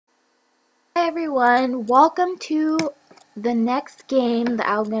everyone, welcome to the next game that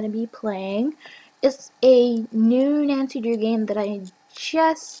I'm going to be playing. It's a new Nancy Drew game that I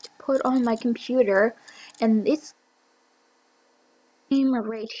just put on my computer, and this game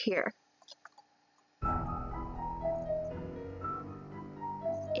right here.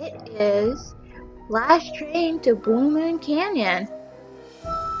 It is Last Train to Blue Moon Canyon.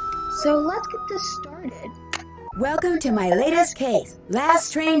 So let's get this started. Welcome to my latest case,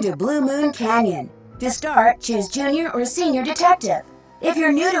 Last Train to Blue Moon Canyon. To start, choose Junior or Senior Detective. If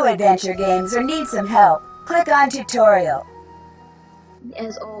you're new to adventure games or need some help, click on Tutorial.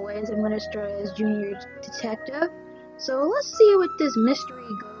 As always, I'm going to start as Junior Detective. So let's see what this mystery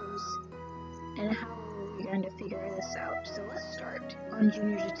goes and how we're going to figure this out. So let's start on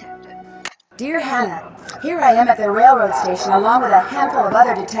Junior Detective. Dear Hannah, here I am at the railroad station along with a handful of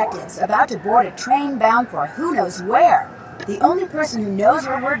other detectives about to board a train bound for who knows where. The only person who knows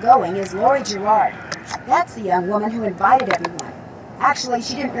where we're going is Lori Gerard. That's the young woman who invited everyone. Actually,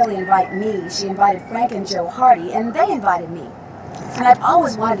 she didn't really invite me. She invited Frank and Joe Hardy, and they invited me. And I've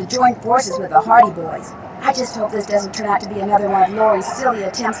always wanted to join forces with the Hardy boys. I just hope this doesn't turn out to be another one of Lori's silly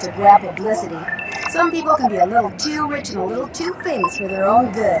attempts to grab publicity. Some people can be a little too rich and a little too famous for their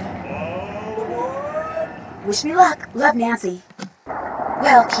own good. Wish me luck. Love, Nancy.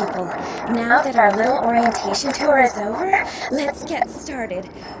 Well, people, now that our little orientation tour is over, let's get started.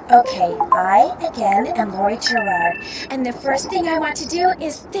 Okay, I, again, am Lori Gerard, and the first thing I want to do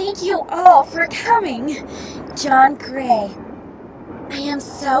is thank you all for coming. John Gray, I am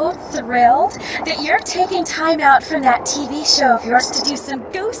so thrilled that you're taking time out from that TV show of yours to do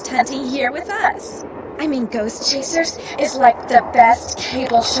some ghost hunting here with us. I mean, Ghost Chasers is like the best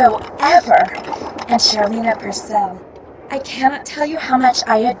cable show ever. And Charlena Purcell, I cannot tell you how much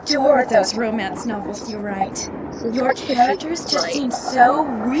I adore those romance novels you write. Your characters just seem so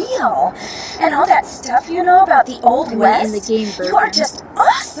real. And all that stuff you know about the Old West, you are just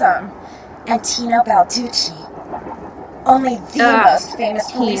awesome. And Tino Balducci, only the most famous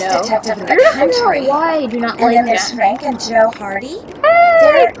police detective in the country. Why I do not and like then there's that. Frank and Joe Hardy. Hey,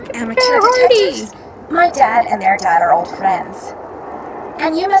 They're amateur detectives. My dad and their dad are old friends.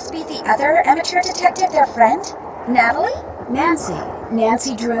 And you must be the other amateur detective, their friend? Natalie?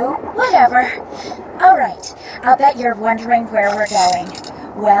 Nancy Drew? Whatever. All right, I'll bet you're wondering where we're going.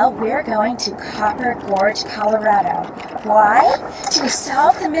 Well, we're going to Copper Gorge, Colorado. Why? To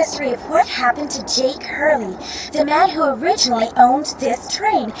solve the mystery of what happened to Jake Hurley, the man who originally owned this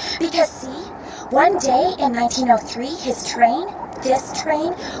train. Because, see, one day in 1903, this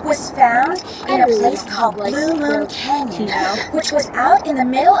train was found in a place called Blue Moon Canyon, which was out in the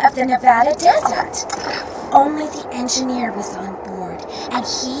middle of the Nevada desert. Only the engineer was on board, and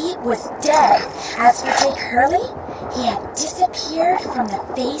he was dead. As for Jake Hurley, he had disappeared from the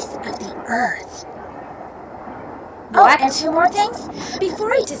face of the earth. Oh, and two more things.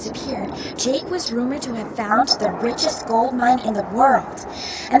 Before he disappeared, Jake was rumored to have found the richest gold mine in the world.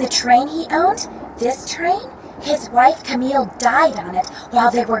 And the train he owned, this train, his wife Camille died on it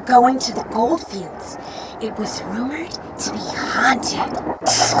while they were going to the gold fields. It was rumored to be haunted.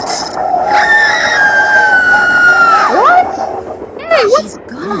 What? Hey, She's gone.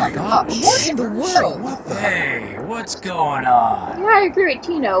 Oh my gosh. What in the world? Hey, what's going on? Yeah, I agree with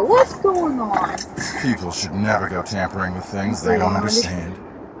Tino. What's going on? People should never go tampering with things they don't understand.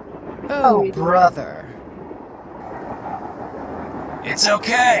 Oh, brother. It's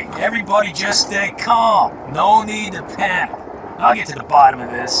okay. Everybody just stay calm. No need to panic. I'll get to the bottom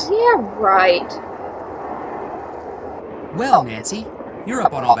of this. Yeah, right. Well, Nancy, you're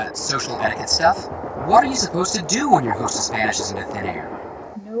up on all that social etiquette stuff. What are you supposed to do when your hostess vanishes into thin air?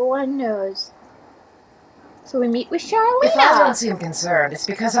 No one knows. So we meet with If I don't Charlena. seem concerned, it's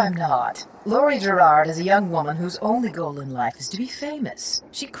because I'm not. Lori Gerard is a young woman whose only goal in life is to be famous.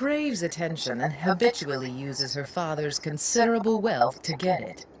 She craves attention and habitually uses her father's considerable wealth to get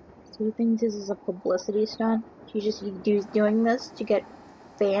it. So you think this is a publicity stunt? She's just doing this to get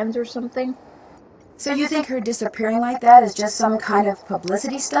fans or something? So you think her disappearing like that is just some kind of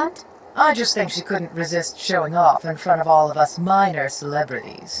publicity stunt? I just think she couldn't resist showing off in front of all of us minor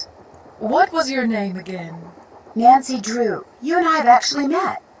celebrities. What was your name again? Nancy Drew. You and I have actually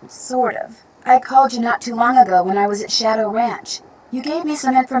met. Sort of. I called you not too long ago when I was at Shadow Ranch. You gave me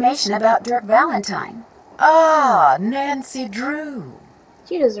some information about Dirk Valentine. Ah, Nancy Drew.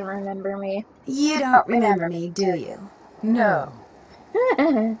 She doesn't remember me. You don't remember me, do you? No.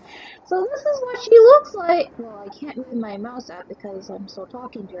 So this is what she looks like. Well, I can't move my mouse out because I'm still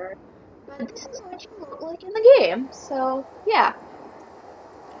talking to her. But this is what she looked like in the game. So, yeah.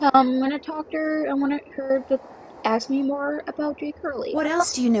 I'm gonna talk to her. I want her to ask me more about Jake Hurley. What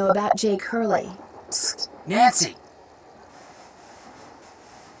else do you know about Jake Hurley? Psst, Nancy!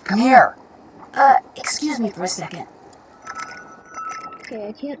 Come here! Excuse me for a second. Okay,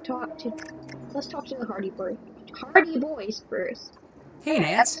 I can't talk to... Let's talk to the Hardy Boys first. Hey,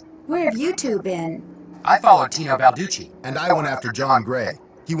 Nance! Where have you two been? I followed Tino Balducci. And I went after John Gray.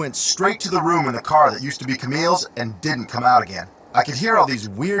 He went straight to the room in the car that used to be Camille's and didn't come out again. I could hear all these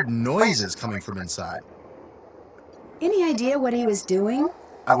weird noises coming from inside. Any idea what he was doing?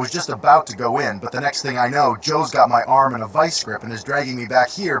 I was just about to go in, but the next thing I know, Joe's got my arm in a vice grip and is dragging me back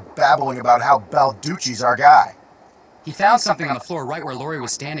here, babbling about how Balducci's our guy. He found something on the floor right where Laurie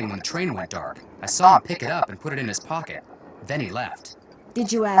was standing when the train went dark. I saw him pick it up and put it in his pocket. Then he left.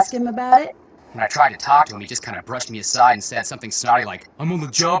 Did you ask him about it? When I tried to talk to him, he just kind of brushed me aside and said something snotty like, "I'm on the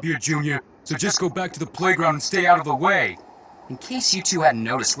job here, Junior, so just go back to the playground and stay out of the way." In case you two hadn't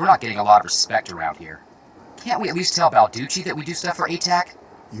noticed, we're not getting a lot of respect around here. Can't we at least tell Balducci that we do stuff for ATAC?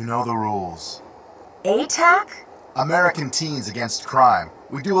 You know the rules. ATAC? American Teens Against Crime.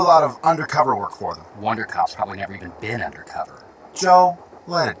 We do a lot of undercover work for them. Wonder Cop's probably never even been undercover. Joe,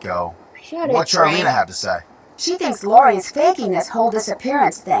 let it go. Shut it, What Frank. Charlena have to say? She thinks Laurie is faking this whole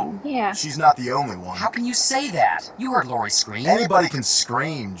disappearance thing. Yeah. She's not the only one. How can you say that? You heard Laurie scream. Anybody can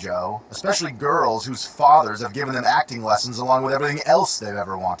scream, Joe. Especially girls whose fathers have given them acting lessons along with everything else they've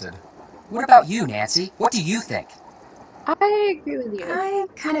ever wanted. What about you, Nancy? What do you think? I agree with you. I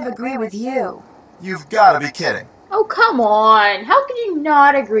kind of agree with you. You've got to be kidding. Oh, come on. How can you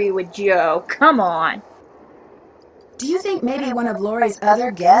not agree with Joe? Come on. Do you think maybe one of Laurie's other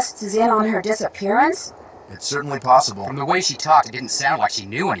guests is in on her disappearance? It's certainly possible. From the way she talked, it didn't sound like she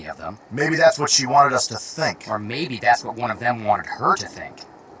knew any of them. Maybe that's what she wanted us to think. Or maybe that's what one of them wanted her to think.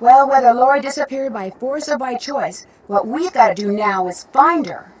 Well, whether Laurie disappeared by force or by choice, what we've got to do now is find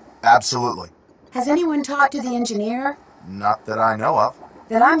her. Absolutely. Has anyone talked to the engineer? Not that I know of.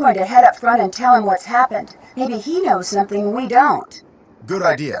 Then I'm going to head up front and tell him what's happened. Maybe he knows something we don't. Good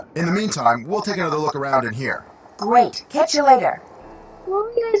idea. In the meantime, we'll take another look around in here. Great. Catch you later. What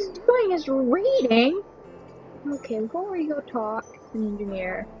are you guys doing is reading. Okay, before we go talk to the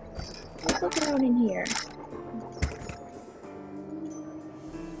engineer, let's look around in here.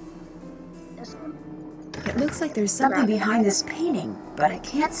 This one? It looks like there's something behind this painting, but I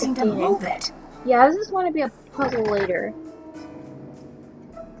can't seem to move it. Yeah, this is going to be a puzzle later.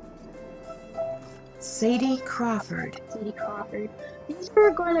 Sadie Crawford. Sadie Crawford. These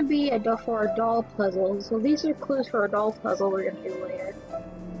are going to be for our doll puzzle. So these are clues for our doll puzzle we're going to do later.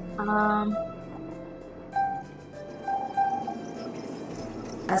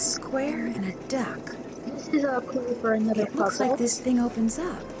 A square and a duck. This is a clue for another It looks puzzle. like this thing opens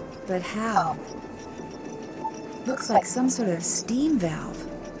up. But how? Looks like some sort of steam valve.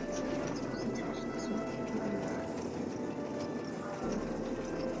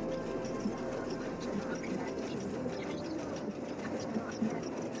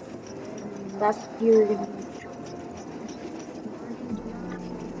 That's your...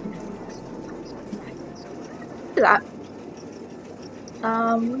 that.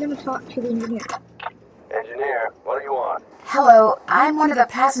 We're gonna talk to the engineer. Engineer, what do you want? Hello, I'm one of the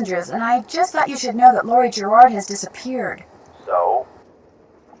passengers, and I just thought you should know that Laurie Gerard has disappeared. So?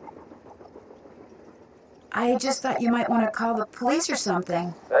 I just thought you might want to call the police or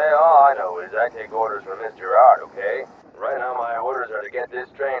something. Hey, all I know is I take orders from Miss Gerard, okay? Right now my orders are to get this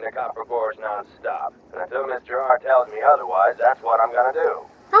train to Copper Gorge non-stop. And until Miss Gerard tells me otherwise, that's what I'm gonna do.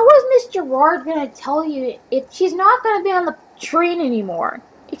 How is Miss Gerard gonna tell you if she's not gonna be on the train anymore?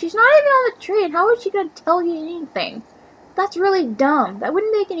 If she's not even on the train, how is she gonna tell you anything? That's really dumb. That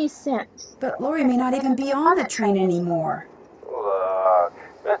wouldn't make any sense. But Laurie may not even be on the train anymore. Look,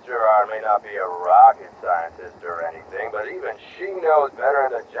 Miss Gerard may not be a rocket scientist or anything, but even she knows better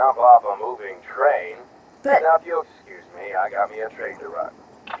than to jump off a moving train. But Now, if you'll excuse me, I got me a train to run.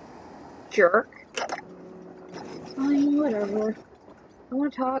 Jerk. Fine, whatever. I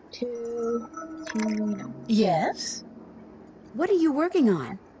want to talk to Yes? what are you working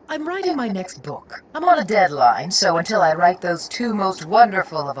on? I'm writing my next book. I'm on a deadline, so until I write those two most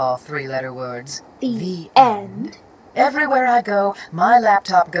wonderful of all three-letter words, The end. everywhere I go, my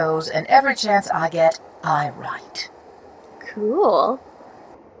laptop goes, and every chance I get, I write. Cool.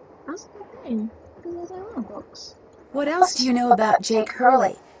 That's a good thing. Because I love books. What else do you know about Jake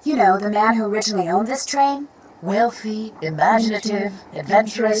Hurley? You know, the man who originally owned this train? Wealthy, imaginative,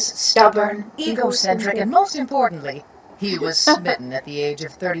 adventurous, stubborn, egocentric, and most importantly, he was smitten at the age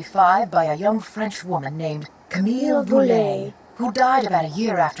of 35 by a young French woman named Camille Boulay, who died about a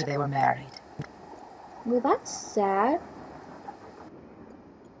year after they were married. Well, that's sad.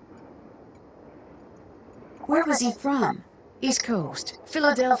 Where was he from? East Coast.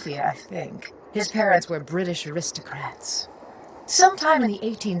 Philadelphia, I think. His parents were British aristocrats. Sometime in the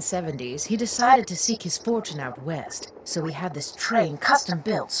 1870s, he decided to seek his fortune out west, so he had this train custom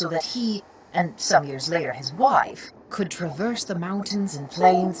built so that he, and some years later his wife, could traverse the mountains and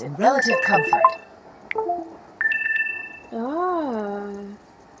plains in relative comfort. Ah.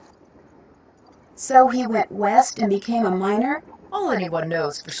 So he went west and became a miner? All anyone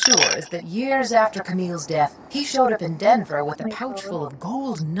knows for sure is that years after Camille's death, he showed up in Denver with a pouch full of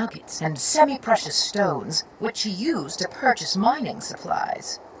gold nuggets and semi-precious stones, which he used to purchase mining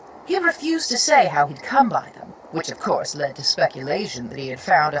supplies. He refused to say how he'd come by them, which of course led to speculation that he had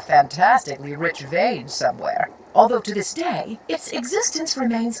found a fantastically rich vein somewhere. Although to this day, its existence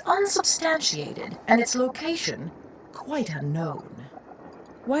remains unsubstantiated, and its location quite unknown.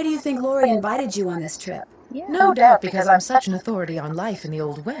 Why do you think Lori invited you on this trip? Yeah. No doubt because I'm such an authority on life in the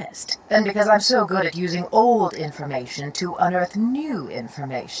Old West, and because I'm so good at using old information to unearth new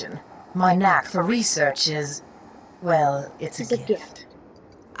information. My knack for research is, well, it's a gift.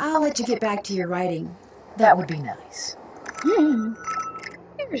 I'll let you get back to your writing. That would be nice.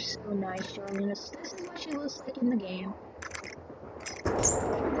 You're so nice, Jordan. This is what she looks like in the game. But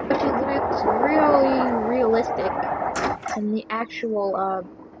she looks really realistic in the actual,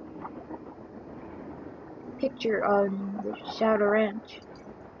 picture on the Shadow Ranch.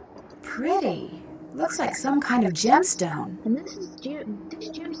 Pretty. Looks like some kind of gemstone. And this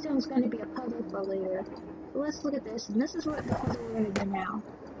gemstone is going to be a puzzle for later. So let's look at this, and this is what the puzzle we're going to do now.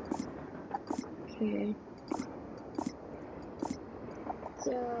 Okay.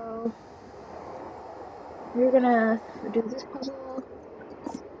 So we're gonna do this puzzle.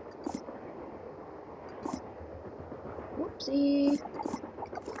 Whoopsie.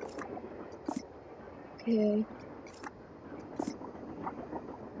 Okay.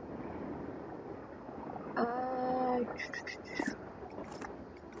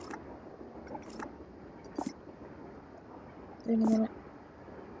 Wait a minute.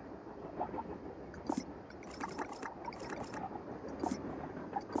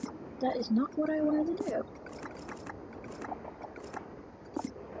 That is not what I wanted to do.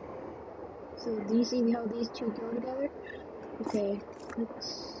 So, do you see how these two go together? Okay, let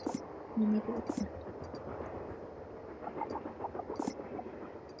me make it.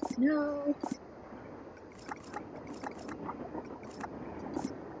 No.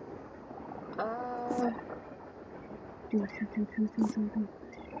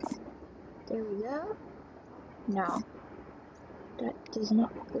 There we go. No. That does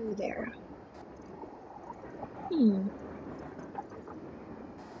not go there.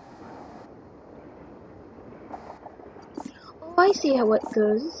 Oh, I see how it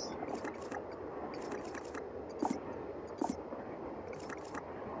goes.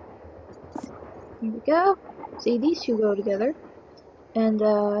 Here we go. See, these two go together. And,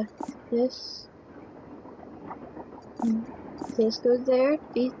 this goes there,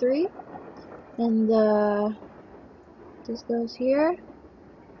 these three. And, this goes here.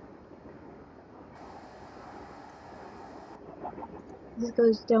 This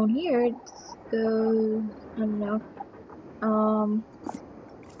goes down here. This goes, I don't know.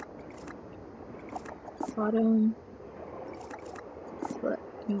 Bottom. What?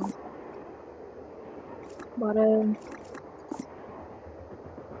 No. Bottom.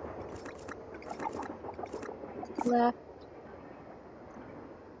 Left.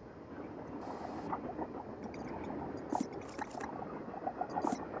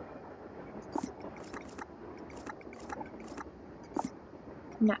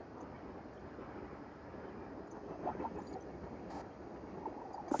 No.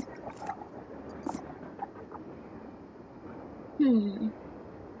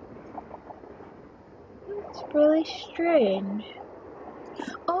 It's really strange.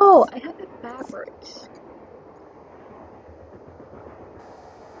 Oh, I have it backwards.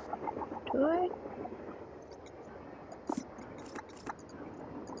 Do I?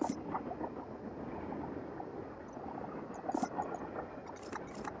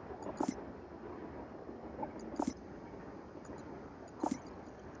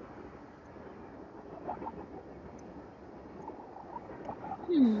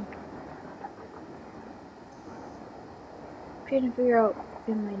 Trying to figure out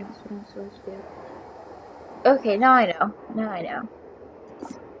in my notes what I'm supposed to do. Okay, now I know. Now I know.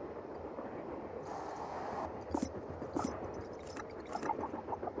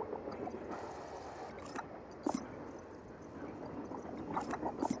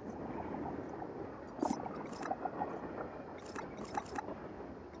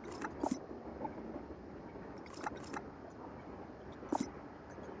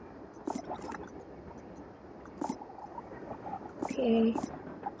 Okay.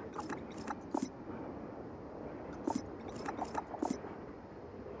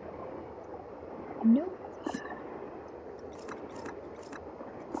 Nope.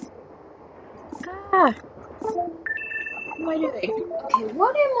 Ah! What am I doing? Okay,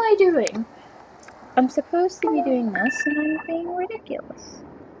 what am I doing? I'm supposed to be doing this, and I'm being ridiculous.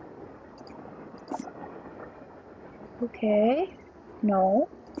 Okay. No.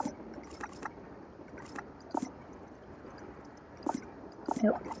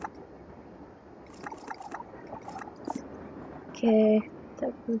 Nope. Okay.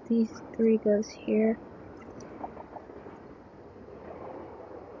 So these three goes here.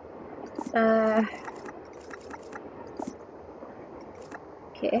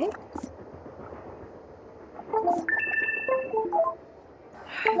 Okay.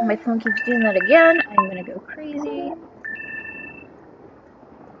 My phone keeps doing that again. I'm gonna go crazy.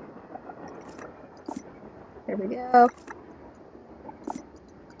 There we go.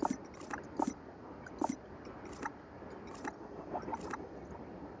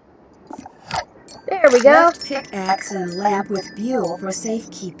 There we go. Left pickaxe and lamp with buhl for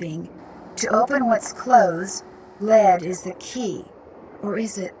safekeeping. To open what's closed, lead is the key. Or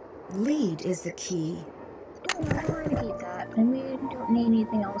is it lead is the key? Don't worry, we're gonna keep that. And we don't need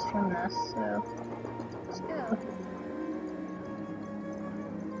anything else from this, so let's go.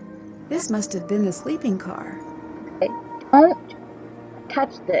 This must have been the sleeping car. Okay, don't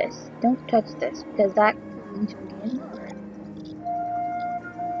touch this. Don't touch this, because that goes into a game over.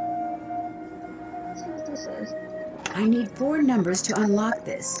 Let's see what this is. I need 4 numbers to unlock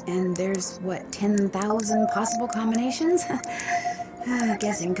this, and there's, what, 10,000 possible combinations?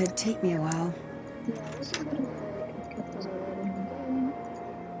 Guessing could take me a while. Yeah, this is gonna be a puzzle later in the game.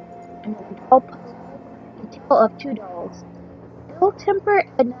 Another doll puzzle. A tale of 2 dolls. Ill-tempered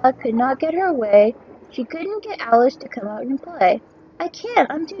Edna could not get her way. She couldn't get Alice to come out and play. I can't,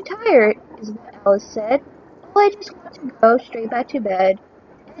 I'm too tired, is what Alice said. Oh, I just want to go straight back to bed.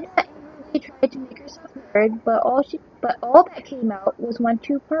 Edna angrily tried to make herself heard, but all that came out was one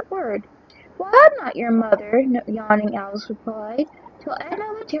 2-part word. Well, I'm not your mother, yawning Alice replied, till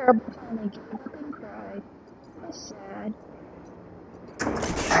Edna the Terrible finally gave up and cried. That's sad.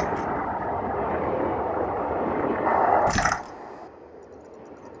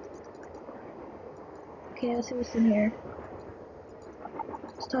 Okay, let's see what's in here.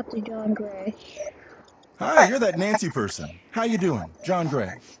 Let's talk to John Gray. Hi, you're that Nancy person. How you doing? John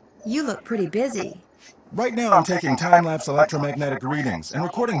Gray. You look pretty busy. Right now I'm taking time-lapse electromagnetic readings and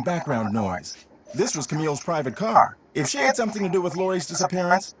recording background noise. This was Camille's private car. If she had something to do with Lori's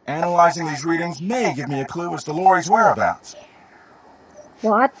disappearance, analyzing these readings may give me a clue as to Lori's whereabouts.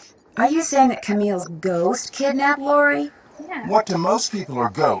 What? Are you saying that Camille's ghost kidnapped Lori? Yeah. What to most people are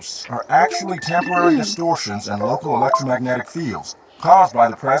ghosts are actually temporary distortions in local electromagnetic fields caused by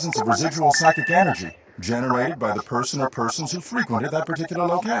the presence of residual psychic energy generated by the person or persons who frequented that particular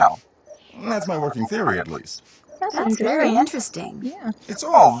locale. That's my working theory, at least. That's very interesting. Yeah. It's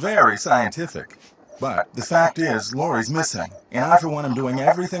all very scientific. But the fact is, Lori's missing, and I for one am doing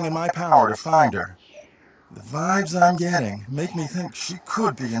everything in my power to find her. The vibes I'm getting make me think she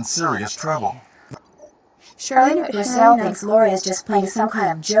could be in serious trouble. Charlene Purcell thinks Lori is just playing some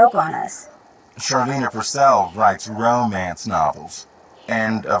kind of joke on us. Charlene Purcell writes romance novels.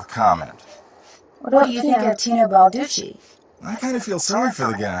 End of comment. What do you think of Tino Balducci? I kind of feel sorry for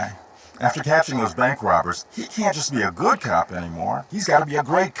the guy. After catching those bank robbers, he can't just be a good cop anymore. He's got to be a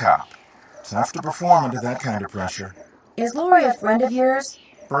great cop. Tough to perform under that kind of pressure. Is Lori a friend of yours?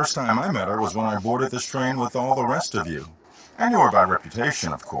 First time I met her was when I boarded this train with all the rest of you. I knew her by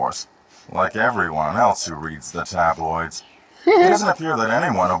reputation, of course. Like everyone else who reads the tabloids. It doesn't appear that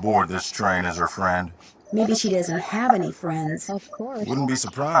anyone aboard this train is her friend. Maybe she doesn't have any friends. Of course. Wouldn't be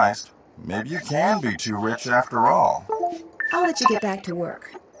surprised. Maybe you can be too rich after all. I'll let you get back to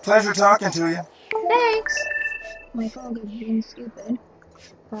work. Pleasure talking to you. Thanks! My phone keeps being stupid.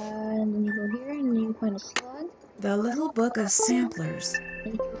 And then you go here, and then you find a slug. The Little Book of Samplers.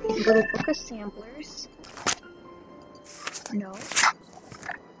 And you can get a little book of samplers. No.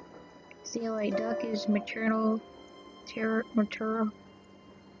 CLA duck is material.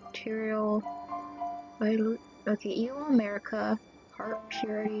 Okay, Evil America, Heart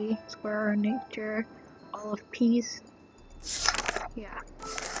Purity, Square Nature, All of Peace. Yeah.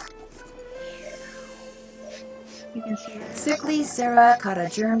 You can see that. Sickly Sarah caught a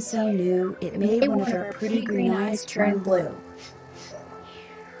germ so new, it made one of her pretty green eyes turn blue.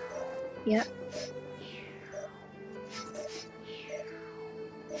 Yep.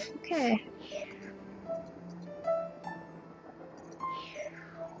 Okay.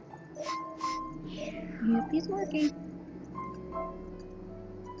 Yep, he's working.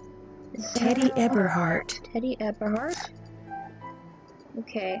 Teddy Eberhardt. Teddy Eberhardt?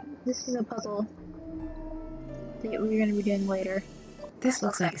 Okay, this is a puzzle that we're going to be doing later. This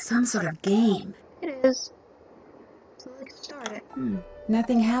looks like some sort of game. It is. So let's start it.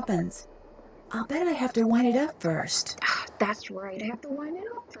 Nothing happens. I'll bet I have to wind it up first. Ah, that's right, I have to wind it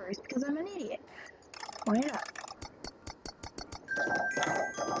up first because I'm an idiot. Wind it up.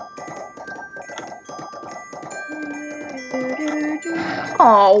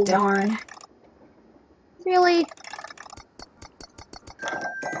 Oh, Darn. really?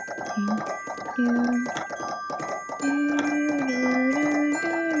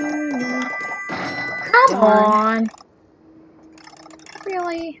 Come on.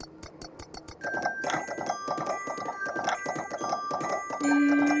 Really?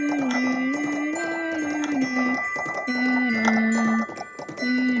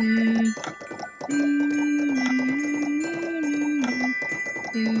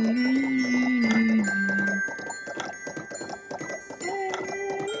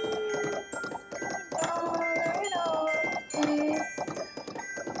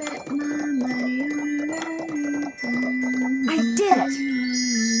 I did it!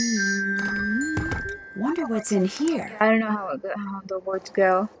 Wonder what's in here. I don't know how the words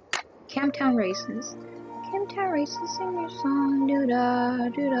go. Camptown Races. Camptown Races, sing your song, doo-da,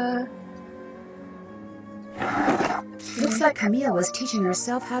 doo-da. Looks like Camille was teaching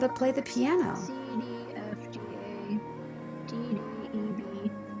herself how to play the piano. C, D, F, G, A, D, D, E, B,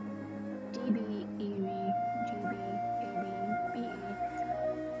 D, B, E, B, G, B, A, B,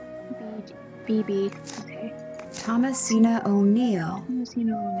 B, E, B, B. Okay. Thomasina O'Neill.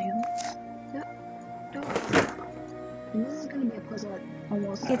 Thomasina O'Neill. Yep. And this is gonna be a puzzle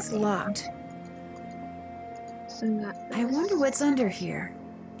almost. It's locked. So we got I wonder what's under here,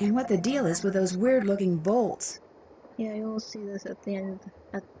 and what the deal is with those weird-looking bolts. Yeah, you'll see this at the end.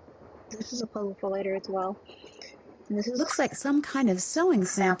 This is a puzzle for later as well. And this is Looks like some kind of sewing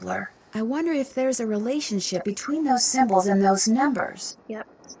sampler. I wonder if there's a relationship between those symbols and those numbers. Yep.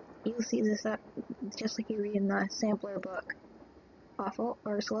 You'll see this up just like you read in the sampler book. Awful.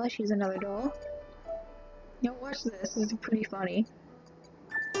 Ursula, she's another doll. Now watch this. This is pretty funny.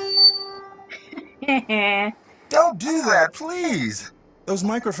 Don't do that, please! Those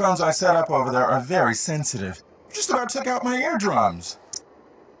microphones I set up over there are very sensitive. You just about took out my eardrums.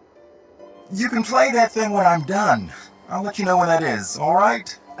 You can play that thing when I'm done. I'll let you know when that is,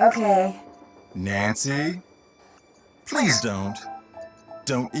 alright? Okay. Nancy? Please don't.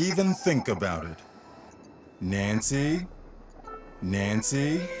 Don't even think about it. Nancy?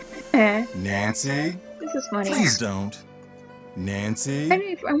 Nancy? Nancy? This is funny. Please don't. Nancy?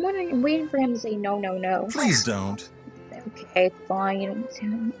 I'm waiting for him to say no, no, no. Please don't. Okay, fine. You don't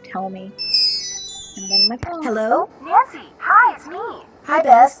tell me. And then my phone. Hello? Nancy, hi, it's me. Hi,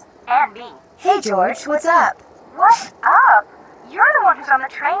 Bess. And me. Hey, George, what's up? What's up? You're the one who's on the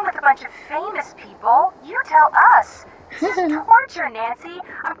train with a bunch of famous people. You tell us. This is torture, Nancy.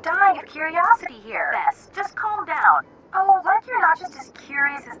 I'm dying of curiosity here. Bess, just calm down. Oh, like you're not just as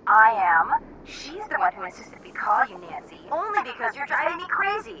curious as I am. She's the one who insisted we call you Nancy. Only because you're driving me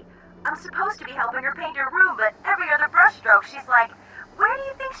crazy. I'm supposed to be helping her paint her room, but every other brushstroke she's like, where do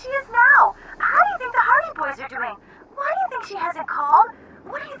you think she is now? How do you think the Hardy Boys are doing? Why do you think she hasn't called?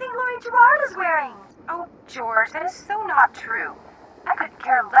 What do you think Laurie Gerard is wearing? Oh, George, that is so not true. I could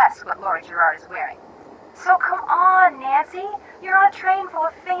care less what Laurie Gerard is wearing. So come on, Nancy. You're on a train full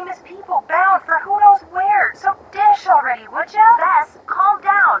of famous people bound for who knows where. So dish already, would ya? Bess, calm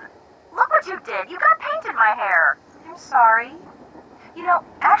down. Look what you did. You got paint in my hair. I'm sorry. You know,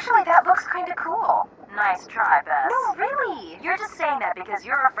 actually that looks kind of cool. Nice try, Bess. No, really. You're just saying that because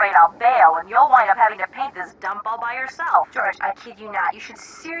you're afraid I'll bail and you'll wind up having to paint this dump all by yourself. George, I kid you not. You should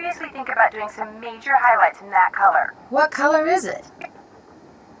seriously think about doing some major highlights in that color. What color is it?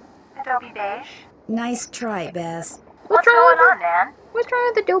 Adobe beige. Nice try, Bess. What's going on, Nan? What's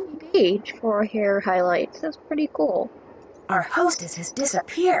wrong with Adobe Beige for hair highlights? That's pretty cool. Our hostess has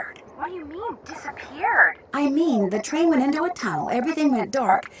disappeared. What do you mean, disappeared? I mean, the train went into a tunnel, everything went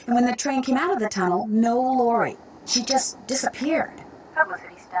dark, and when the train came out of the tunnel, no Laurie. She just disappeared.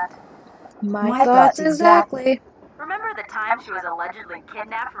 Publicity stunt. My thoughts exactly. Remember the time she was allegedly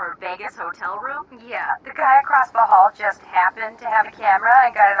kidnapped from her Vegas hotel room? Yeah, the guy across the hall just happened to have a camera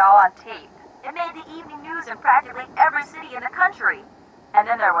and got it all on tape. It made the evening news in practically every city in the country. And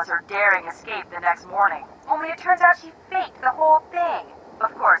then there was her daring escape the next morning. Only it turns out she faked the whole thing.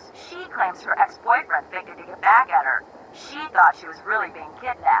 Of course, she claims her ex-boyfriend faked it to get back at her. She thought she was really being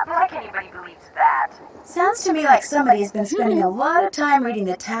kidnapped. Like anybody believes that. Sounds to me like somebody has been spending a lot of time reading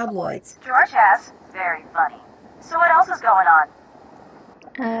the tabloids. George has. Very funny. So what else is going on?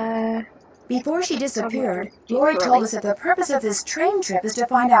 Before she disappeared, Lori told us that the purpose of this train trip is to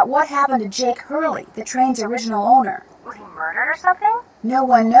find out what happened to Jake Hurley, the train's original owner. Was he murdered or something? No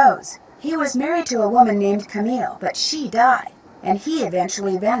one knows. He was married to a woman named Camille, but she died, and he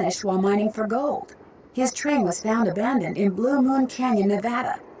eventually vanished while mining for gold. His train was found abandoned in Blue Moon Canyon,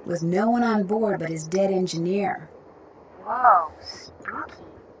 Nevada, with no one on board but his dead engineer. Whoa, spooky.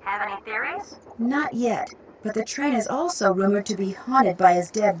 Have any theories? Not yet, but the train is also rumored to be haunted by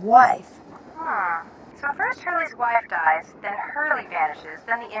his dead wife. So first Hurley's wife dies, then Hurley vanishes,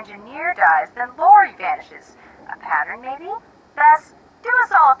 then the engineer dies, then Lori vanishes. A pattern, maybe? Bess, do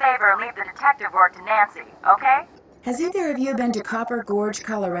us all a favor and leave the detective work to Nancy, okay? Has either of you been to Copper Gorge,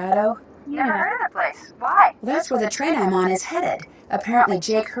 Colorado? Never heard of the place. Why? Well, that's where the train I'm on is headed. Apparently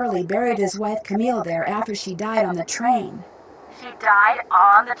Jake Hurley buried his wife Camille there after she died on the train. She died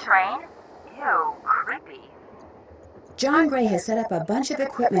on the train? Ew, creepy. John Gray has set up a bunch of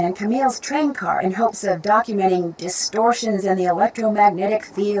equipment in Camille's train car in hopes of documenting distortions in the electromagnetic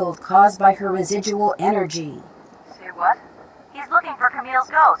field caused by her residual energy. Say what? He's looking for Camille's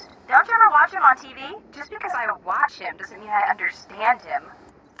ghost. Don't you ever watch him on TV? Just because I watch him doesn't mean I understand him.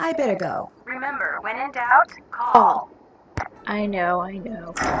 I better go. Remember, when in doubt, call. I know.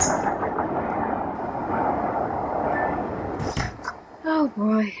 Oh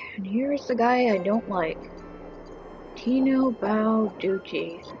boy, and here's the guy I don't like. Tino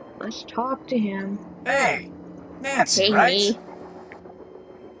Balducci. Let's talk to him. Hey, Nancy, Hey, right?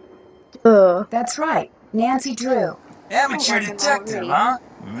 me. That's right, Nancy Drew. Amateur like him detective, already. huh?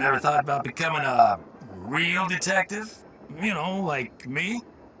 Never thought about becoming a real detective? You know, like me?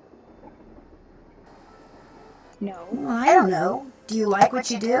 No. Well, I don't know. Do you like what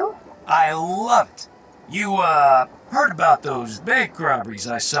you do? I love it. You, heard about those bank robberies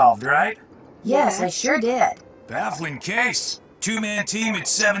I solved, right? Yes, I sure did. Baffling case. Two-man team at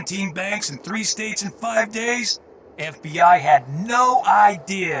 17 banks in 3 states in 5 days. FBI had no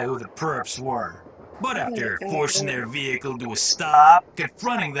idea who the perps were. But after forcing their vehicle to a stop,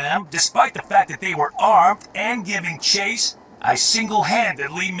 confronting them, despite the fact that they were armed and giving chase, I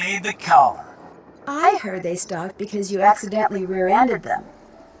single-handedly made the collar. I heard they stopped because you accidentally rear-ended them.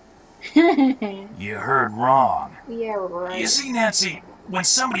 You heard wrong. Yeah, right. You see, Nancy, when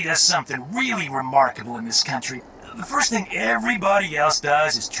somebody does something really remarkable in this country, the first thing everybody else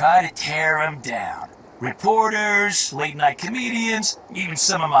does is try to tear them down. Reporters, late-night comedians, even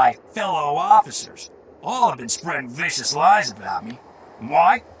some of my fellow officers, all have been spreading vicious lies about me.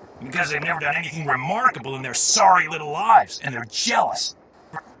 Why? Because they've never done anything remarkable in their sorry little lives, and they're jealous.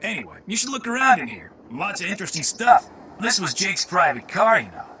 Anyway, you should look around in here. Lots of interesting stuff. This was Jake's private car, you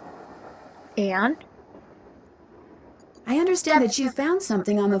know. And? I understand that you found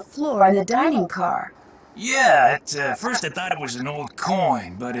something on the floor in the dining car. Yeah, at first I thought it was an old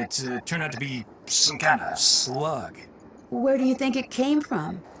coin, but it turned out to be some kind of slug. Where do you think it came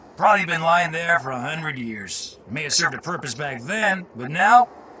from? Probably been lying there for 100 years. May have served a purpose back then, but now,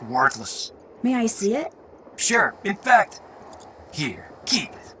 worthless. May I see it? Sure, in fact, here,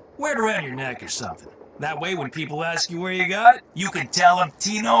 keep it. Wear it around your neck or something. That way when people ask you where you got it, you can tell them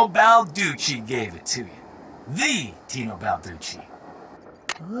Tino Balducci gave it to you. The Tino Balducci.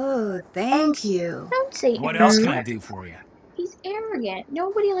 Oh, thank you. Don't say What else can I arrogant. do for you? He's arrogant.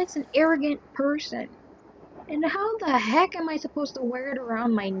 Nobody likes an arrogant person. And how the heck am I supposed to wear it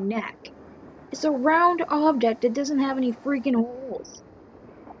around my neck? It's a round object that doesn't have any freaking holes.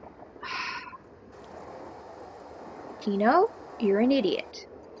 Tino, you're an idiot.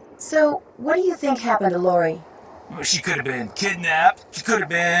 So, what do you think happened to Lori? Well, she could have been kidnapped. She could have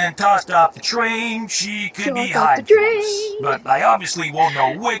been tossed off the train. She could be Tossed off the hiding from us. train. But I obviously won't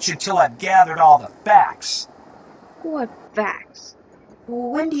know which until I've gathered all the facts. What facts?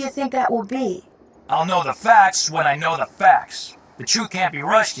 When do you think that will be? I'll know the facts when I know the facts. The truth can't be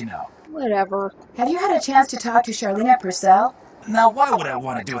rushed, you know. Whatever. Have you had a chance to talk to Charlena Purcell? Now, why would I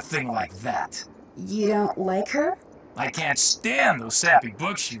want to do a thing like that? You don't like her? I can't stand those sappy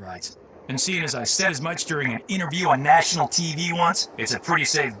books she writes. And seeing as I said as much during an interview on national TV once, it's a pretty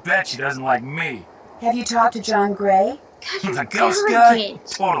safe bet she doesn't like me. Have you talked to John Gray? God, you're The ghost guy? arrogant.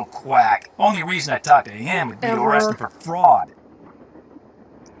 Total quack. Only reason I talked to him would be to Ever. arrest him for fraud.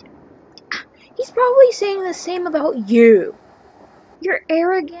 He's probably saying the same about you. You're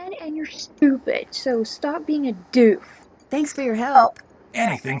arrogant and you're stupid, so stop being a doof. Thanks for your help.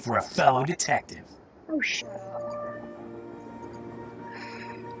 Anything for a fellow detective. Oh, shut up.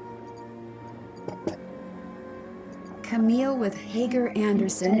 Camille with Hager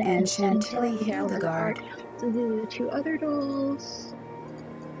Anderson and Chantilly Hildegard. So these are the 2 other dolls.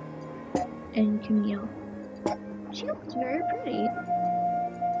 And Camille. She looks very pretty.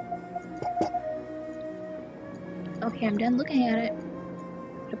 Okay, I'm done looking at it.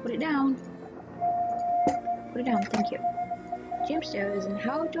 Put it down. Put it down, thank you. Gemstones, and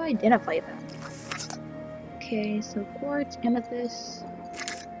how to identify them. Okay, so quartz, amethyst,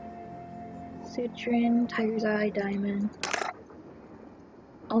 citron, tiger's eye, diamond,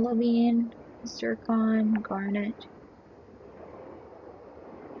 olivine, zircon, garnet,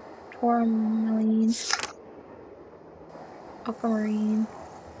 tourmaline, aquamarine,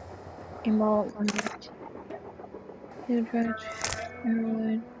 emerald, garnet, hydrogen,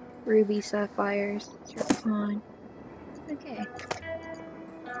 emerald, ruby, sapphires, zircon. Okay.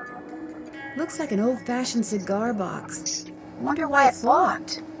 Looks like an old-fashioned cigar box. Wonder why it's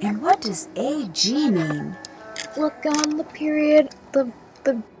locked. And what does AG mean? Look on the period, the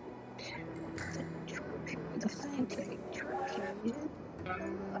scientific chart period.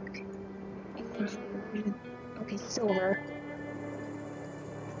 Look. Okay, silver.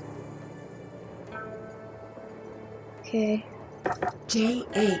 Okay.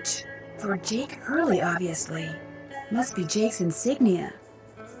 JH. For Jake Hurley, obviously. Must be Jake's insignia.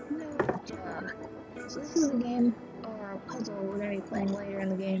 No, duh. So this is a game, or a puzzle we're gonna be playing later in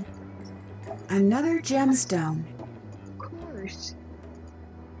the game. Another gemstone. Of course.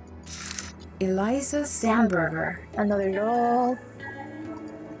 Eliza Sandberger. Another doll.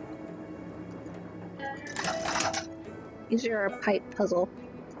 These are a pipe puzzle.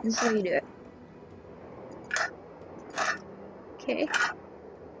 This is how you do it. Okay.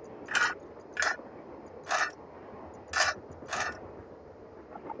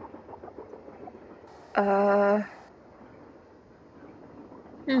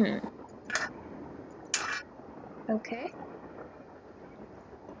 Okay.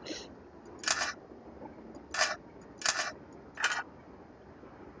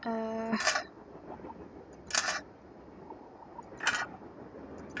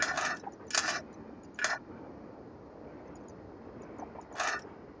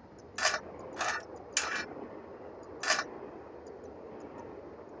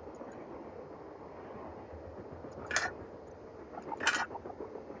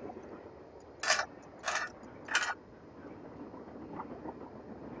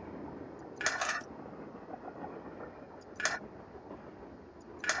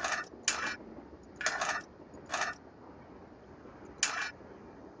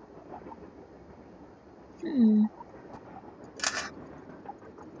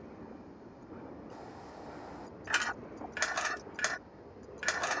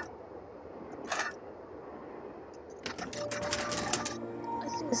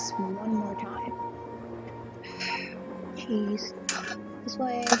 Let's do this one more time. Jeez. This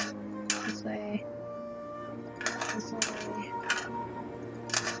way. This way. This way.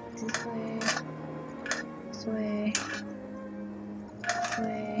 This way. This way. This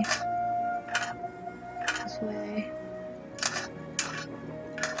way. This way.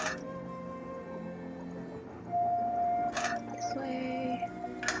 This way.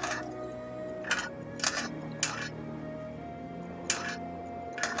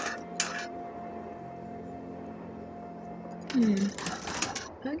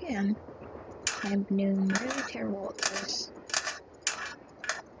 Again, I'm doing really terrible at this.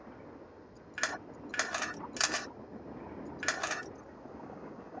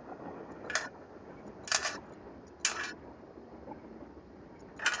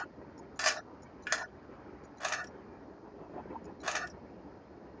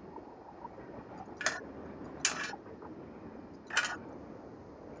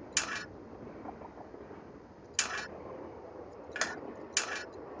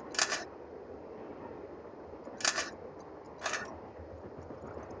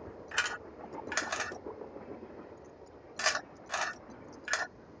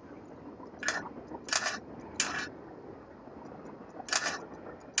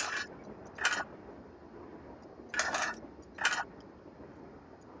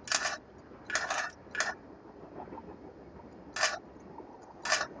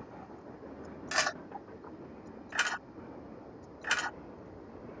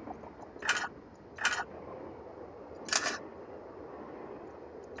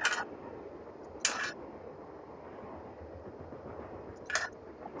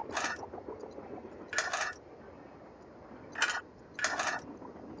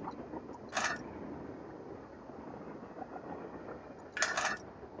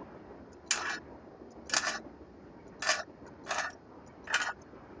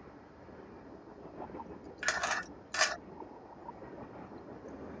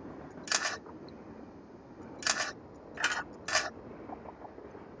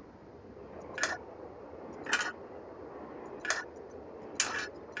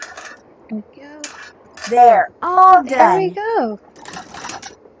 There we go. There, all There we done. go.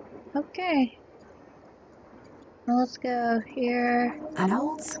 Okay. Well, let's go here. An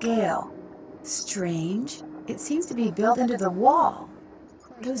old scale. Strange. It seems to be built into the wall.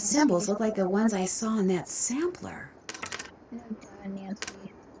 Those symbols look like the ones I saw in that sampler. Oh, God, Nancy.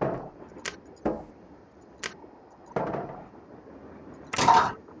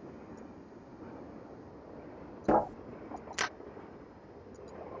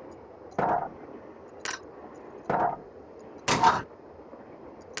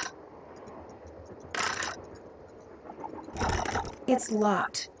 It's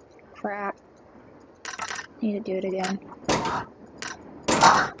locked. Crap. Need to do it again.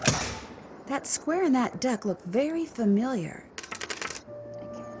 That square and that duck look very familiar.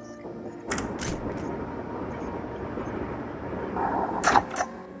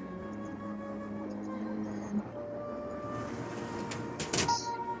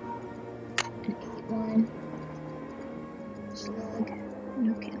 An 8-1. Slug.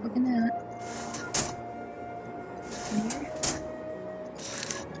 No, can't look at that. Here.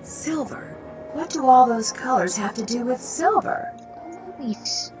 Silver. What do all those colors have to do with silver? Don't be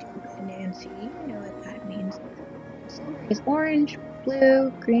stupid, Nancy. You know what that means. Silver is orange,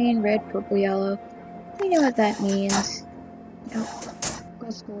 blue, green, red, purple, yellow. We know what that means. Nope.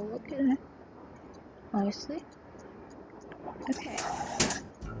 Let's go look at it. Honestly. Okay.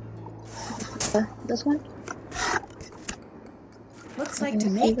 This one? Looks like to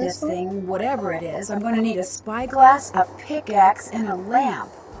make this thing, whatever it is, I'm going to need a spyglass, a pickaxe, and a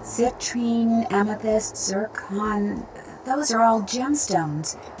lamp. Citrine, amethyst, zircon, those are all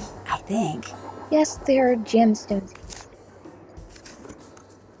gemstones, I think. Yes, they are gemstones.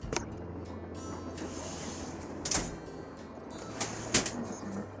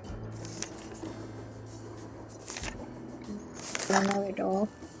 Another doll.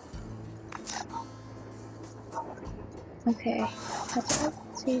 Okay, let's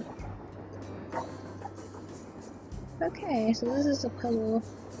see. Okay, so this is a puzzle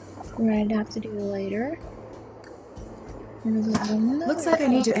we're going to have to do later. Looks like I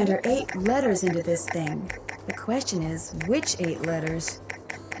need to enter 8 letters into this thing. The question is, which 8 letters?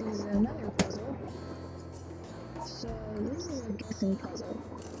 This is another puzzle. So this is a guessing puzzle.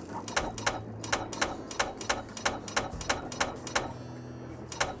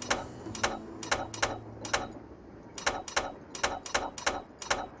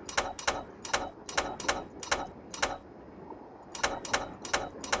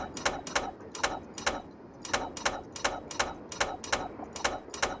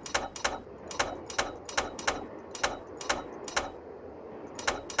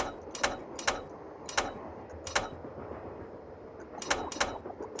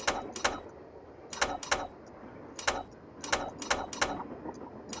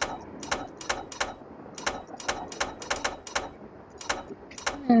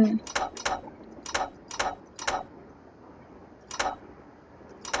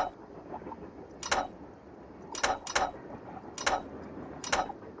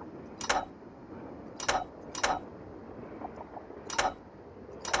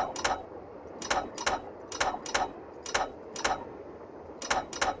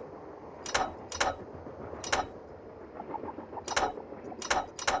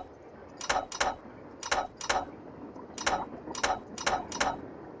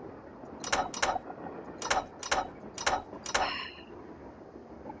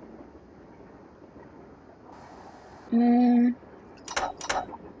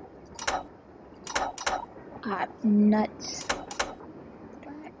 Nuts.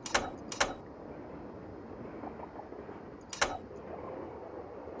 Darn it.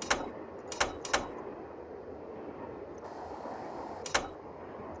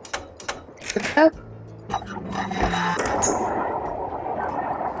 There we go.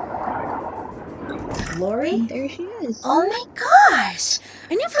 Lori? There she is. Oh my gosh!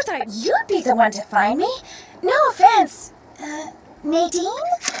 I never thought you'd be the one to find me. No offense. Nadine?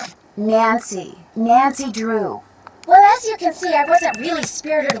 Nancy Drew. Well, as you can see, I wasn't really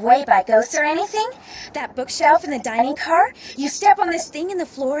spirited away by ghosts or anything. That bookshelf in the dining car, you step on this thing in the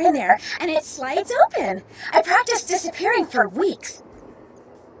floor in there, and it slides open. I practiced disappearing for weeks.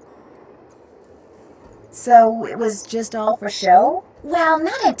 So it was just all for show? Well,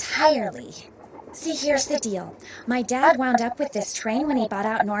 not entirely. See, here's the deal. My dad wound up with this train when he bought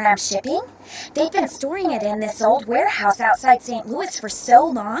out Noram Shipping. They'd been storing it in this old warehouse outside St. Louis for so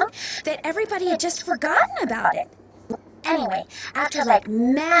long that everybody had just forgotten about it. Anyway, after like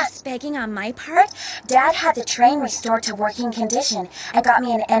mass begging on my part, Dad had the train restored to working condition and got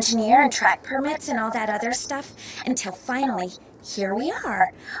me an engineer and track permits and all that other stuff until finally here we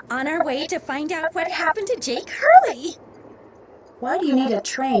are, on our way to find out what happened to Jake Hurley. Why do you need a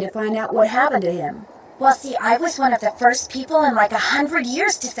train to find out what happened to him? Well, see, I was one of the first people in like 100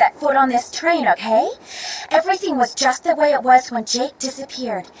 years to set foot on this train, okay? Everything was just the way it was when Jake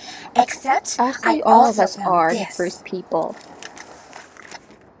disappeared. Except, Actually, I all also of us found are the this. first people.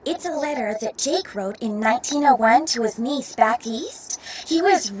 It's a letter that Jake wrote in 1901 to his niece back east. He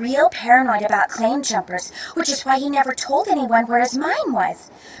was real paranoid about claim jumpers, which is why he never told anyone where his mine was.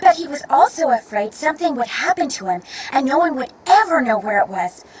 But he was also afraid something would happen to him, and no one would ever know where it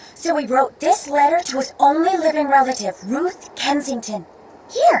was. So he wrote this letter to his only living relative, Ruth Kensington.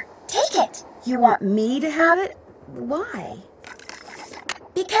 Here, take it. You want me to have it? Why?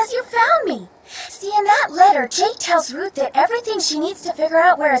 Because you found me. See, in that letter, Jake tells Ruth that everything she needs to figure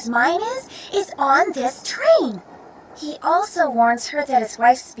out where his mine is on this train. He also warns her that his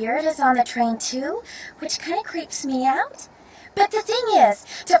wife's spirit is on the train too, which kind of creeps me out. But the thing is,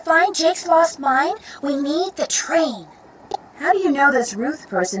 to find Jake's lost mine, we need the train. How do you know this Ruth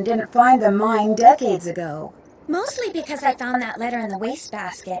person didn't find the mine decades ago? Mostly because I found that letter in the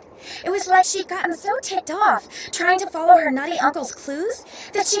wastebasket. It was like she'd gotten so ticked off trying to follow her nutty uncle's clues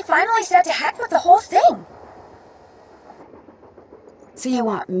that she finally said to heck with the whole thing. So you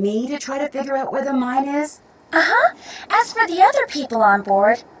want me to try to figure out where the mine is? Uh-huh. As for the other people on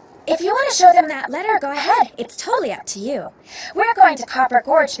board, if you want to show them that letter, go ahead. It's totally up to you. We're going to Copper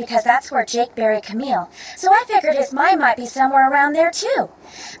Gorge because that's where Jake buried Camille, so I figured his mine might be somewhere around there too.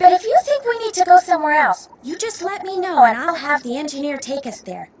 But if you think we need to go somewhere else, you just let me know and I'll have the engineer take us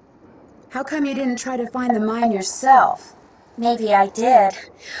there. How come you didn't try to find the mine yourself? Maybe I did.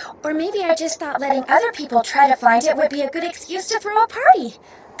 Or maybe I just thought letting other people try to find it would be a good excuse to throw a party.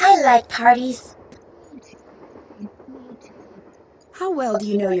 I like parties. How well do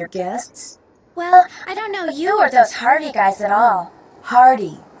you know your guests? Well, I don't know you or those Hardy guys at all.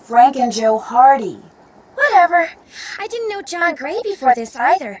 Hardy. Frank and Joe Hardy. Whatever. I didn't know John Gray before this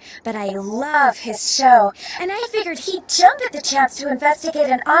either, but I love his show, and I figured he'd jump at the chance to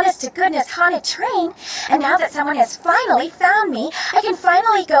investigate an honest-to-goodness haunted train, and now that someone has finally found me, I can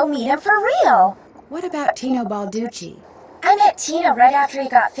finally go meet him for real. What about Tino Balducci? I met Tino right after he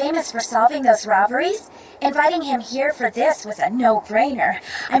got famous for solving those robberies. Inviting him here for this was a no-brainer.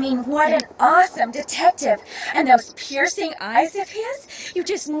 I mean, what an awesome detective. And those piercing eyes of his, you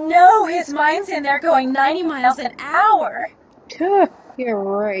just know his mind's in there going 90 miles an hour. You're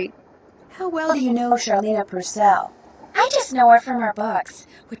right. How well do you know Charlena Purcell? I just know her from her books,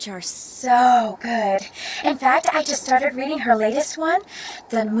 which are so good. In fact, I just started reading her latest one,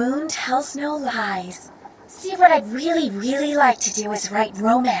 The Moon Tells No Lies. See, what I'd really like to do is write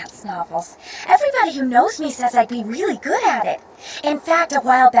romance novels. Everybody who knows me says I'd be really good at it. In fact, a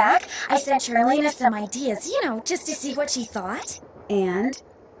while back, I sent Charlena some ideas, just to see what she thought. And?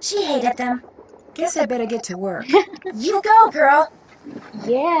 She hated them. Guess I better get to work. You go, girl.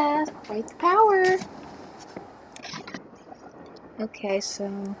 Yeah, fight the power. Okay, so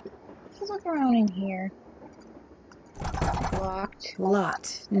let's look around in here. Locked.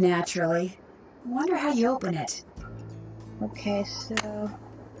 Locked, naturally. Wonder how you open it. Okay, so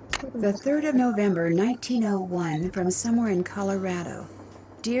The 3rd of November, 1901, from somewhere in Colorado.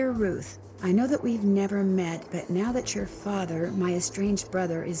 Dear Ruth, I know that we've never met, but now that your father, my estranged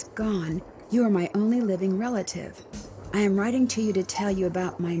brother, is gone, you are my only living relative. I am writing to you to tell you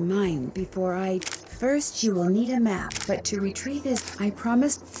about my mine before I... First, you will need a map, but to retrieve his... I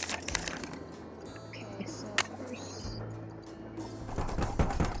promised... okay, so first.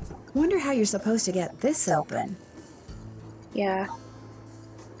 Wonder how you're supposed to get this open. Yeah.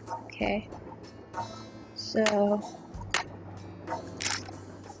 Okay. So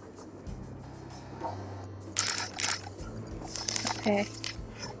okay.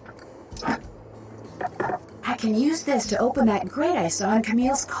 I can use this to open that grate I saw in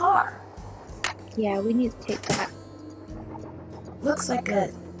Camille's car. Yeah, we need to take that. Looks like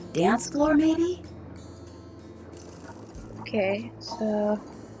a dance floor, maybe? Okay, so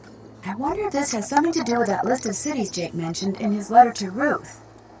I wonder if this has something to do with that list of cities Jake mentioned in his letter to Ruth.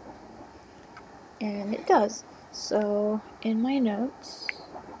 and it does. So in my notes,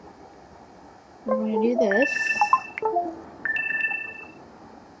 we're going to do this.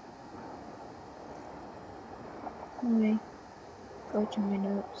 Let me go to my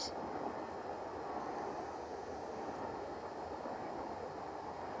notes.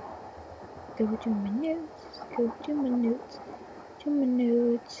 Go to my notes. Go to my notes. To my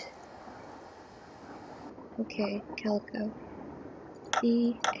notes. Okay, Calico.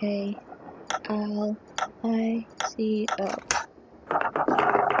 C-A-L-I-C-O.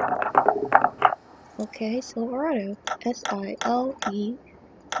 Okay, Silverado. S-I-L-E-E-R-A-D-O.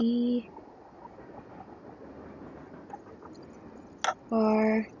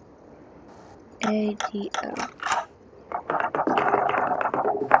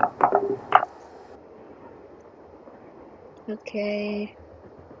 Okay.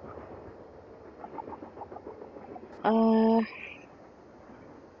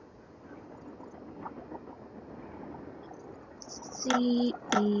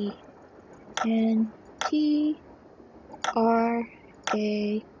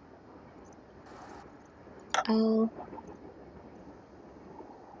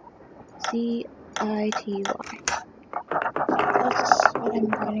 That's what I'm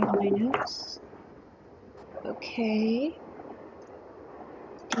writing on my notes. Okay.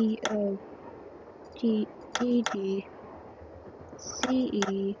 D-O-G-D-D-C-E-I-T-Y.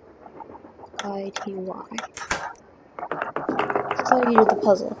 That's how you do the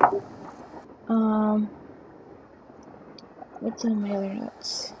puzzle. What's in my other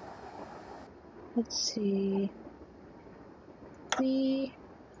notes? Let's see.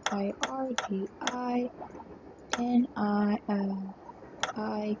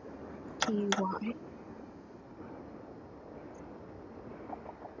 B-I-R-D-I-N-I-L-I-T-Y.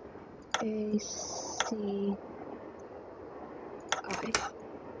 A-C-I.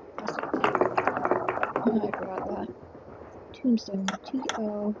 Oh, I forgot that. Tombstone.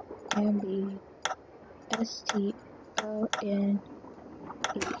 T-O-M-B-S-T-O-N-E.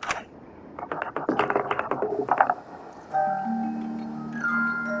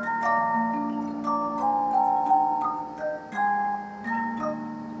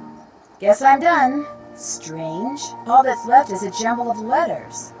 Guess I'm done. Strange. All that's left is a jumble of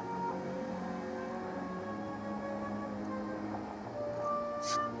letters.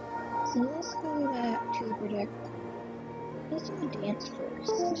 So let's go back to the projector. Let's do dance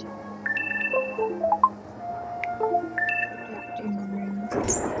first.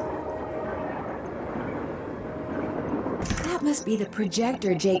 That must be the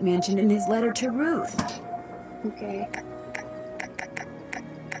projector Jake mentioned in his letter to Ruth. Okay.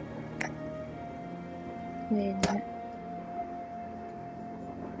 Wait a minute.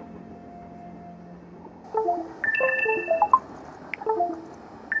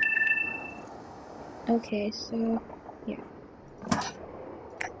 Okay, so yeah.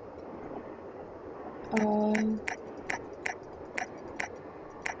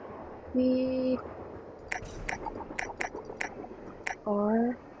 We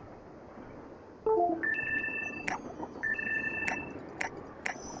are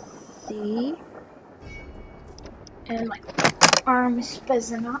C, and my arm is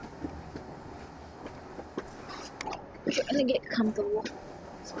fizzing up. I'm trying to get comfortable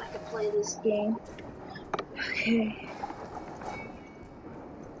so I can play this game. Okay.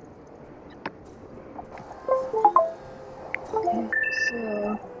 Okay,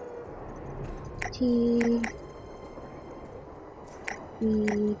 so T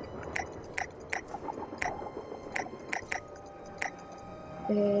E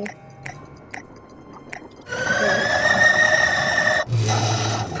A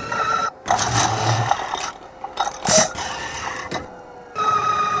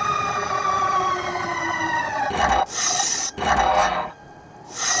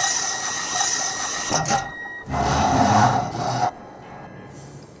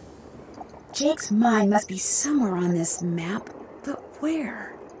Jake's mind must be somewhere on this map, but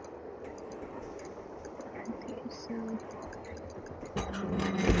where? Okay, so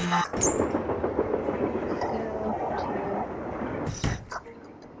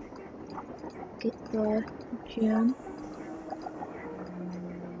get the gem.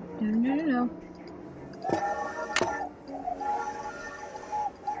 No.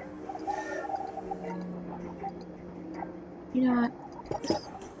 You know what?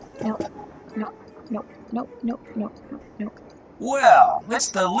 No. Well, it's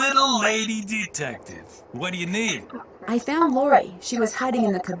the little lady detective. What do you need? I found Lori. She was hiding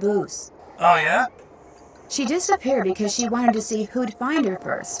in the caboose. Oh, yeah? She disappeared because she wanted to see who'd find her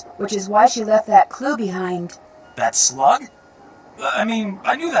first, which is why she left that clue behind. That slug? I mean,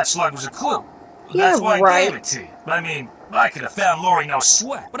 I knew that slug was a clue. Yeah, That's why right. I gave it to you. I mean, I could have found Lori no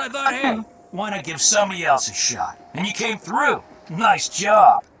sweat. But I thought, hey, why not give somebody else a shot? And you came through. Nice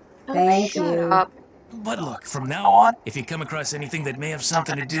job. Thank Shut you. up. But look, from now on, if you come across anything that may have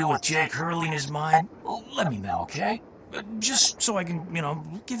something to do with Jake Hurley in his mind, well, let me know, okay? Just so I can,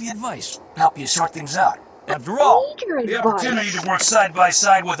 give you advice, help you sort things out. After all, Need your the advice. opportunity to work side by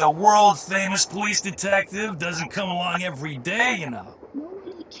side with a world-famous police detective doesn't come along every day, you know.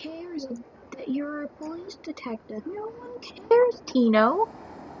 Nobody cares that you're a police detective. No one cares, Tino.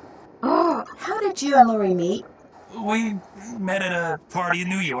 Oh, How did you and Lori meet? We met at a party in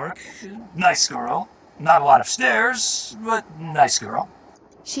New York. Nice girl. Not a lot of stairs, but nice girl.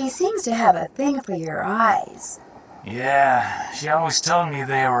 She seems to have a thing for your eyes. Yeah, she always told me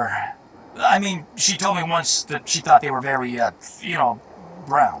they were... I mean, she told me once that she thought they were very,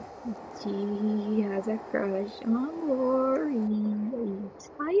 brown. she has a crush on Lori.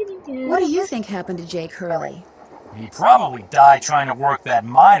 He's hiding it. What do you think happened to Jake Hurley? He probably died trying to work that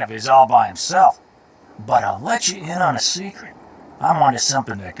mine of his all by himself. But I'll let you in on a secret. I'm onto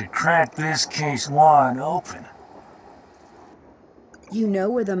something that could crack this case wide open. You know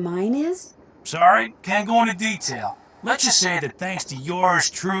where the mine is? Sorry, can't go into detail. Let's just say that thanks to yours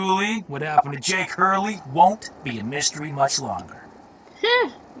truly, what happened to Jake Hurley won't be a mystery much longer.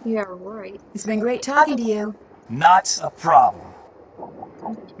 Yeah, right. It's been great talking to you. Not a problem.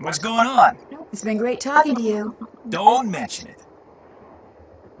 What's going on? It's been great talking to you. Don't mention it.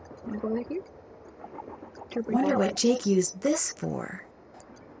 Wanna go back here? Wonder what Jake used this for.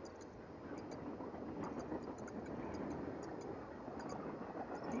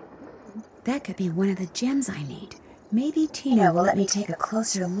 That could be one of the gems I need. Maybe Tina will let me take a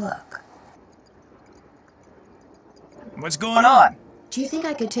closer look. What's going on? Do you think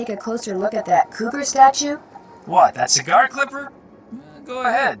I could take a closer look at that cougar statue? What, that cigar clipper? Go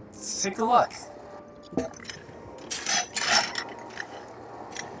ahead, take a look.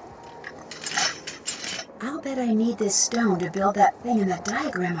 I'll bet I need this stone to build that thing in the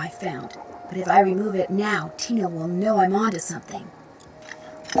diagram I found. But if I remove it now, Tina will know I'm onto something.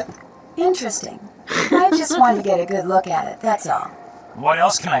 Interesting. I just wanted to get a good look at it, that's all. What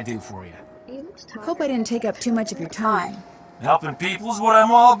else can I do for you? Hope I didn't take up too much of your time. Helping people's what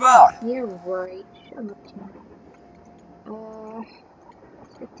I'm all about. You're right. Shut up, Tina.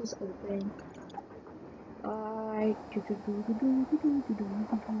 Let's get this open.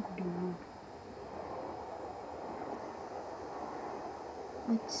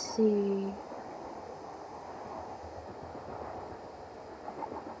 Let's see.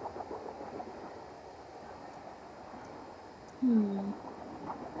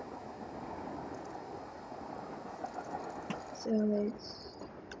 So it's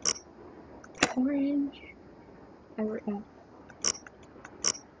orange. I wrote down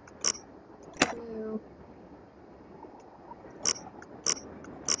blue.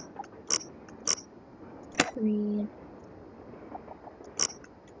 Green.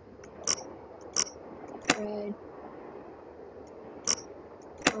 Red.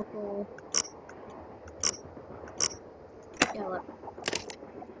 Purple. Yellow.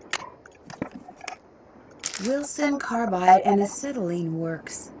 Wilson Carbide and Acetylene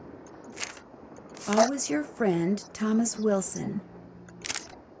Works. Always your friend, Thomas Wilson.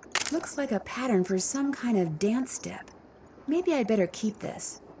 Looks like a pattern for some kind of dance step. Maybe I'd better keep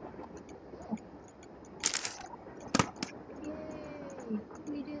this. Yay!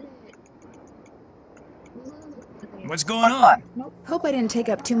 We did it! Okay. What's going on? Hope I didn't take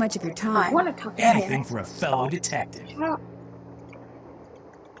up too much of your I time. want to talk to Anything him. for a fellow detective. Shut up.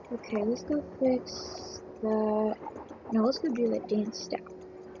 Okay, let's go fix that. No, let's go do that dance step.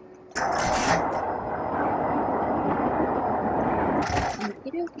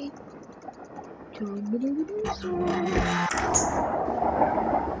 Okie dokie. Time to do the dance step.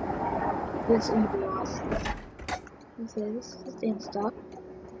 This is gonna be awesome. Okay, this is dance step.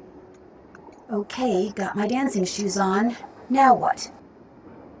 Okay, got my dancing shoes on. Now what?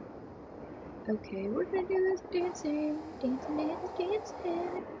 Okay, we're gonna do this dancing. Dancing.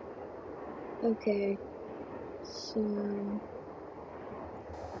 Okay, so...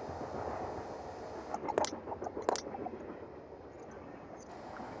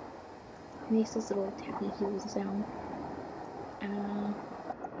 makes this little tappy heels sound.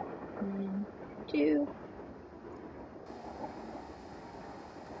 1, 2.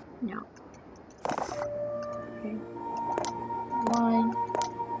 No. Okay. 1,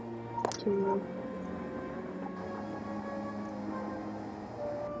 2.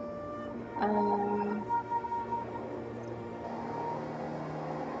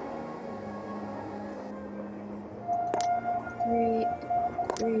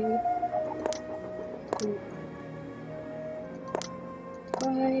 3, 4,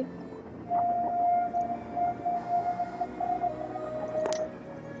 5.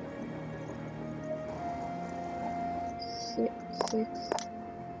 6.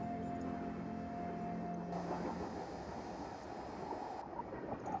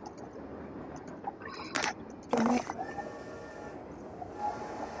 Damn it.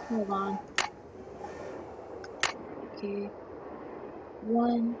 Hold on. Okay.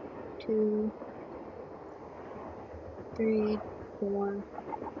 1, 2, 3, 4,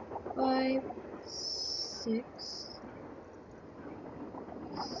 5, 6,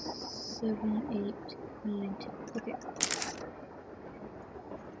 7, 8, 9, 10. Okay.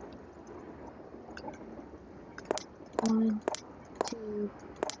 One, 2,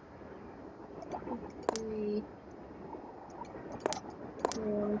 3,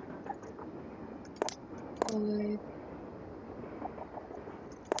 4, 5,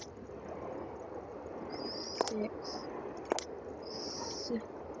 6,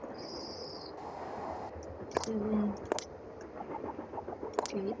 7,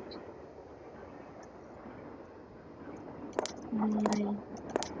 8, 9,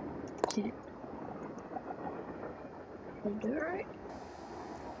 10. I'll do it right.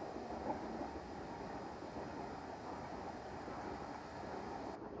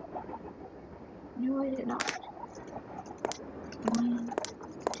 No, I did not. 1,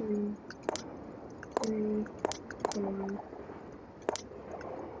 2, 3, 4,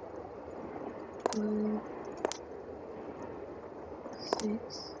 5,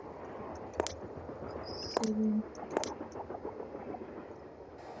 6, 7,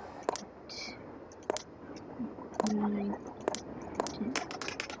 8, 9, 10.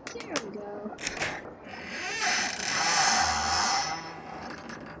 There we go.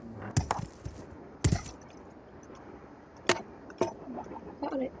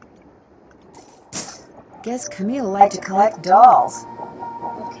 Got it. Guess Camille liked to collect dolls.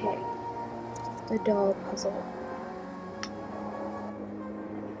 Okay. The doll puzzle.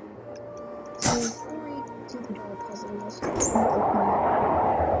 So before we do the doll puzzle, let's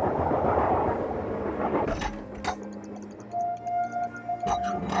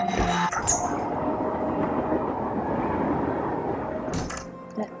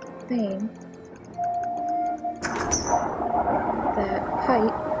that thing, that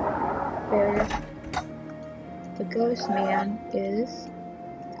pipe where the ghost man is,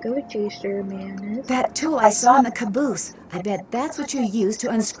 the ghost chaser man is. That tool I saw in the caboose. I bet that's what you use to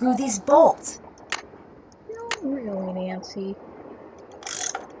unscrew these bolts. No, really, Nancy.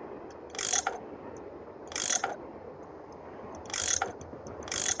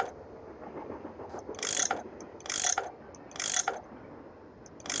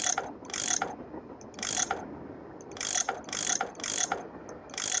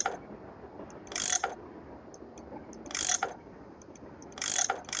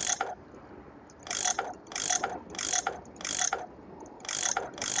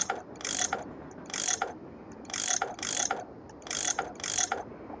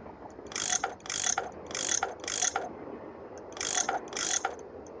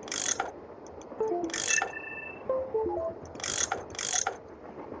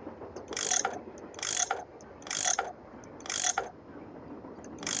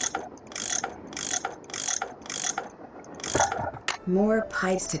 More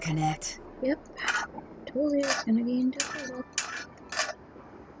pipes to connect. Yep. Told you it's gonna be into a puzzle.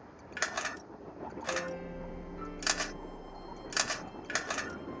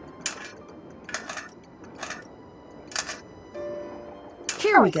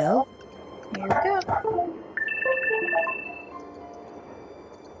 Here we go. Here we go.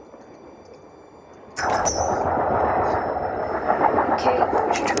 Okay,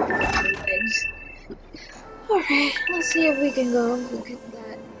 let's try the legs. Alright, let's see if we can go look at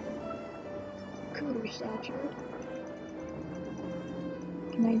that cougar statue.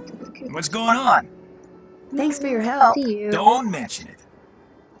 Can I do the cougar? What's going on? Thanks for your help. See you. Don't mention it.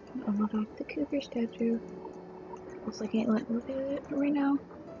 Unlock off the cougar statue. Looks like I can't look at it right now.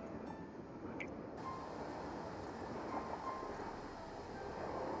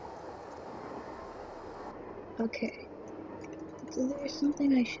 Okay. So there's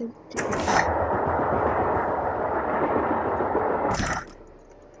something I should do.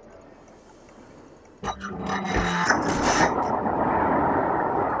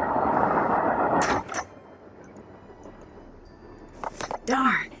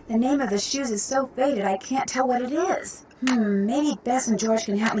 Darn, the name of the shoes is so faded I can't tell what it is. Maybe Bess and George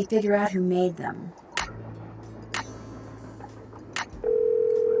can help me figure out who made them.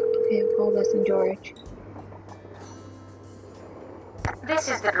 Okay, call Bess and George. This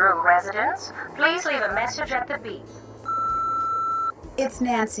is the Drew residence. Please leave a message at the beep. It's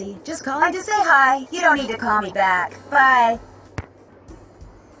Nancy. Just calling to say hi. You don't need to call me back. Bye.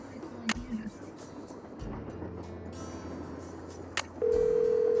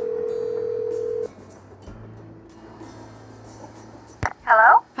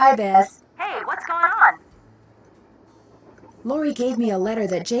 Hello? Hi, Bess. Hey, what's going on? Lori gave me a letter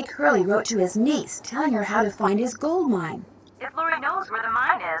that Jake Hurley wrote to his niece, telling her how to find his gold mine. If Lori knows where the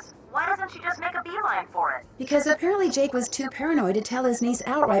mine is. Why doesn't she just make a beeline for it? Because apparently Jake was too paranoid to tell his niece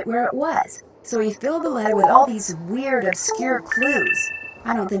outright where it was. So he filled the letter with all these weird, obscure clues.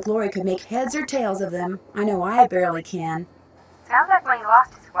 I don't think Lori could make heads or tails of them. I know I barely can. Sounds like when he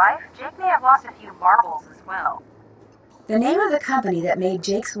lost his wife, Jake may have lost a few marbles as well. The name of the company that made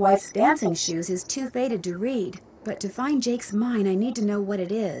Jake's wife's dancing shoes is too faded to read. But to find Jake's mine, I need to know what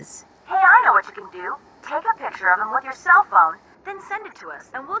it is. Hey, I know what you can do. Take a picture of them with your cell phone, then send it to us,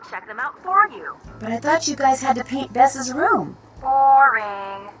 and we'll check them out for you. But I thought you guys had to paint Bess's room.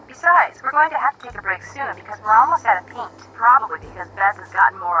 Boring. Besides, we're going to have to take a break soon because we're almost out of paint. Probably because Beth has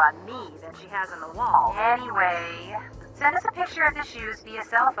gotten more on me than she has on the wall. Anyway, send us a picture of the shoes via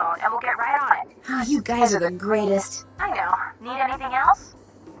cell phone and we'll get right on it. Oh, you guys are the greatest. I know. Need anything else?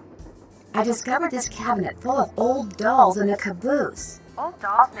 I discovered this cabinet full of old dolls in a caboose. Old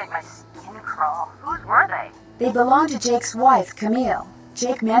dolls make my skin crawl. Whose were they? They belonged to Jake's wife, Camille.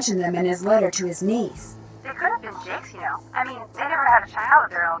 Jake mentioned them in his letter to his niece. They could have been Jake's, you know. I mean, they never had a child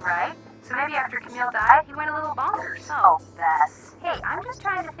of their own, right? So maybe after Camille died, he went a little bonkers. Oh, Bess. Hey, I'm just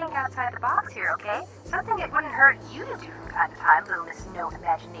trying to think outside the box here, okay? Something it wouldn't hurt you to do from time to time, little Miss No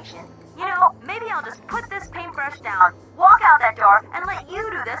Imagination. You know, maybe I'll just put this paintbrush down, walk out that door, and let you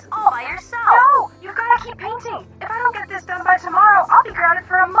do this all by yourself. No! You've got to keep painting. If I don't get this done by tomorrow, I'll be grounded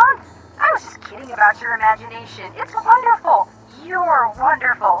for a month. I was just kidding about your imagination. It's wonderful. You're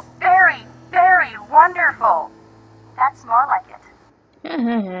wonderful. Very, very wonderful. That's more like it.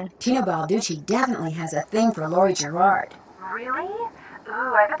 Tino Balducci definitely has a thing for Lori Gerard. Really?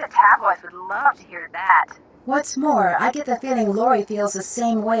 Ooh, I bet the tabloids would love to hear that. What's more, I get the feeling Lori feels the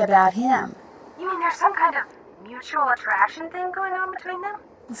same way about him. You mean there's some kind of mutual attraction thing going on between them?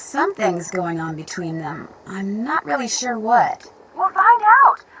 Something's going on between them. I'm not really sure what. We'll find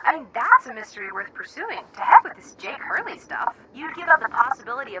out. I mean, that's a mystery worth pursuing. To heck with this Jake Hurley stuff. You'd give up the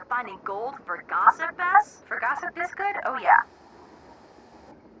possibility of finding gold for gossip, Bess? For gossip this good? Oh, yeah.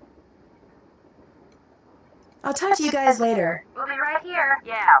 I'll talk to you guys later. We'll be right here.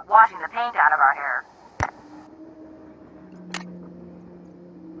 Yeah, washing the paint out of our hair.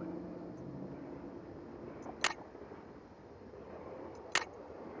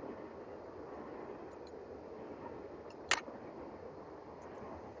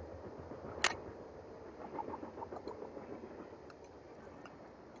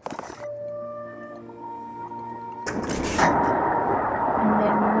 And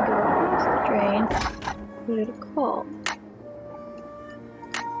then go across the drain. Put it a call.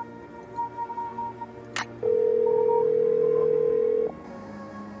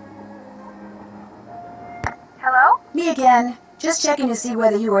 Hello? Me again. Just checking to see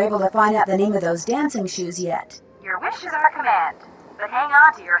whether you were able to find out the name of those dancing shoes yet. Your wish is our command. But hang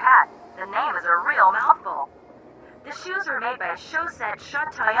on to your hat. The name is a real mouthful. The shoes were made by Chaussette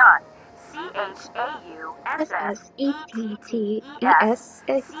Chatillon. Chaussette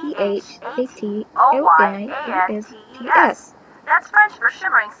That's French for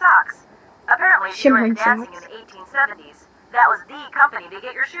shimmering socks. Apparently, if you were dancing in the 1870s, that was the company to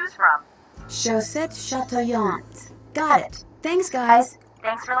get your shoes from. Chaussette Chatillon. Got it. Thanks, guys.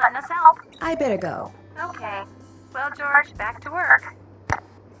 Thanks for letting us help. I better go. Okay. Well, George, back to work.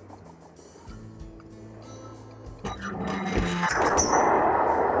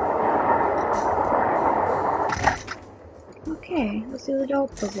 Okay, let's do the doll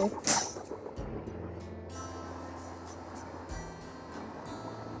puzzle.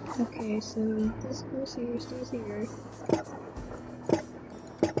 Okay, so this goes here, stays here.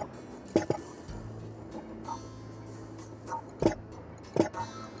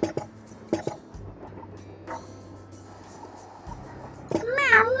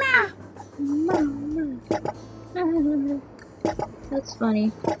 That's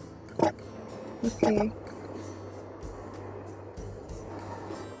funny. Okay.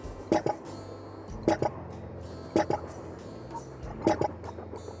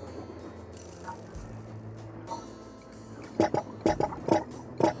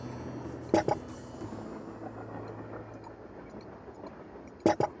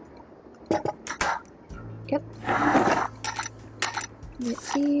 Yep. Get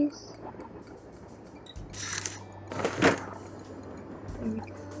these. There we go.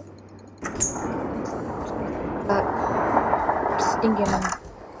 Stinking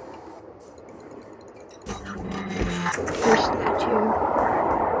fish statue.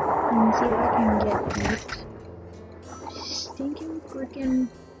 Let me see if I can get that. Stinking freaking.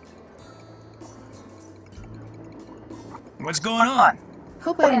 What's going on?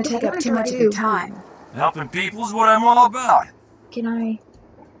 Hope I didn't take up too much of your time. Helping people's what I'm all about. Can I?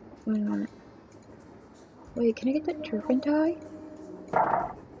 Wait a minute. Wait, can I get that turpentine?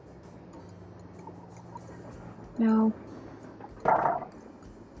 No.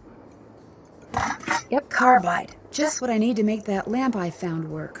 Yep. Carbide. Just what I need to make that lamp I found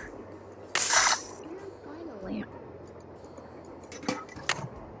work. Find a lamp.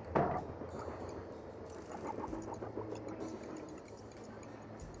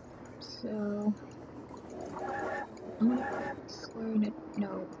 So I'm gonna put square in it.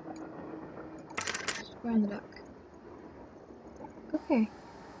 No. Square in the duck. Okay.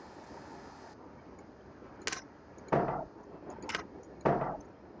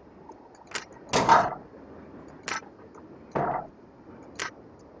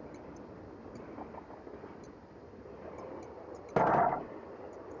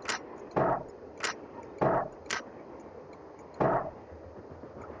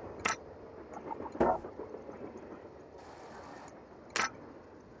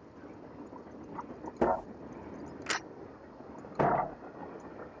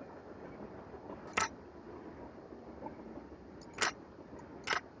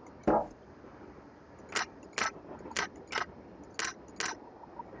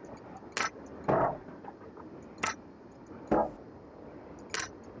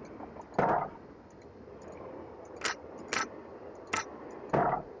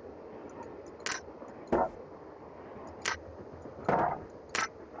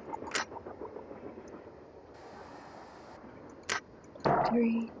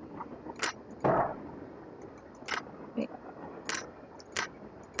 Three. Wait.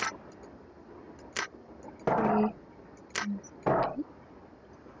 3.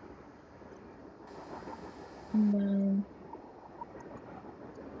 And then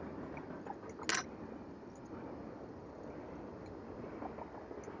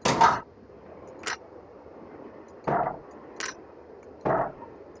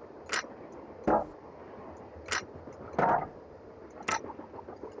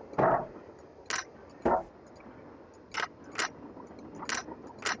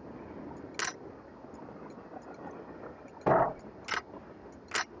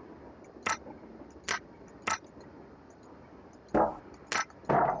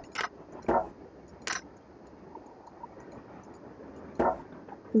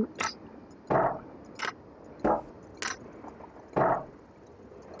oops.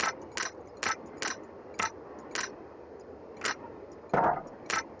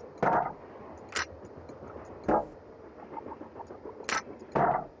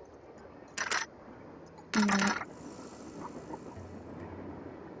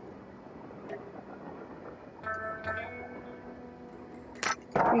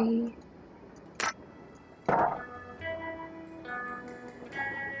 Three.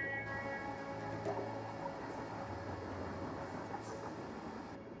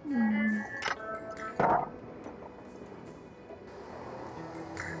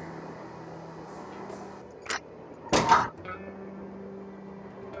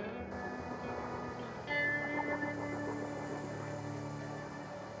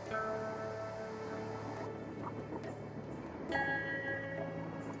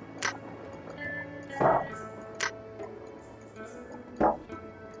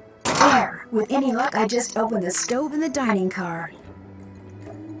 There! With any luck, I just opened the stove in the dining car.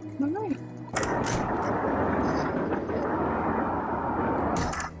 Alright.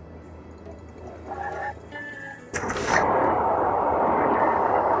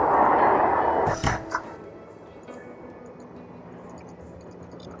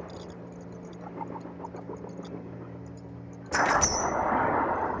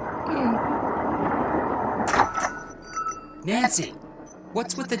 Nancy,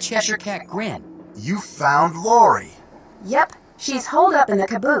 what's with the Cheshire Cat grin? You found Lori. Yep, she's holed up in the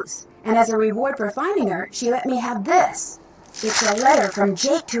caboose, and as a reward for finding her, she let me have this. It's a letter from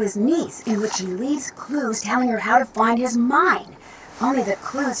Jake to his niece in which he leaves clues telling her how to find his mine. Only the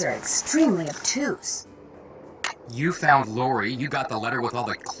clues are extremely obtuse. You found Lori, you got the letter with all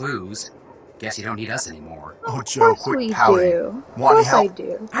the clues. Guess you don't need us anymore. Oh, Joe, Of course we quit pouting. do. Of Want any course I help?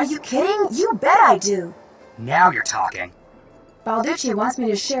 do. Are you kidding? You bet I do. Now you're talking. Balducci wants me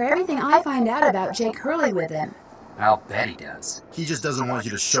to share everything I find out about Jake Hurley with him. I'll bet he does. He just doesn't want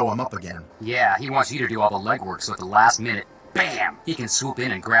you to show him up again. Yeah, he wants you to do all the legwork so at the last minute, bam, he can swoop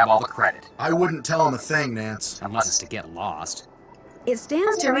in and grab all the credit. I wouldn't tell him a thing, Nance. Unless it's to get lost. It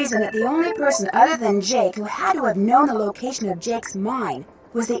stands to reason that the only person other than Jake who had to have known the location of Jake's mine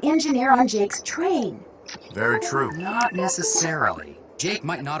was the engineer on Jake's train. Very true. Not necessarily. Jake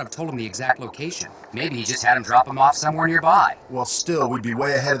might not have told him the exact location. Maybe he just had him drop him off somewhere nearby. Well, still, we'd be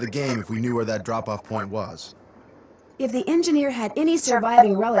way ahead of the game if we knew where that drop-off point was. If the engineer had any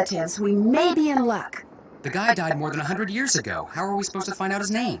surviving relatives, we may be in luck. The guy died more than 100 years ago. How are we supposed to find out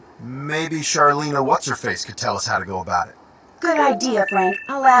his name? Maybe Charlena What's-Her-Face could tell us how to go about it. Good idea, Frank.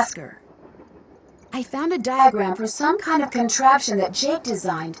 I'll ask her. I found a diagram for some kind of contraption that Jake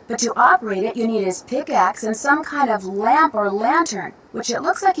designed, but to operate it you need his pickaxe and some kind of lamp or lantern, which it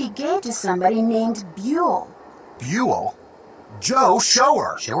looks like he gave to somebody named Buell. Buell? Joe, show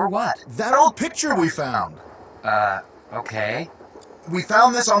her! Show her what? That old picture we found. Okay. We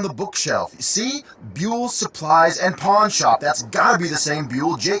found this on the bookshelf. See? Buell's Supplies and Pawn Shop. That's gotta be the same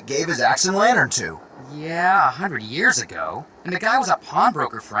Buell Jake gave his axe and lantern to. Yeah, 100 years ago. And the guy was a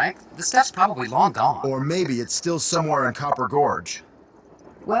pawnbroker, Frank. The stuff's probably long gone. Or maybe it's still somewhere in Copper Gorge.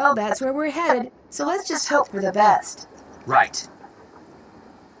 Well, that's where we're headed, so let's just hope for the best. Right.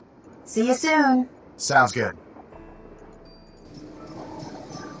 See you soon. Sounds good.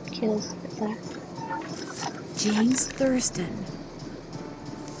 Kills that. James Thurston.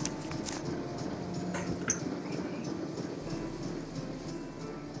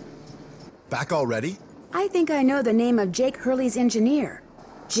 Back already? I think I know the name of Jake Hurley's engineer.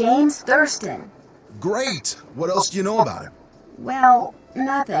 James Thurston. Great! What else do you know about him? Well,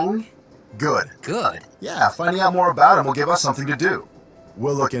 nothing. Good. Good. Yeah, finding out more about him will give us something to do.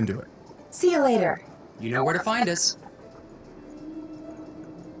 We'll look into it. See you later. You know where to find us.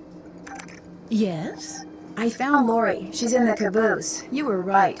 Yes? I found Lori. She's in the caboose. You were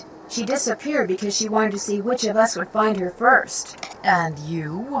right. She disappeared because she wanted to see which of us would find her first. And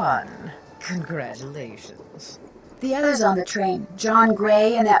you won. Congratulations. The others on the train, John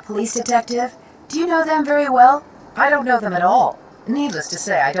Gray and that police detective, do you know them very well? I don't know them at all. Needless to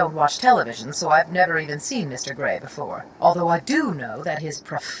say, I don't watch television, so I've never even seen Mr. Gray before. Although I do know that his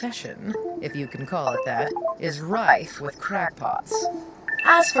profession, if you can call it that, is rife with crackpots.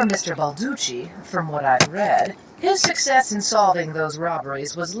 As for Mr. Balducci, from what I've read, his success in solving those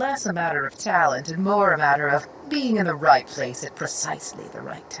robberies was less a matter of talent and more a matter of being in the right place at precisely the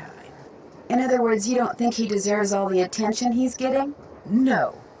right time. In other words, you don't think he deserves all the attention he's getting?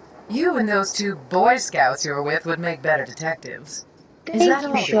 No. You and those two Boy Scouts you're with would make better detectives. Thank you,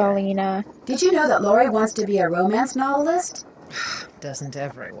 Charlena. Did you know that Lori wants to be a romance novelist? Doesn't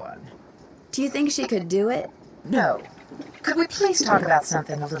everyone? Do you think she could do it? No. Could we please talk about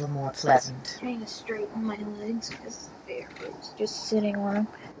something a little more pleasant? Trying to straighten my legs because they hurt just sitting on them.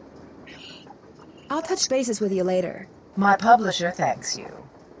 I'll touch bases with you later. My publisher thanks you.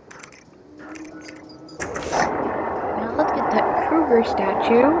 Now let's get that Kruger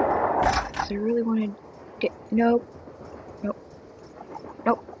statue. Because I really want to... Nope. Nope.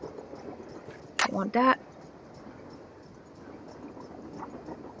 Nope. I want that.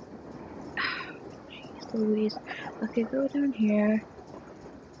 Jeez Louise. Okay, go down here.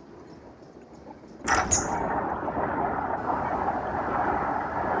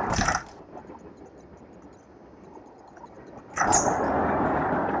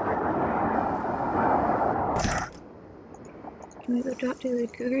 Can we go talk to the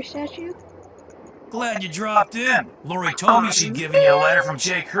Kruger statue? Glad you dropped in. Lori told me she'd given you a letter from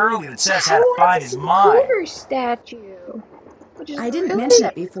Jake Hurley that says how to find his mind. Kruger statue. I didn't mention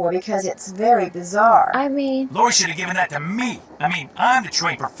it before because it's very bizarre. I mean... Lori should have given that to me. I mean, I'm the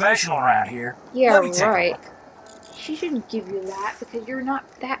trained professional around here. Yeah, Let me take a right. look. She shouldn't give you that because you're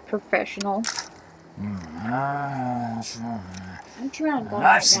not that professional. I'm trying to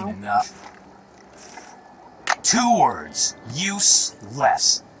I've seen enough. 2 words.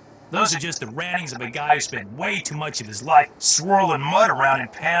 Useless. Those are just the rantings of a guy who spent way too much of his life swirling mud around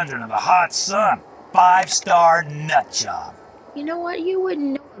and pandering to the hot sun. 5-star nut job. You know what? You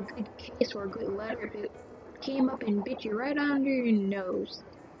wouldn't know a good case or a good letter if it came up and bit you right under your nose.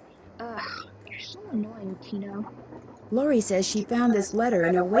 Ugh, you're so annoying, Tino. Lori says she found this letter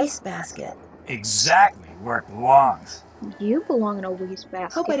in a wastebasket. Exactly where it belongs. You belong in a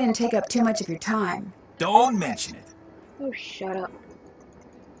wastebasket. Hope I didn't take up too much of your time. Don't mention it. Oh, shut up.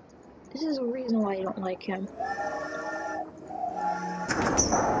 This is a reason why you don't like him.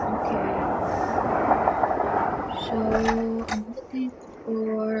 Okay. So, I'm looking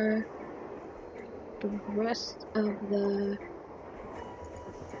for the rest of the...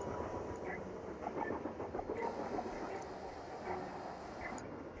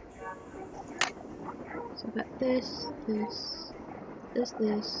 So I've got this.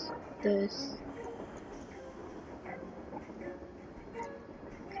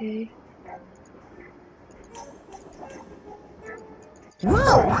 Okay.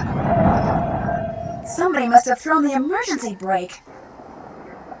 Whoa! Somebody must have thrown the emergency brake.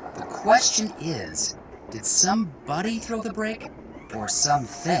 The question is, did somebody throw the brake? Or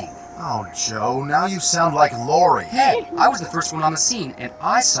something? Oh, Joe, now you sound like Lori. Hey, I was the first one on the scene, and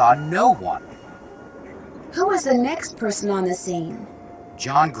I saw no one. Who was the next person on the scene?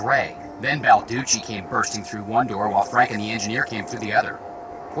 John Gray. Then Balducci came bursting through one door while Frank and the engineer came through the other.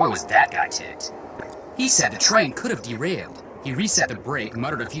 Boy, was that guy ticked. He said the train could have derailed. He reset the brake,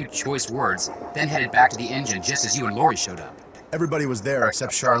 muttered a few choice words, then headed back to the engine just as you and Lori showed up. Everybody was there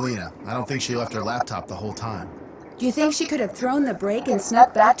except Charlena. I don't think she left her laptop the whole time. Do you think she could have thrown the brake and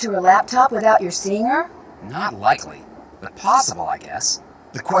snuck back to her laptop without your seeing her? Not likely, but possible, I guess.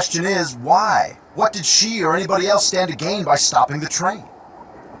 The question is, why? What did she or anybody else stand to gain by stopping the train?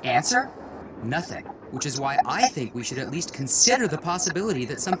 Answer? Nothing. Which is why I think we should at least consider the possibility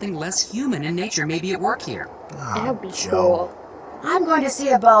that something less human in nature may be at work here. That would be Joe. cool. I'm going to see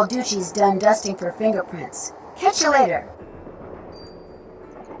if Balducci's done dusting for fingerprints. Catch you later.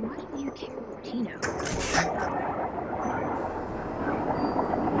 Why do you care about Tino?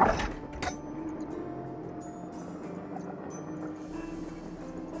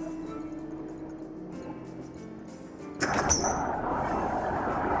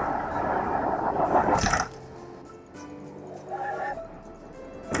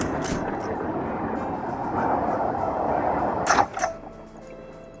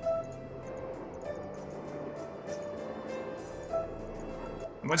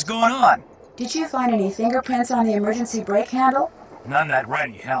 What's going on? Did you find any fingerprints on the emergency brake handle? None that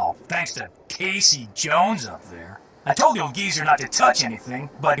ready, hell. Thanks to Casey Jones up there. I told the old geezer not to touch anything,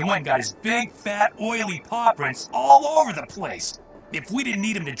 but he went and got his big, fat, oily paw prints all over the place. If we didn't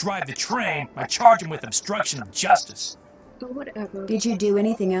need him to drive the train, I'd charge him with obstruction of justice. But whatever. Did you do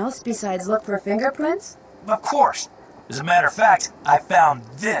anything else besides look for fingerprints? Of course. As a matter of fact, I found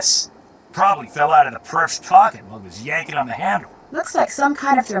this. Probably fell out of the perf's pocket while he was yanking on the handle. Looks like some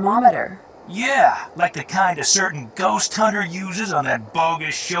kind of thermometer. Yeah, like the kind a certain ghost hunter uses on that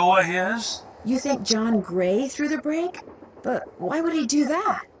bogus show of his. You think John Gray threw the brake? But why would he do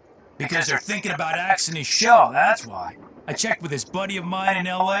that? Because they're thinking about axing his show, that's why. I checked with this buddy of mine in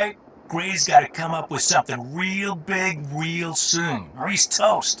L.A. Gray's got to come up with something real big real soon, or he's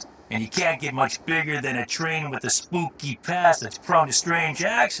toast. And you can't get much bigger than a train with a spooky past that's prone to strange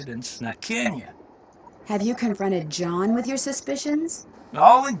accidents, now can you? Have you confronted John with your suspicions?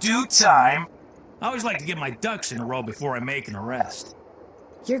 All in due time. I always like to get my ducks in a row before I make an arrest.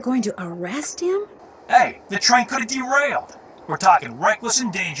 You're going to arrest him? Hey, the train could have derailed. We're talking reckless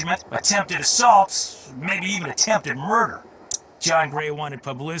endangerment, attempted assaults, maybe even attempted murder. John Gray wanted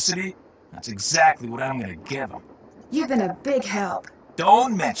publicity. That's exactly what I'm gonna give him. You've been a big help.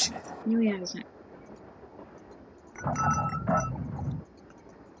 Don't mention it. No, he hasn't.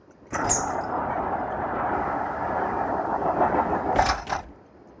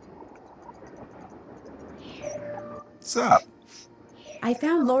 What's up? I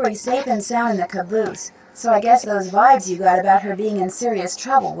found Lori safe and sound in the caboose, so I guess those vibes you got about her being in serious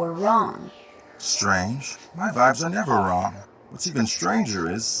trouble were wrong. Strange. My vibes are never wrong. What's even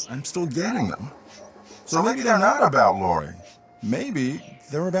stranger is I'm still getting them. So maybe they're not about Lori. Maybe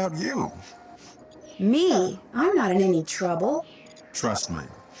they're about you. Me? I'm not in any trouble. Trust me.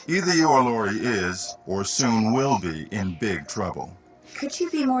 Either you or Lori is, or soon will be, in big trouble. Could you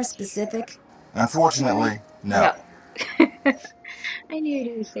be more specific? Unfortunately, no. I knew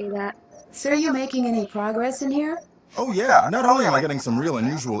you would say that. So are you making any progress in here? Oh yeah, not only am I getting some real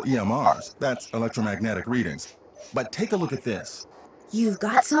unusual EMRs, that's electromagnetic readings, but take a look at this. You've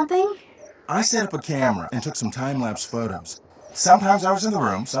got something? I set up a camera and took some time-lapse photos. Sometimes I was in the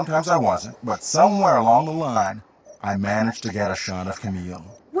room, sometimes I wasn't, but somewhere along the line, I managed to get a shot of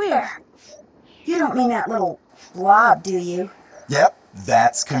Camille. Where? You don't mean that little blob, do you? Yep,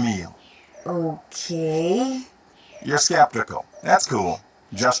 that's Camille. Okay. You're skeptical. That's cool.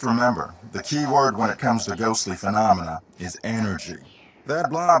 Just remember, the key word when it comes to ghostly phenomena is energy. That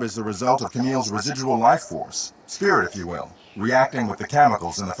blob is the result of Camille's residual life force, spirit if you will, reacting with the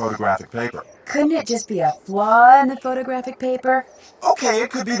chemicals in the photographic paper. Couldn't it just be a flaw in the photographic paper? Okay, it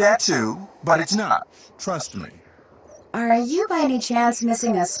could be that too, but it's not. Trust me. Are you by any chance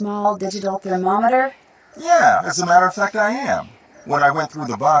missing a small digital thermometer? Yeah, as a matter of fact I am. When I went through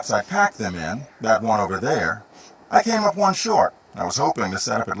the box I packed them in, that one over there, I came up one short. I was hoping to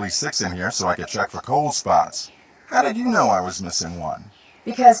set up at least 6 in here so I could check for cold spots. How did you know I was missing one?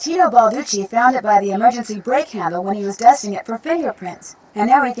 Because Tino Balducci found it by the emergency brake handle when he was dusting it for fingerprints. And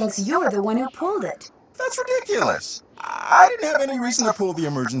now he thinks you're the one who pulled it. That's ridiculous. I didn't have any reason to pull the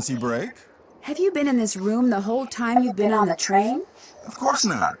emergency brake. Have you been in this room the whole time you've been on the train? Of course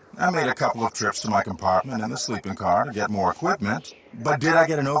not. I made a couple of trips to my compartment in the sleeping car to get more equipment. But did I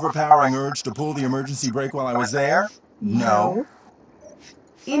get an overpowering urge to pull the emergency brake while I was there? No.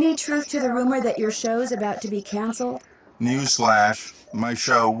 Any truth to the rumor that your show's about to be canceled? Newsflash, my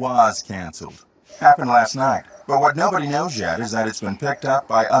show was canceled. Happened last night. But what nobody knows yet is that it's been picked up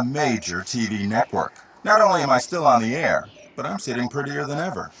by a major TV network. Not only am I still on the air, but I'm sitting prettier than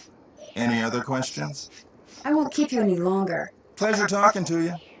ever. Any other questions? I won't keep you any longer. Pleasure talking to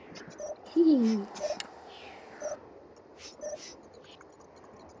you.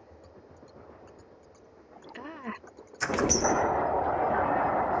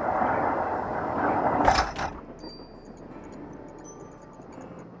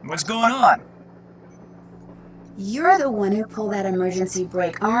 What's going on? You're the one who pulled that emergency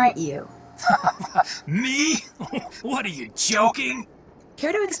brake, aren't you? Me? What are you, joking?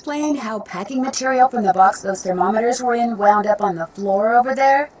 Care to explain how packing material from the box those thermometers were in wound up on the floor over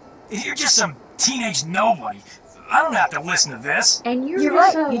there? You're just some teenage nobody. I don't have to listen to this. And You're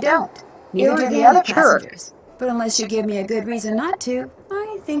right, you don't. Neither do the other passengers. But unless you give me a good reason not to,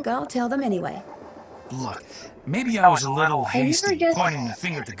 I think I'll tell them anyway. Look, maybe I was a little And you were hasty just pointing the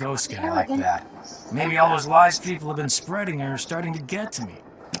finger at the ghost guy like arrogant. that. Maybe all those lies people have been spreading are starting to get to me.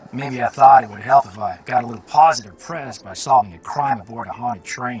 Maybe I thought it would help if I got a little positive press by solving a crime aboard a haunted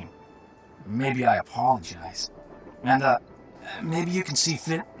train. Maybe I apologize. And, maybe you can see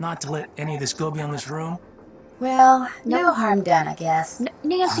fit not to let any of this go beyond this room? Well, no harm done, I guess.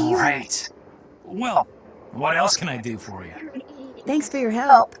 Nancy, you're Great. Well, what else can I do for you? an idiot. Thanks for your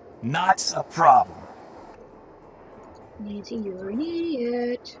help. Not a problem. Nancy, you're an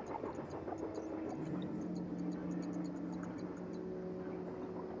idiot.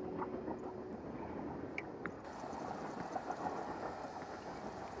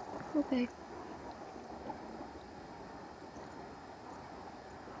 Okay.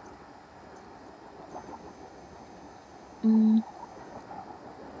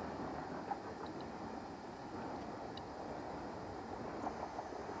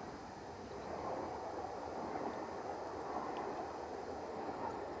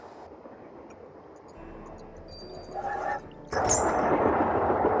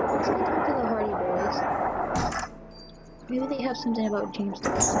 Let's go talk to the Hardy Boys. Maybe they have something about James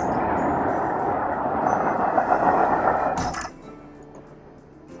Dawson.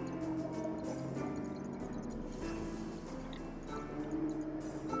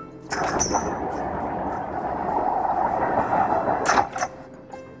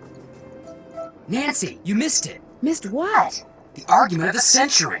 Nancy, you missed it. Missed what? The argument of the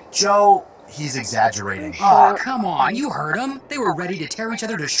century. Joe, he's exaggerating. Aw, come on, you heard them. They were ready to tear each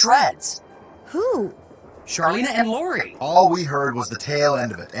other to shreds. Who? Charlena and Lori. All we heard was the tail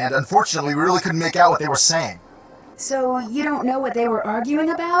end of it, and unfortunately we really couldn't make out what they were saying. So you don't know what they were arguing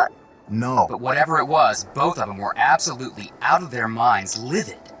about? No, But whatever it was, both of them were absolutely out of their minds,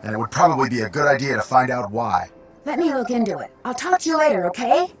 livid. and it would probably be a good idea to find out why. Let me look into it. I'll talk to you later,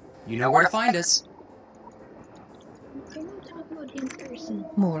 okay? You know where to find us. Can we talk about James Dawson?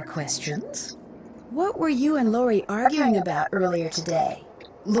 More questions? What were you and Lori arguing about earlier today?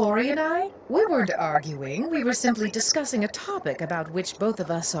 Lori and I? We weren't arguing. We were simply discussing a topic about which both of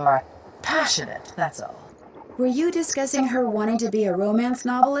us are passionate, that's all. Were you discussing her wanting to be a romance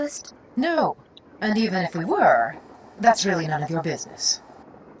novelist? No. And even if we were, that's really none of your business.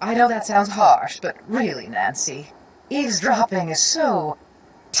 I know that sounds harsh, but really, Nancy, eavesdropping is so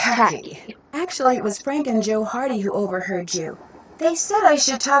tacky. Actually, it was Frank and Joe Hardy who overheard you. They said I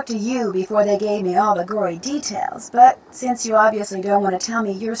should talk to you before they gave me all the gory details, but since you obviously don't want to tell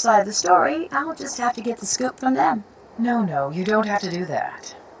me your side of the story, I'll just have to get the scoop from them. No, you don't have to do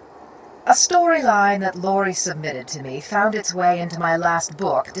that. A storyline that Lori submitted to me found its way into my last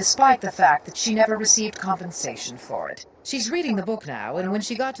book, despite the fact that she never received compensation for it. She's reading the book now, and when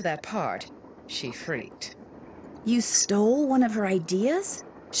she got to that part, she freaked. You stole one of her ideas?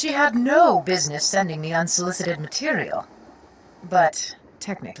 She had no business sending me unsolicited material. But,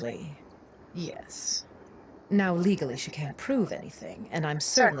 technically, yes. Now, legally, she can't prove anything, and I'm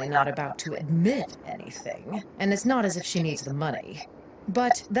certainly not about to admit anything, and it's not as if she needs the money.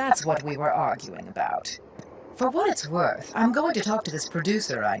 But that's what we were arguing about. For what it's worth, I'm going to talk to this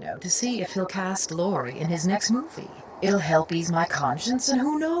producer I know to see if he'll cast Lori in his next movie. It'll help ease my conscience, and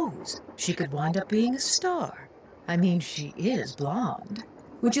who knows? She could wind up being a star. I mean, she is blonde.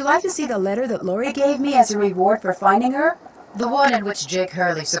 Would you like to see the letter that Lori gave me as a reward for finding her? The one in which Jake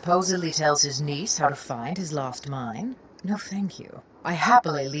Hurley supposedly tells his niece how to find his lost mine? No, thank you. I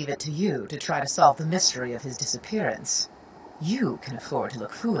happily leave it to you to try to solve the mystery of his disappearance. You can afford to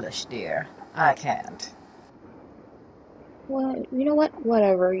look foolish, dear. I can't. Well, you know what?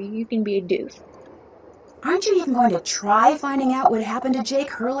 Whatever. You can be a doof. Aren't you even going to try finding out what happened to Jake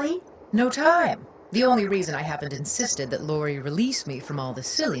Hurley? No time. The only reason I haven't insisted that Lori release me from all this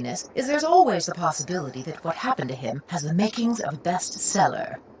silliness is there's always the possibility that what happened to him has the makings of a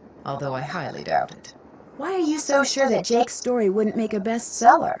bestseller. although I highly doubt it. Why are you so sure that Jake's story wouldn't make a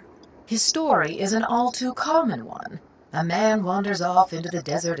bestseller? His story is an all too common one. A man wanders off into the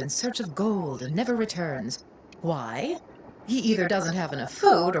desert in search of gold and never returns. Why? He either doesn't have enough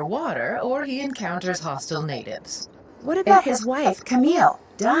food or water, or he encounters hostile natives. What about his wife, Camille,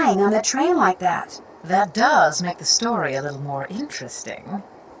 dying on the train like that? That does make the story a little more interesting.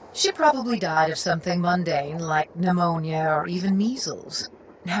 She probably died of something mundane like pneumonia or even measles.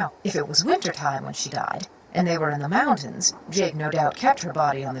 Now, if it was wintertime when she died, and they were in the mountains, Jake no doubt kept her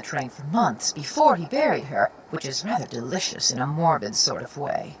body on the train for months before he buried her, which is rather delicious in a morbid sort of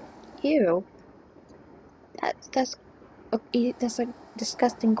way. Ew. That's a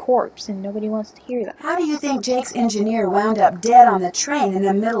disgusting corpse, and nobody wants to hear that. How do you think Jake's engineer wound up dead on the train in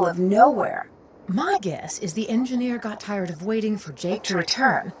the middle of nowhere? My guess is the engineer got tired of waiting for Jake to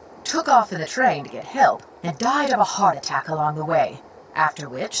return, took off in the train to get help, and died of a heart attack along the way, after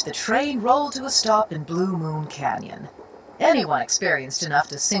which the train rolled to a stop in Blue Moon Canyon. Anyone experienced enough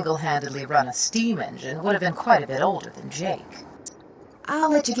to single-handedly run a steam engine would have been quite a bit older than Jake.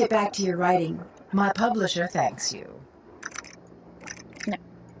 I'll let you get back to your writing. My publisher thanks you.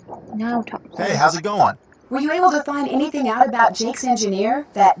 Now talk. Hey, how's it going? Were you able to find anything out about Jake's engineer,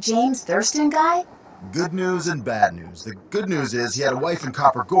 that James Thurston guy? Good news and bad news. The good news is he had a wife in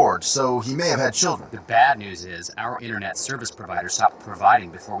Copper Gorge, so he may have had children. The bad news is our internet service provider stopped providing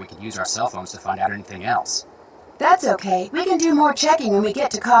before we could use our cell phones to find out anything else. That's okay. We can do more checking when we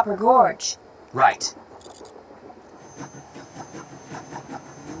get to Copper Gorge. Right.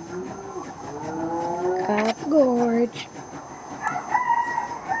 Copper Gorge.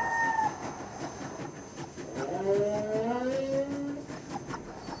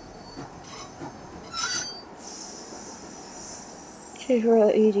 It's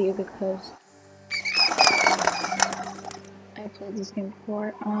really easy because I played this game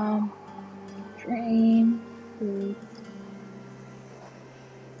before. Train, food,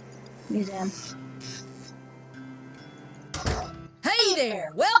 museum. Hey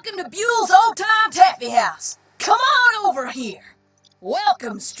there! Welcome to Buell's Old Time Taffy House. Come on over here.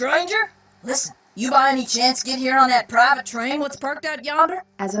 Welcome, stranger. Listen, you by any chance get here on that private train what's parked out yonder?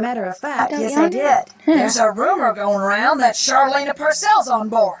 As a matter of fact, yes I did. There's a rumor going around that Charlena Purcell's on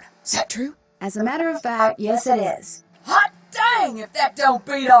board. Is that true? As a matter of fact, yes it is. Hot dang if that don't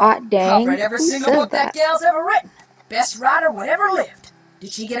beat all. Hot dang? I've read every Who single said book that gal's ever written. Best writer whatever lived.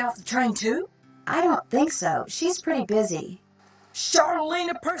 Did she get off the train too? I don't think so. She's pretty busy.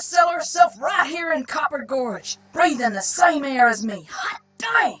 Charlena Purcell herself right here in Copper Gorge, breathing the same air as me. Hot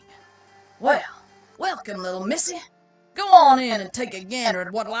dang! Well, welcome, little missy. Go on in and take a gander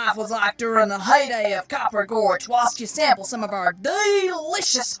at what life was like during the heyday of Copper Gorge whilst you sample some of our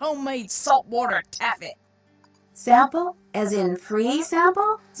delicious homemade saltwater taffy. Sample? As in free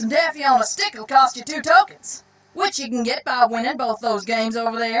sample? Some taffy on a stick will cost you 2 tokens, which you can get by winning both those games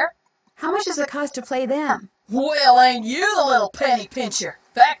over there. How much does it cost to play them? Well, ain't you the little penny pincher?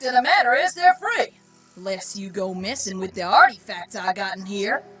 Fact of the matter is they're free. Lest you go messing with the artifacts I got in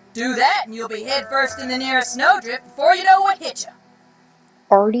here. Do that and you'll be head first in the nearest snowdrift before you know what hit you.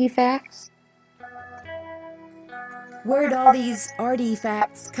 Artifacts? Where'd all these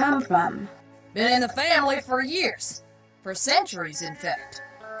artifacts come from? Been in the family for years. For centuries, in fact.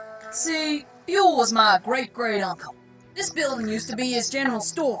 See, Buell was my great-great-uncle. This building used to be his general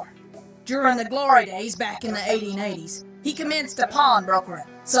store. During the glory days back in the 1880s, he commenced a pawnbrokering,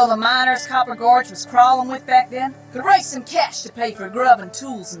 so the miners Copper Gorge was crawling with back then could raise some cash to pay for grub and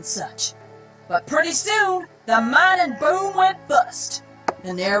tools and such. But pretty soon, the mining boom went bust,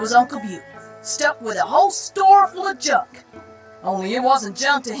 and there was Uncle Buell, stuck with a whole store full of junk. Only it wasn't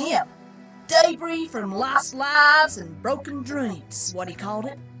junk to him. Debris from lost lives and broken dreams is what he called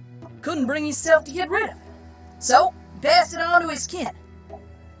it. Couldn't bring himself to get rid of it. So, he passed it on to his kin.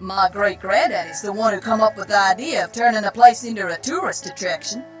 My great-granddaddy's the one who come up with the idea of turning the place into a tourist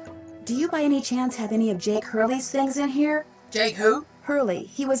attraction. Do you by any chance have any of Jake Hurley's things in here? Jake who? Hurley.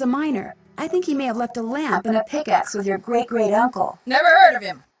 He was a miner. I think he may have left a lamp and a pickaxe with your great-great-uncle. Never heard of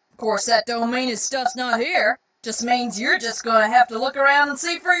him. Of course, that don't mean his stuff's not here. Just means you're just gonna have to look around and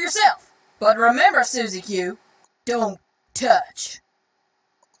see for yourself. But remember, Susie Q, don't touch.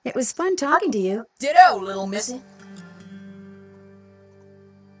 It was fun talking to you. Ditto, little missy.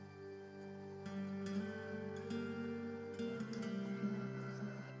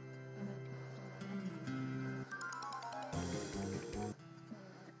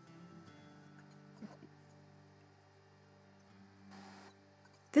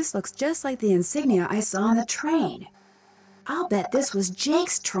 This looks just like the insignia I saw on the train. I'll bet this was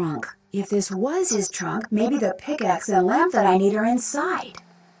Jake's trunk. If this was his trunk, maybe the pickaxe and lamp that I need are inside.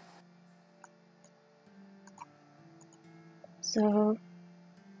 So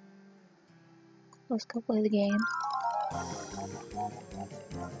let's go play the game.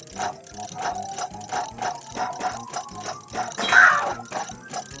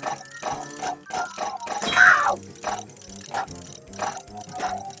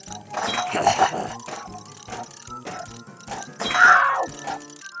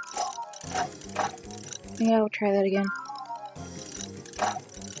 Yeah, we'll try that again.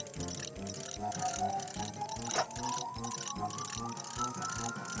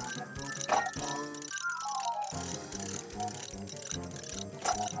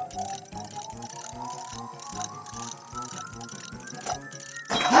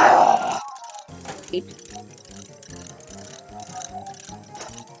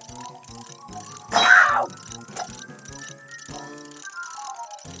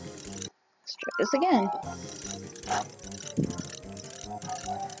 Let's try this again.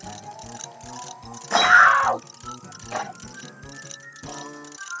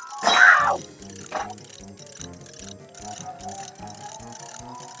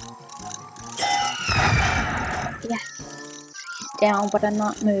 Yes, he's down, but I'm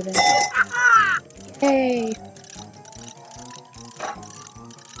not moving. Yay!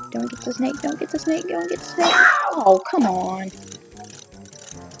 Don't get the snake, don't get the snake, don't get the snake! Oh, come on!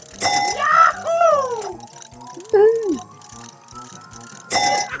 Yahoo! Woo!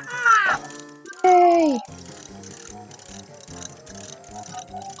 Yay!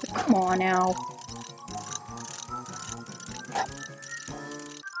 Come on now.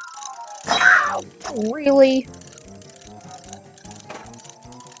 Really?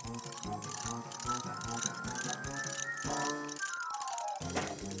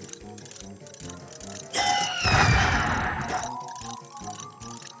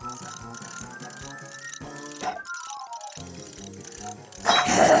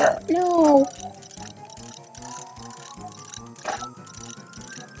 No.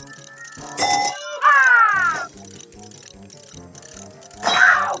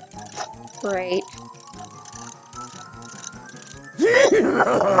 Great.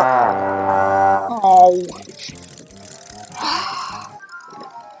 Oh.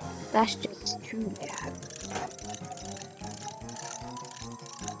 That's just too bad.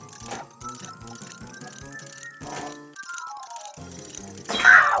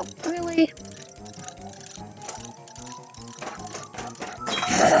 Really?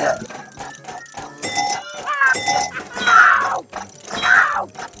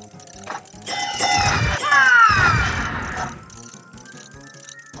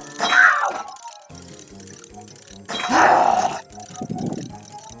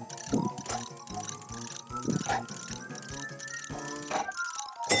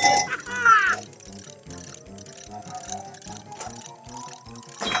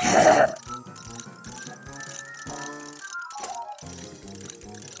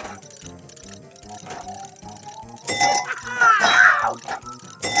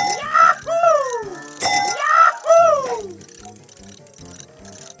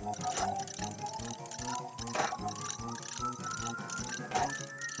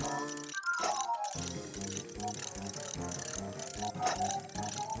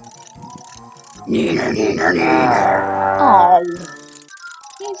 Neener, neener, neener. Oh.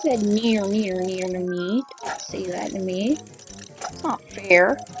 He said neener, neener, neener to me. Don't say that to me. It's not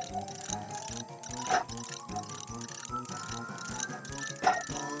fair.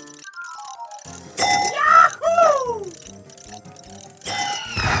 Yahoo!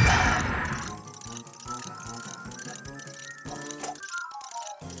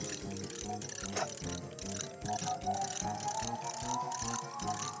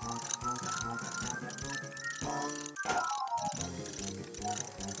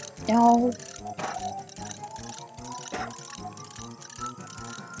 No.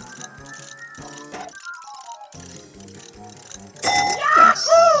 Yes.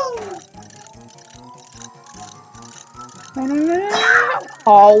 No, no, no, no, no.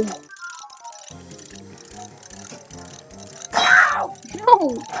 Oh.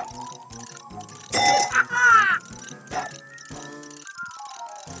 No.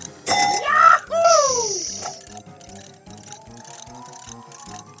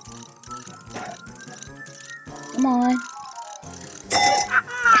 Come on.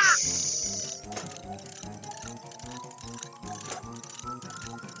 Yes.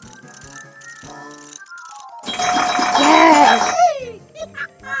 Yes.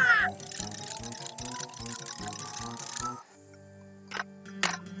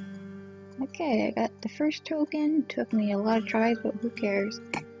 Okay, I got the first token. Took me a lot of tries, but who cares?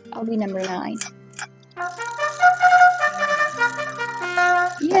 I'll be number 9.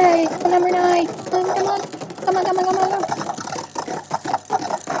 Yay! I'm number 9! Come on, come on! Come on, come on, come on, come on!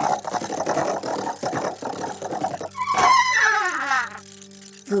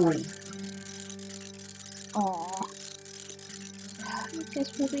 Phooey. Aw. I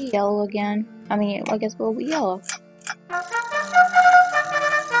guess we'll be yellow again. I mean, I guess we'll be yellow.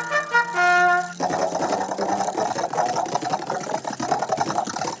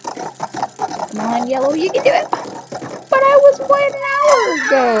 Come on, yellow, you can do it! But I was white an hour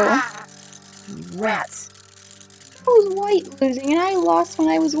ago! Rats. I was white losing, and I lost when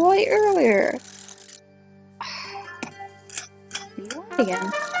I was white earlier. Be white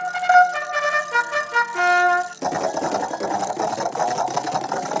again.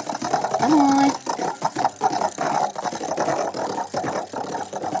 Come on.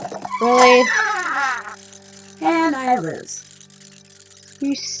 Really? And I lose. Are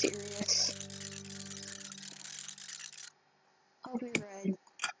you serious? I'll be red.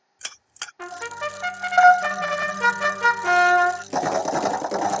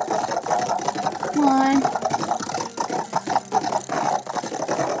 Come on.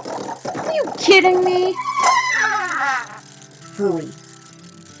 Are you kidding me? Phooey.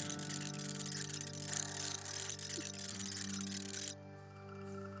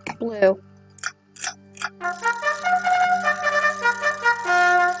 Blue.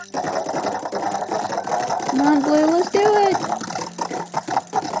 Come on, Blue, let's do it!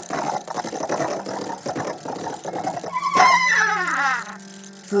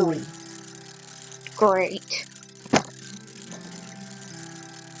 Phooey. Great.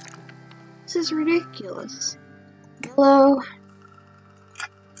 This is ridiculous. Yellow.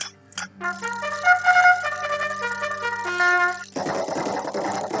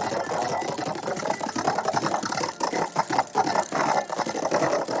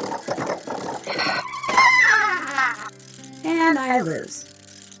 And I lose.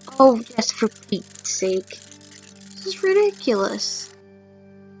 Oh, just for Pete's sake. This is ridiculous.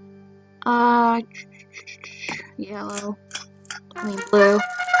 Yellow. I mean, blue.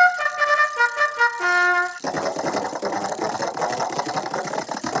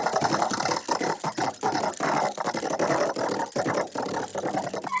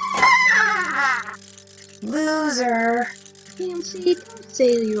 Loser. Nancy, don't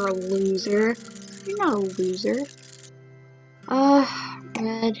say you're a loser. You're not a loser.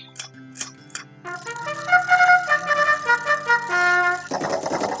 Red.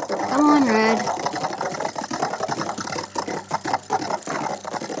 Come on, red.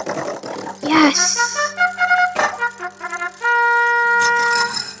 Yes!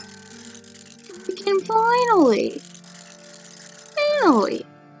 Freaking finally! Finally!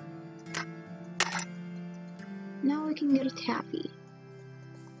 Now we can get a taffy.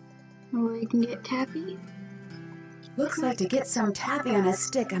 We can get taffy. Looks like to get some taffy on a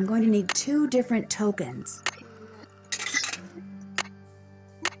stick, I'm going to need 2 different tokens.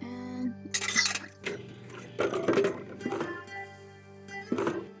 And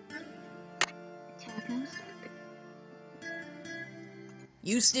taffy on a stick.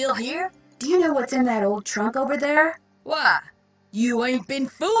 You still here? Do you know what's in that old trunk over there? Why? You ain't been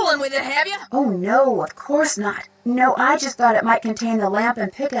fooling with it, have you? Oh no, of course not. No, I just thought it might contain the lamp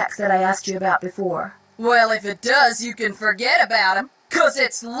and pickaxe that I asked you about before. Well, if it does, you can forget about him, 'cause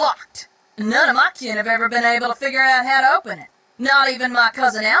it's locked. None of my kin have ever been able to figure out how to open it. Not even my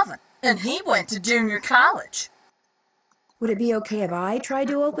cousin Alvin, and he went to junior college. Would it be okay if I tried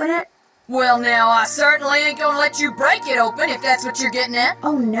to open it? Well, now, I certainly ain't gonna let you break it open if that's what you're getting at.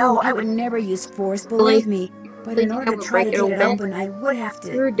 Oh no, I would never use force, believe me. But in order to try to get it open, I would have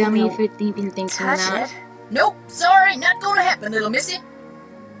to, You're a dummy if you even think touch that. it. Nope, sorry, not gonna happen, little missy.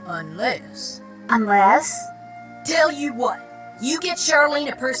 Unless... Unless? Tell you what, you get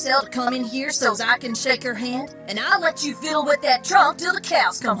Charlene Purcell to come in here so's I can shake her hand, and I'll let you fiddle with that trunk till the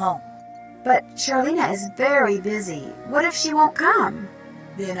cows come home. But Charlena is very busy. What if she won't come?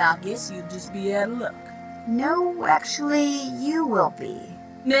 Then I guess you'll just be out of luck. No, actually, you will be.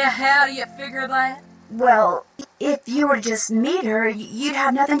 Now, how do you figure that? Well, if you were to just meet her, you'd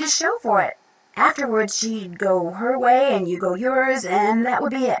have nothing to show for it. Afterwards, she'd go her way and you go yours, and that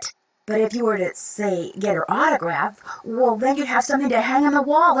would be it. But if you were to, say, get her autograph, well, then you'd have something to hang on the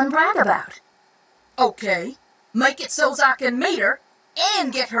wall and brag about. Okay, make it so's I can meet her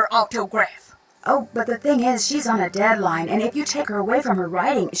and get her autograph. Oh, but the thing is, she's on a deadline, and if you take her away from her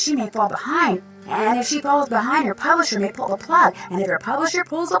writing, she may fall behind. And if she falls behind, her publisher may pull the plug. And if her publisher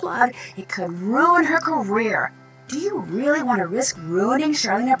pulls the plug, it could ruin her career. Do you really want to risk ruining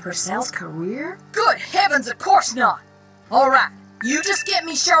Charlena Purcell's career? Good heavens, of course not. All right, you just get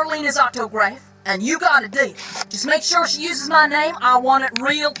me Charlena's autograph, and you got a deal. Just make sure she uses my name. I want it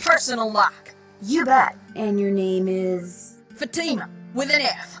real personal-like. You bet. And your name is? Fatima, with an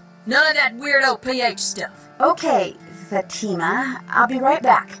F. None of that weirdo PH stuff. Okay, Fatima. I'll be right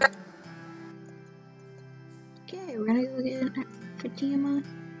back. Okay, we're gonna go get Fatima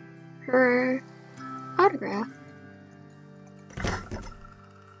her autograph.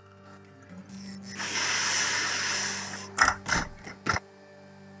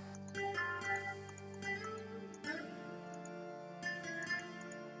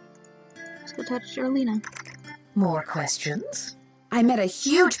 Let's go touch Charlena. More questions? I met a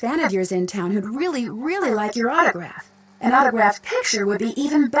huge fan of yours in town who'd really like your autograph. An autographed picture would be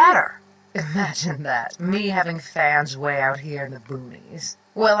even better. Imagine that, me having fans way out here in the boonies.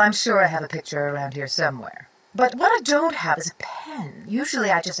 Well, I'm sure I have a picture around here somewhere. But what I don't have is a pen.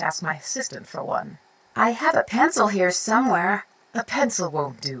 Usually I just ask my assistant for one. I have a pencil here somewhere. A pencil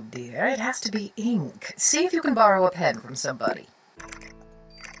won't do, dear. It has to be ink. See if you can borrow a pen from somebody.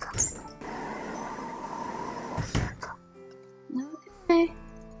 Okay.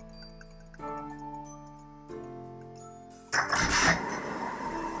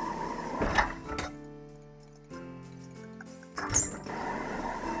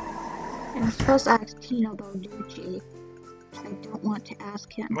 I'm supposed to ask Tino Balducci. I don't want to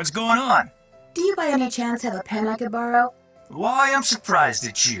ask him. What's going on? Do you by any chance have a pen I could borrow? Why, I'm surprised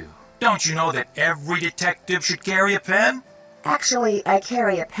at you. Don't you know that every detective should carry a pen? Actually, I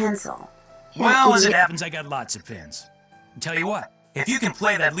carry a pencil. Well, as it happens, I got lots of pens. And tell you what, if you can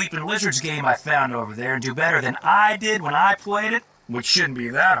play that Leaping Lizards game I found over there and do better than I did when I played it, which shouldn't be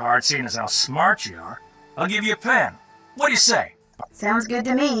that hard seeing as how smart you are, I'll give you a pen. What do you say? Sounds good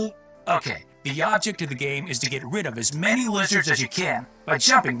to me. Okay, the object of the game is to get rid of as many lizards as you can by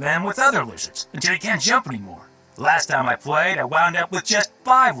jumping them with other lizards until you can't jump anymore. Last time I played, I wound up with just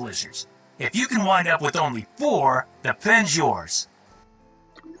 5 lizards. If you can wind up with only 4, the pen's yours.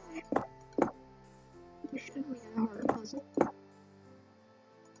 This shouldn't be a hard puzzle.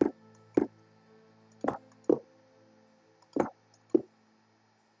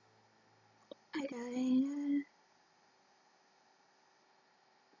 I got it.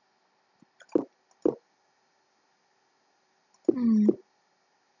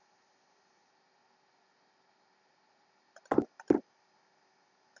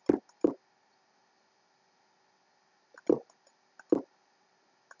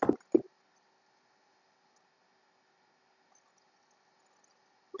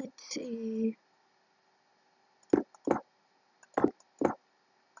 Let's see.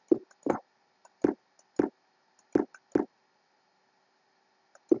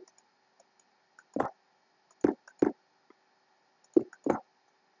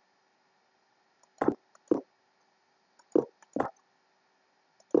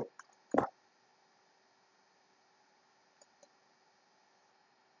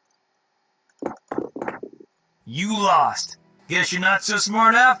 You lost. Guess you're not so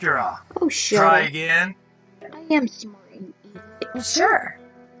smart after all. Oh, sure. Try again. I am smart, you idiot. Sure.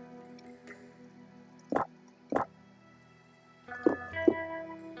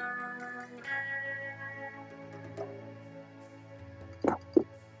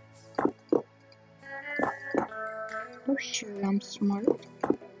 Oh, sure, I'm smart.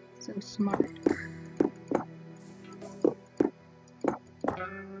 So smart.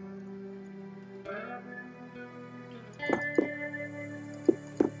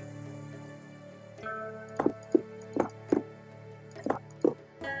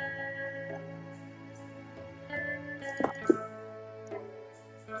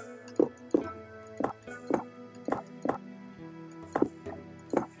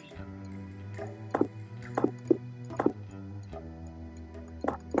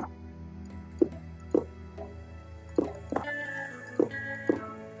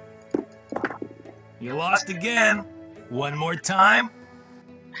 You lost again. One more time?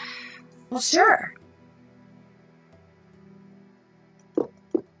 Well, sure.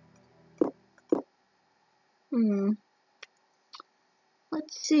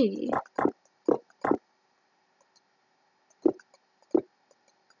 Let's see.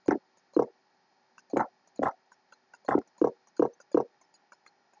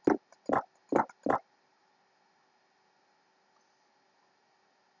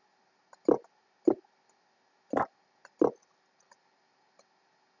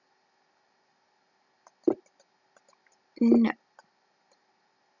 No.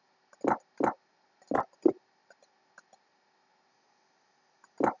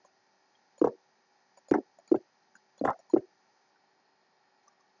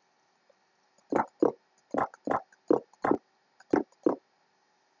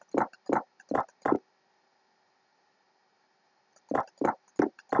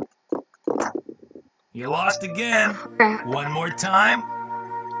 You lost again. Crap. One more time?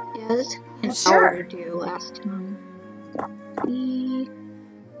 Yeah, this is Sure. harder to do last time.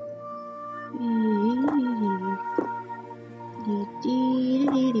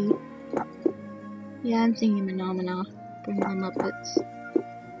 Yeah, I'm singing Phenomena from the Muppets.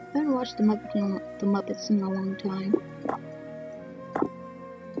 I haven't watched the Muppets in a long time.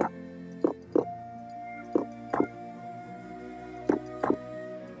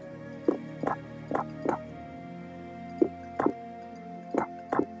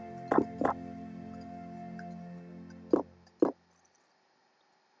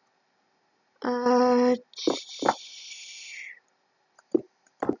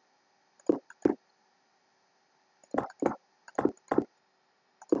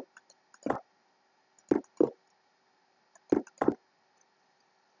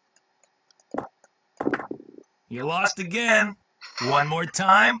 You lost again. One more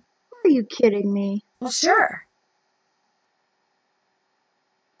time? Are you kidding me? Well, sure.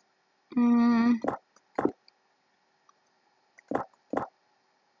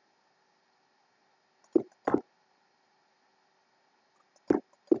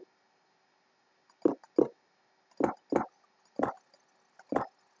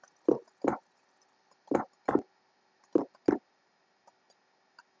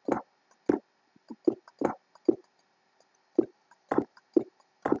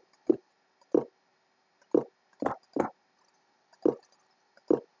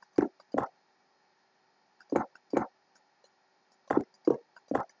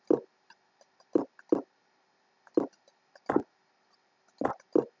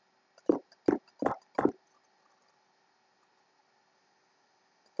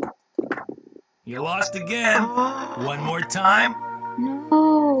 You lost again. One more time?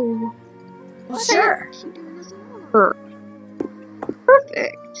 No. Well, sure. Keep doing this over.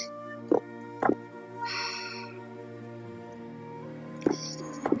 Perfect. This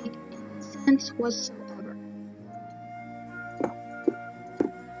doesn't make any sense whatsoever.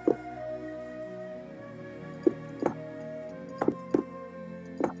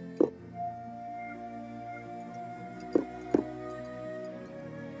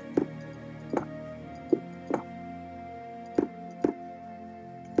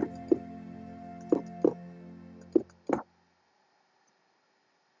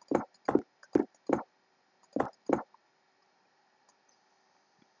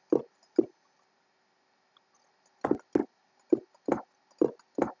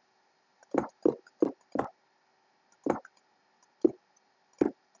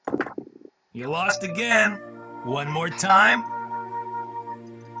 You lost again. One more time?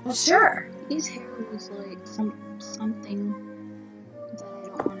 Well, sure. His hair was like something that I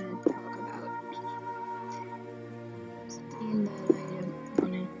don't want to talk about. Something that I don't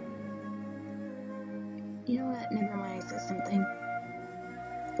want to... You know what? Never mind, I said something.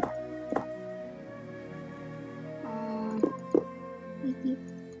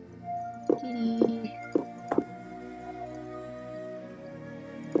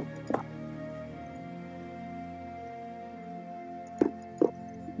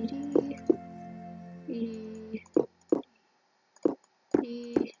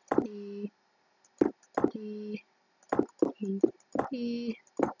 Kitty.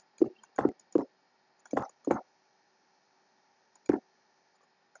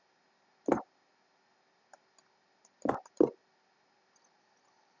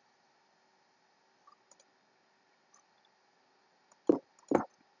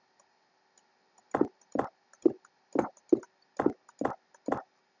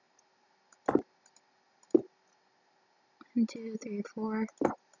 One, two, three, four.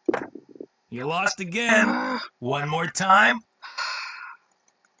 You lost again. One more time?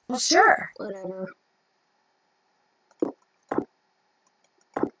 Well, sure. Whatever.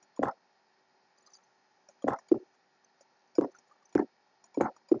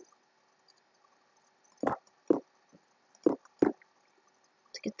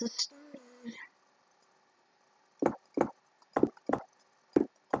 Let's get this started.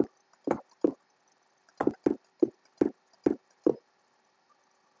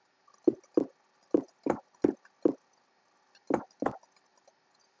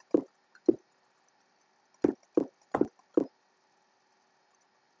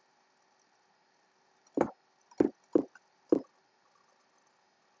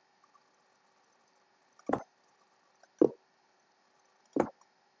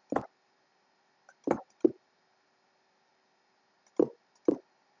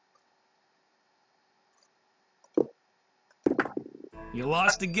 You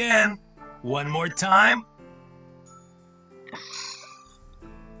lost again. One more time?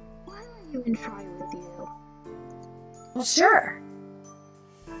 Why don't I even try with you? Well, sure.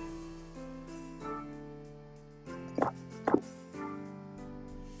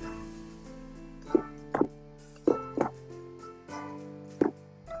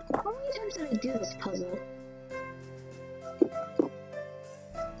 How many times times did I do this puzzle?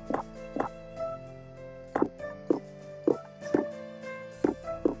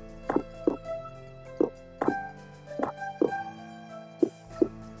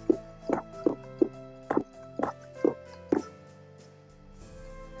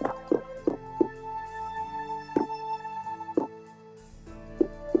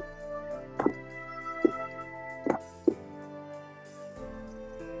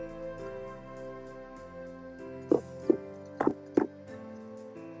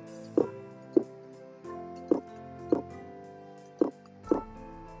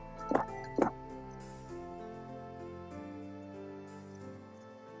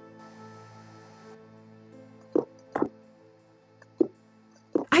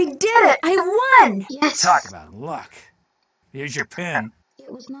 I did it! I won! Yes! Talk about luck. Here's your pen.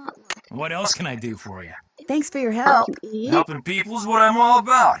 It was not luck. What else can I do for you? Thanks for your help. You idiot. Helping people is what I'm all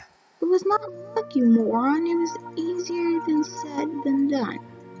about. It was not luck, you moron. It was easier than said than done.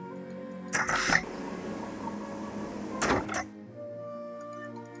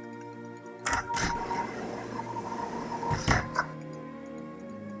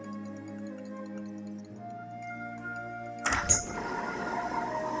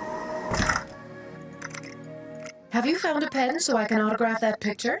 Have you found a pen so I can autograph that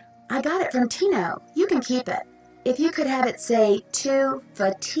picture? I got it from Tino. You can keep it. If you could have it say, to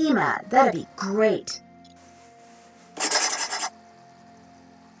Fatima, that'd be great.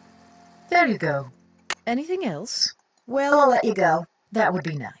 There you go. Anything else? Well, I'll let you go. That would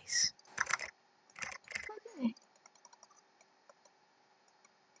be nice.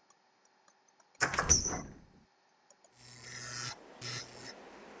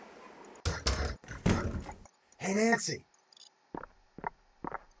 Hey, Nancy.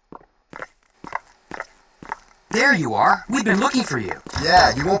 There you are. We've been looking for you.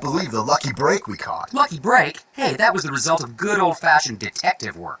 Yeah, you won't believe the lucky break we caught. Lucky break? Hey, that was the result of good old-fashioned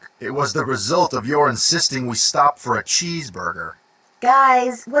detective work. It was the result of your insisting we stop for a cheeseburger.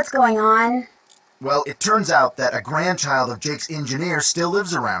 Guys, what's going on? Well, it turns out that a grandchild of Jake's engineer still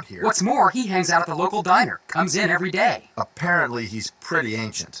lives around here. What's more, he hangs out at the local diner. Comes in every day. Apparently, he's pretty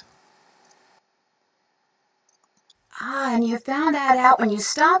ancient. Ah, and you found that out when you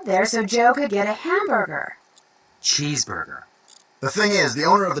stopped there so Joe could get a hamburger. Cheeseburger. The thing is, the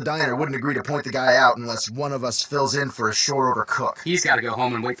owner of the diner wouldn't agree to point the guy out unless one of us fills in for a short-order cook. He's got to go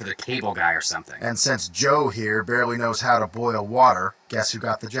home and wait for the cable guy or something. And since Joe here barely knows how to boil water, guess who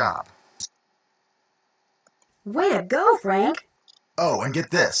got the job? Way to go, Frank. Oh, and get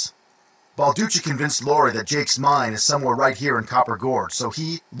this. Balducci convinced Lori that Jake's mine is somewhere right here in Copper Gorge, so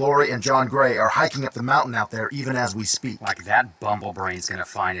he, Lori, and John Gray are hiking up the mountain out there even as we speak. Like that bumblebrain's gonna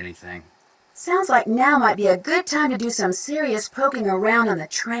find anything. Sounds like now might be a good time to do some serious poking around on the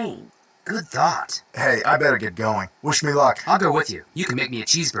train. Good thought. Hey, I better get going. Wish me luck. I'll go with you. You can make me a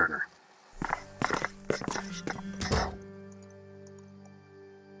cheeseburger.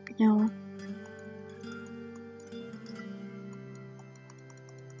 No.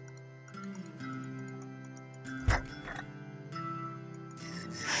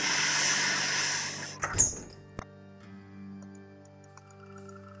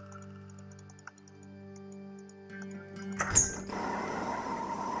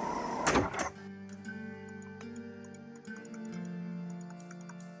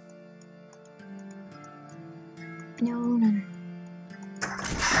 No.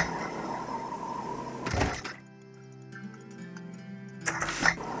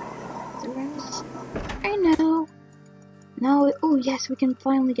 I know. No. Oh, yes, we can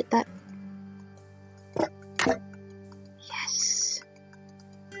finally get that. Yes.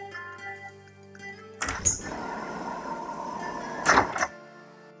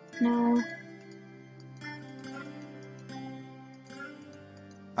 No.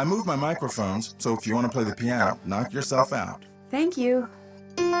 I moved my microphones, so if you want to play the piano, knock yourself out. Thank you.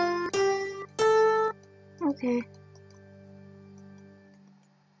 Okay.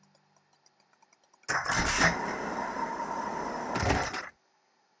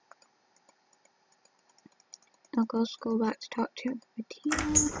 I'll just go back to talk to Fatima.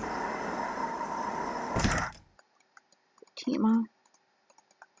 Fatima.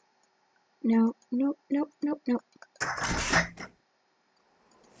 No, nope, nope, nope, nope.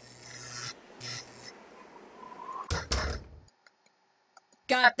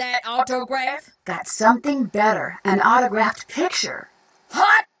 Got that autograph? Got something better. An autographed picture.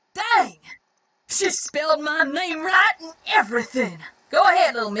 Hot dang! She spelled my name right and everything. Go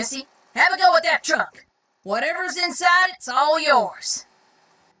ahead, little missy. Have a go at that trunk. Whatever's inside, it's all yours.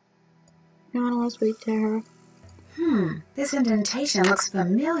 No one else wait to her. This indentation looks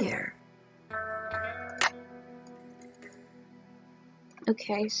familiar.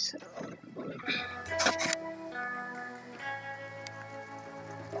 Okay, so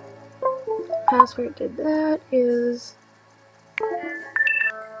password to that is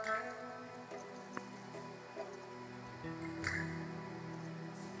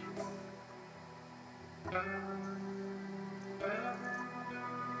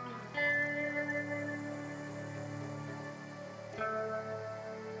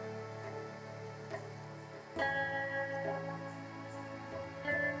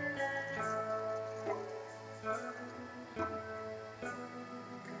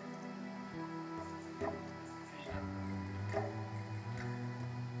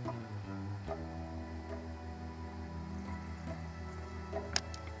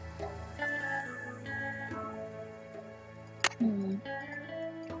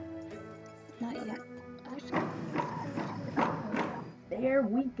not yet. There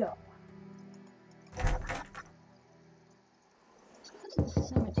we go. Let's go to the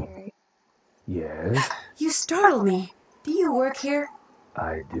cemetery. Yes, You startled me. Do you work here?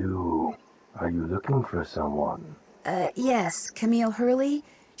 I do. Are you looking for someone? Yes, Camille Hurley.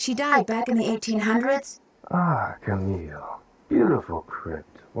 She died back in the 1800s. Ah, Camille. Beautiful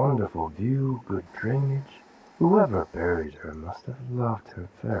crypt, wonderful view, good drainage. Whoever buried her must have loved her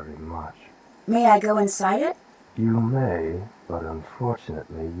very much. May I go inside it? You may, but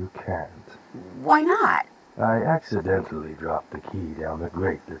unfortunately you can't. Why not? I accidentally dropped the key down the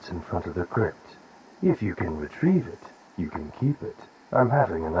grate that's in front of the crypt. If you can retrieve it, you can keep it. I'm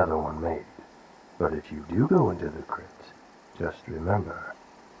having another one made. But if you do go into the crypt, just remember,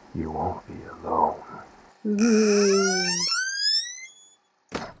 you won't be alone.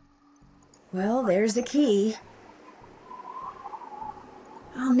 Well, there's the key.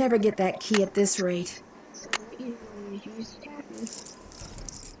 I'll never get that key at this rate. So you use Tabby.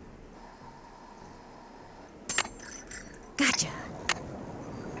 Gotcha.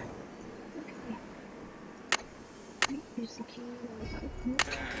 Okay. Use the key.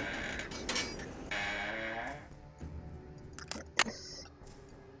 Get this.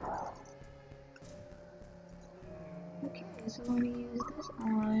 Okay, so let me use this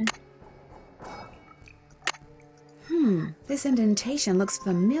on. This indentation looks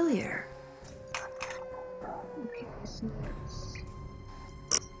familiar. Okay, so let's.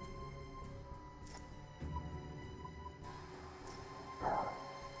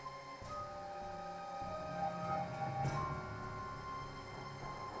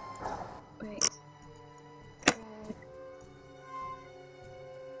 Wait.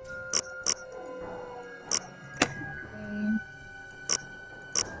 Green.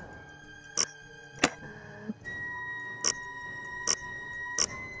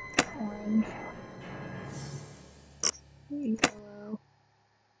 Orange. Yellow.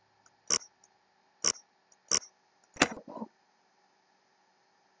 Purple.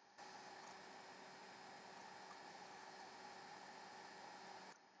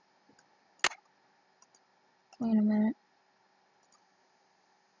 Wait a minute.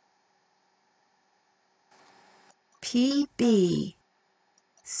 PB.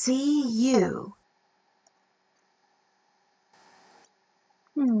 CU.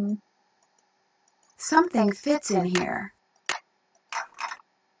 Something fits in here.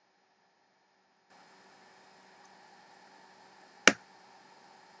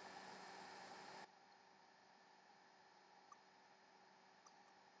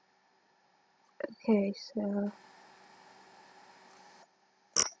 Okay, so.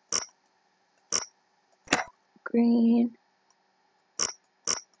 Green.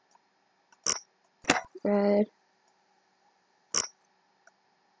 Red.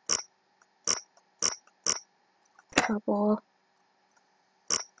 Purple.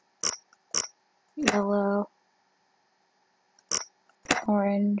 Yellow.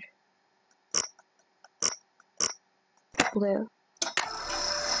 Orange. Blue.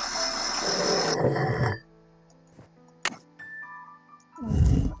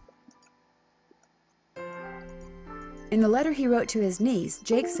 In the letter he wrote to his niece,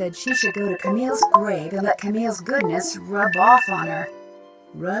 Jake said she should go to Camille's grave and let Camille's goodness rub off on her.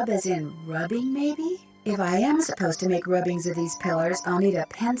 Rub as in rubbing, maybe? If I am supposed to make rubbings of these pillars, I'll need a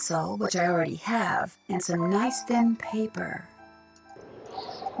pencil, which I already have, and some nice thin paper.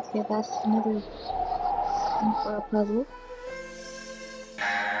 Okay, that's another thing for a puzzle.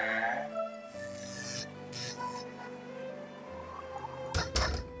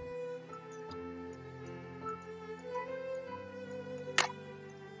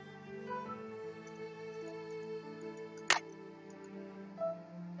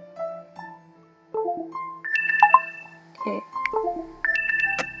 Okay.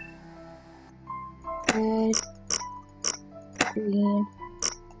 Red, green,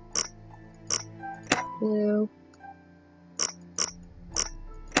 blue,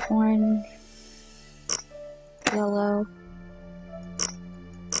 orange, yellow,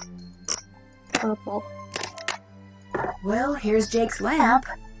 purple. Well, here's Jake's lamp.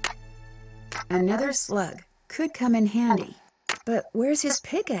 Another slug. Could come in handy. But where's his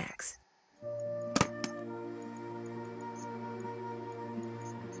pickaxe?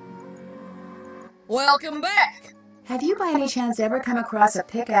 Welcome back! Have you by any chance ever come across a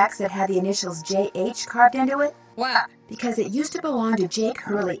pickaxe that had the initials JH carved into it? Why? Because it used to belong to Jake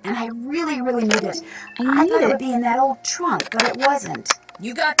Hurley, and I really need it. I I need thought it it. would be in that old trunk, but it wasn't.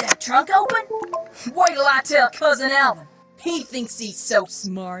 You got that trunk open? Wait till I tell Cousin Alvin. He thinks he's so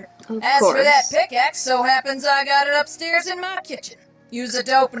smart. Of As course. for that pickaxe, so happens I got it upstairs in my kitchen. Use it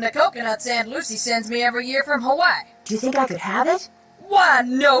to open the coconuts Aunt Lucy sends me every year from Hawaii. Do you think I could have it? Why,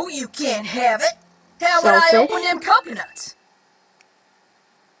 no, you can't have it. How would I Selfish. open them coconuts?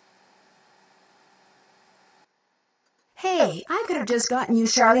 Hey, I could have just gotten you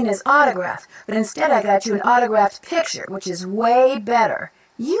Charlena's autograph, but instead I got you an autographed picture, which is way better.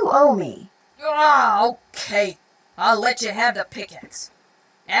 You owe me. Ah, okay. I'll let you have the pickaxe.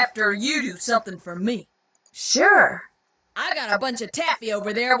 After you do something for me. Sure. I got a bunch of taffy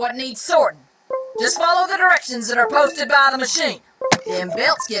over there what needs sorting. Just follow the directions that are posted by the machine. Them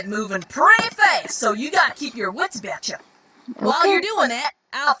belts get moving pretty fast, so you gotta keep your wits about you. While you're doing that,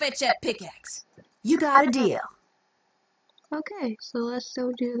 I'll fetch that pickaxe. You got a deal. Okay, so let's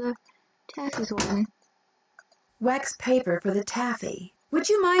go do the taffy sorting. Wax paper for the taffy. Would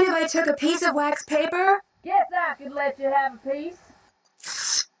you mind if I took a piece of wax paper? Guess I could let you have a piece.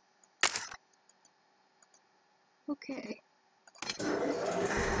 Okay.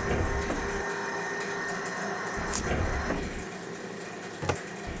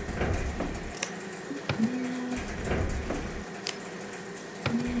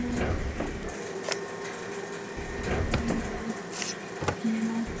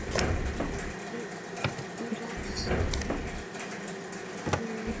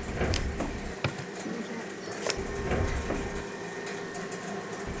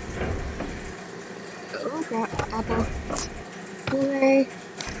 Apple, blueberry,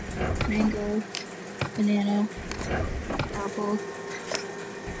 mango, banana, apple.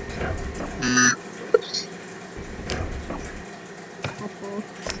 Oops. Apple,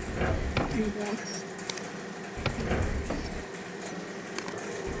 $3.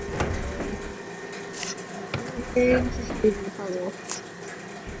 Okay, this is big puzzle.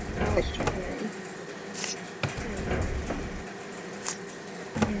 Oh, it's strawberry.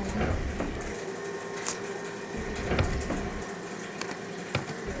 Yeah.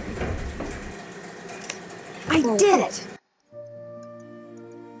 I did it!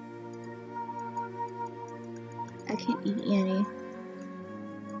 I can't eat any.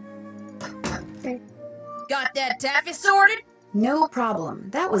 Okay. Got that taffy sorted? No problem.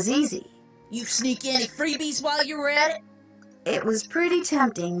 That was easy. You sneak any freebies while you were at it? It was pretty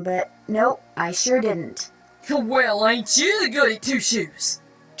tempting, but nope, I sure didn't. Well, ain't you the goody two-shoes?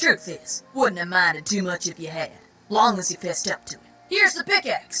 Truth is, wouldn't have minded too much if you had, long as you fessed up to it. Here's the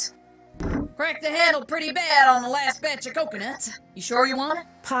pickaxe. Cracked the handle pretty bad on the last batch of coconuts. You sure you want it?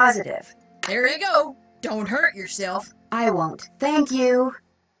 Positive. There you go. Don't hurt yourself. I won't. Thank you.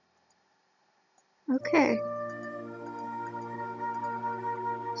 Okay.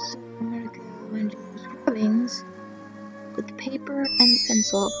 So I'm gonna go and do scrubbings with the paper and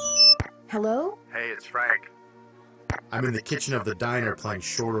pencil. Hello? Hey, it's Frank. I'm in the kitchen of the diner playing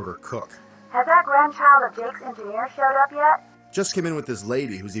short order cook. Has that grandchild of Jake's engineer showed up yet? Just came in with this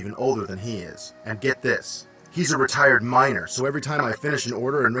lady who's even older than he is. And get this, he's a retired miner, so every time I finish an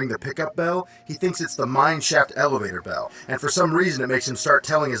order and ring the pickup bell, he thinks it's the mine shaft elevator bell. And for some reason it makes him start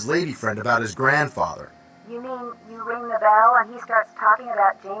telling his lady friend about his grandfather. You mean you ring the bell and he starts talking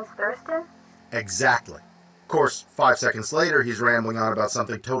about James Thurston? Exactly. Of course, 5 seconds later, he's rambling on about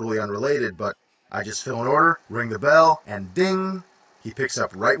something totally unrelated, but I just fill an order, ring the bell, and ding, he picks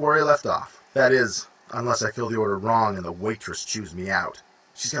up right where he left off. That is, unless I fill the order wrong and the waitress chews me out.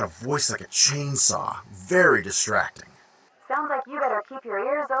 She's got a voice like a chainsaw. Very distracting. Sounds like you better keep your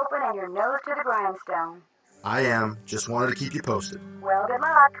ears open and your nose to the grindstone. I am. Just wanted to keep you posted. Well, good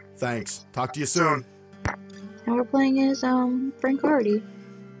luck. Thanks. Talk to you soon. Now we're playing as Frank Hardy.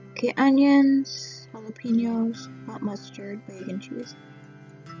 Okay, onions, jalapenos, hot mustard, bacon cheese.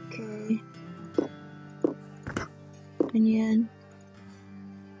 Okay. Onion.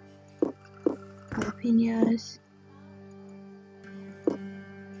 Jalapenos.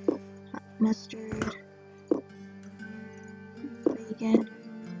 Hot mustard. Bacon.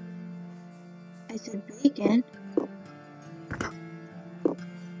 I said bacon.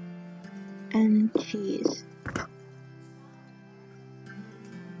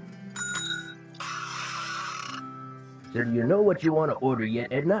 So do you know what you want to order yet,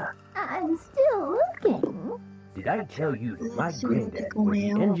 Edna? I'm still looking. Did I tell you that my See what granddad they call was me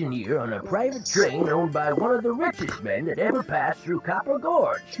an out. engineer on a private train owned by one of the richest men that ever passed through Copper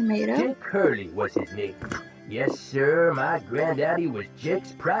Gorge? Tomato. Jake Hurley was his name. Yes, sir, my granddaddy was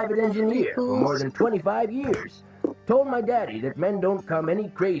Jake's private engineer for more than 25 years. Told my daddy that men don't come any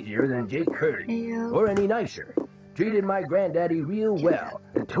crazier than Jake Hurley, or any nicer. Treated my granddaddy real well,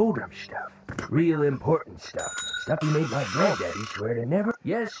 and told him stuff. Real important stuff. Stuff he made my granddaddy swear to never...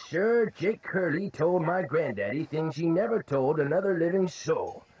 Yes, sir, Jake Hurley told my granddaddy things he never told another living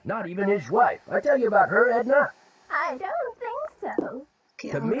soul. Not even his wife. I tell you about her, Edna. I don't think so.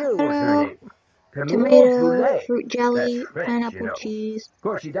 Camille was her name. Camille Tomato, Goulet. fruit jelly, That's French, pineapple you know. cheese. Of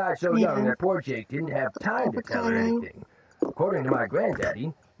course, she died so young that poor Jake didn't have time to tell her Avocado. anything. According to my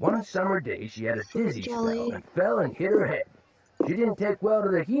granddaddy, one summer day she had a dizzy spell and fell and hit her head. She didn't take well to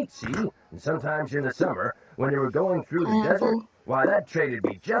the heat, see? And sometimes in the summer, when they were going through the desert, why, that trade'd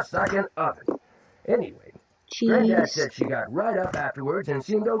be just like an oven. Anyway, Granddad said she got right up afterwards and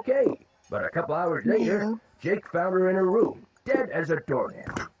seemed okay. But a couple hours later, Jake found her in her room, dead as a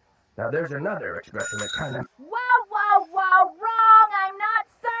doornail. Now there's another expression that kind of... Whoa, wrong! I'm not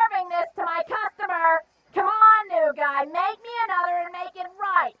serving this to my customer! Come on, new guy, make me another and make it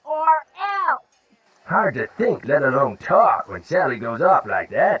right, or else! Hard to think, let alone talk, when Sally goes off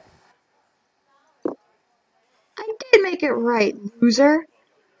like that. I did make it right, loser.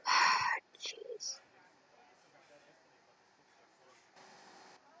 Jeez.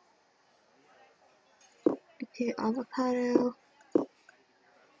 Okay, avocado.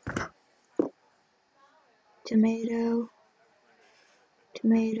 Tomato.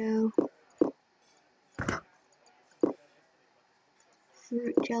 Tomato.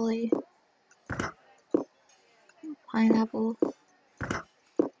 Fruit jelly. Pineapple.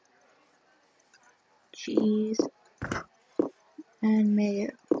 Cheese. And mayo.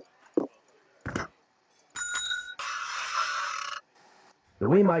 The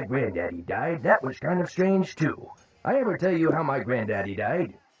way my granddaddy died, that was kind of strange too. I ever tell you how my granddaddy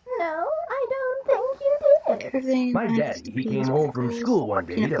died? No, I don't think you did. My daddy, he came home from school one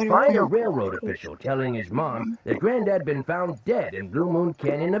day to find a railroad official telling his mom that Granddad been found dead in Blue Moon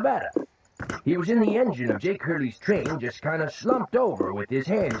Canyon, Nevada. He was in the engine of Jake Hurley's train, just kind of slumped over with his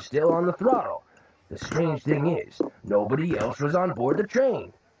hands still on the throttle. The strange thing is, nobody else was on board the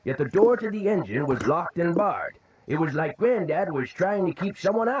train, yet the door to the engine was locked and barred. It was like Granddad was trying to keep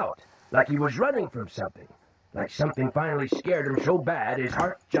someone out, like he was running from something. Like something finally scared him so bad his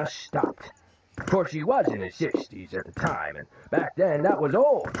heart just stopped. Of course, he was in his 60s at the time, and back then that was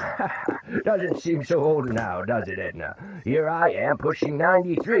old. Doesn't seem so old now, does it, Edna? Here I am, pushing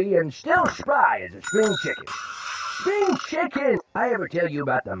 93, and still spry as a spring chicken. Spring chicken! I ever tell you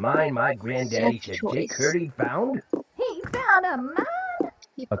about the mine my granddaddy said Jake Hurley found? He found a mine?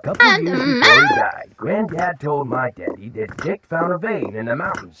 A couple of years before he died, Granddad told my daddy that Jake found a vein in the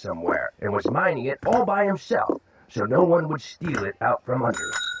mountains somewhere and was mining it all by himself, so no one would steal it out from under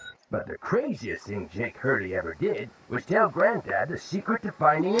him. But the craziest thing Jake Hurley ever did was tell Granddad the secret to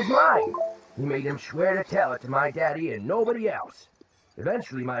finding his mine. He made him swear to tell it to my daddy and nobody else.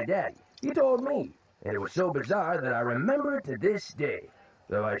 Eventually, my daddy, he told me, and it was so bizarre that I remember it to this day,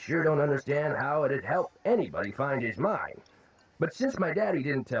 though I sure don't understand how it'd help anybody find his mine. But since my daddy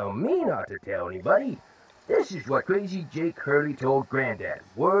didn't tell me not to tell anybody, this is what crazy Jake Hurley told Granddad,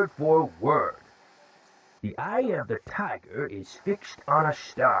 word for word. The eye of the tiger is fixed on a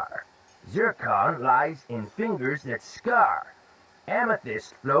star. Zircon lies in fingers that scar.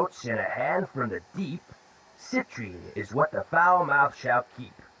 Amethyst floats in a hand from the deep. Citrine is what the foul mouth shall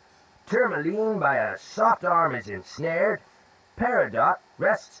keep. Tourmaline by a soft arm is ensnared. Peridot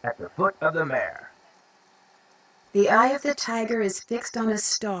rests at the foot of the mare. The eye of the tiger is fixed on a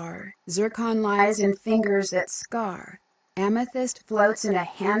star. Zircon lies in fingers that scar. Amethyst floats in a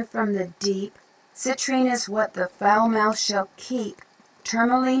hand from the deep. Citrine is what the foul mouth shall keep.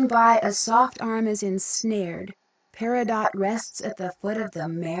 Tourmaline by a soft arm is ensnared. Peridot rests at the foot of the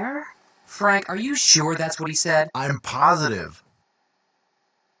mare? Frank, are you sure that's what he said? I'm positive.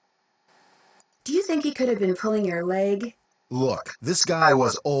 Do you think he could have been pulling your leg? Look, this guy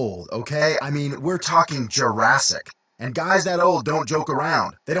was old, okay? I mean, we're talking Jurassic. And guys that old don't joke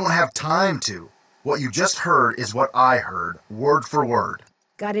around. They don't have time to. What you just heard is what I heard, word for word.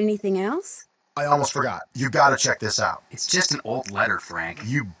 Got anything else? I almost forgot. You gotta check this out. It's just an old letter, Frank.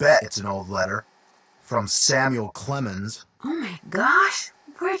 You bet it's an old letter. From Samuel Clemens. Oh my gosh,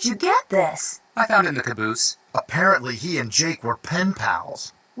 where'd you get this? I found it in the caboose. Apparently he and Jake were pen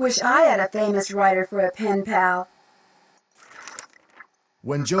pals. Wish I had a famous writer for a pen pal.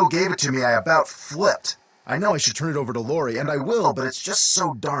 When Joe gave it to me, I about flipped. I know I should turn it over to Lori, and I will, but it's just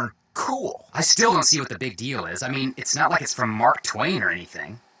so darn cool. I still don't see what the big deal is. I mean, it's not like it's from Mark Twain or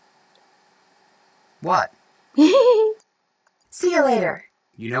anything. What? See you later.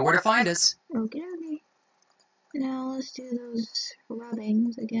 You know where to find us. Okay. Now let's do those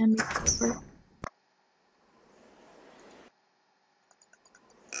rubbings again before.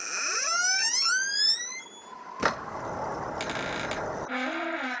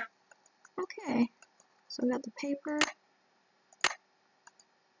 Okay, so we got the paper.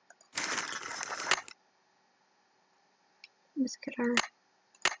 Let's get our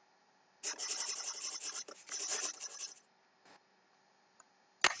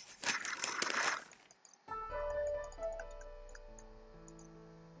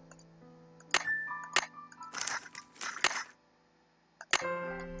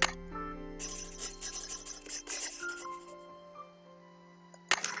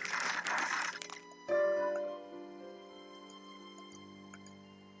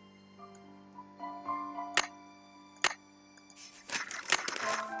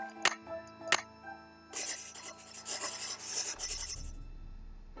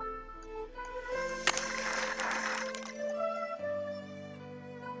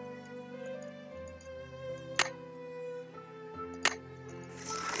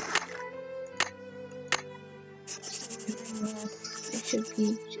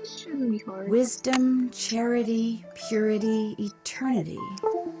it shouldn't be hard. Wisdom, charity, purity, eternity.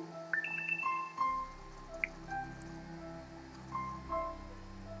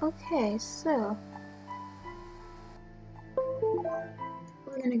 Okay, so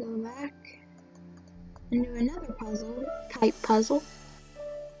we're gonna go back and do another type puzzle.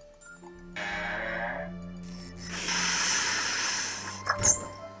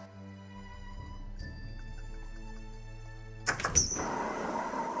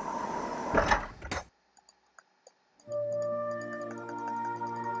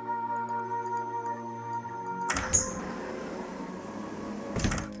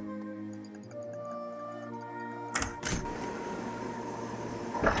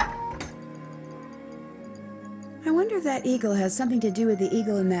 I wonder if that eagle has something to do with the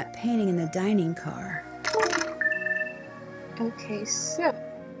eagle in that painting in the dining car. Okay, so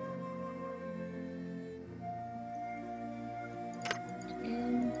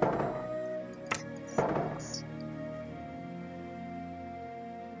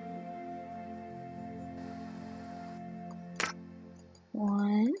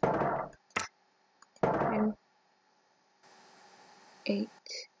one, 2, 8,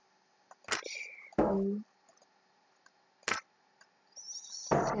 2,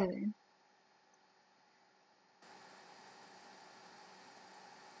 7.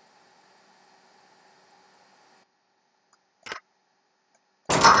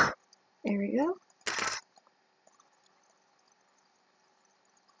 There we go.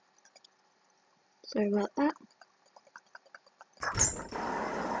 Sorry about that.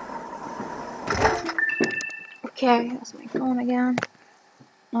 Okay, that's my phone again.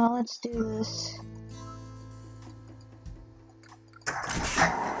 Now let's do this.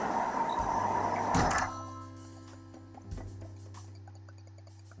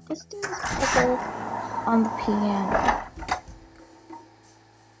 Let's do this puzzle on the piano.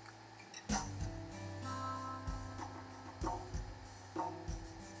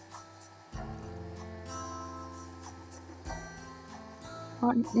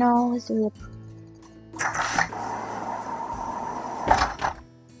 Oh, no, let's do the...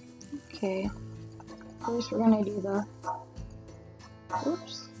 Okay. First we're gonna do the...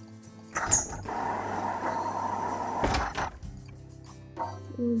 Oops.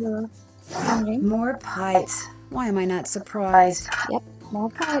 Do the sounding. More pipes. Why am I not surprised? Yep, more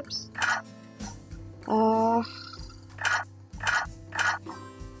pipes.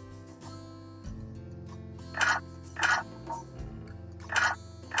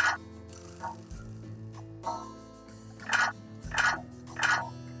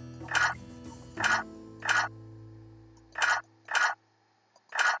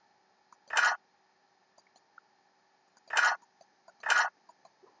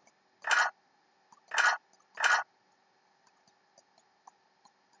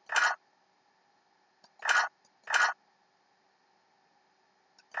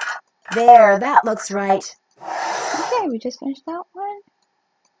 There, that looks right. Okay, we just finished that one.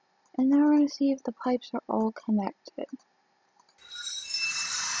 And now we're going to see if the pipes are all connected.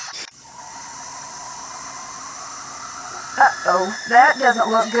 Uh-oh, that doesn't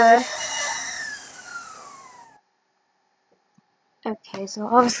look good. Okay, so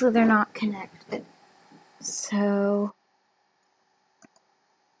obviously they're not connected. So...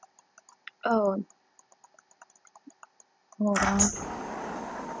 Oh. Hold on.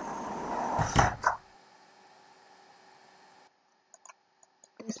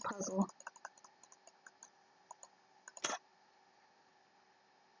 This puzzle.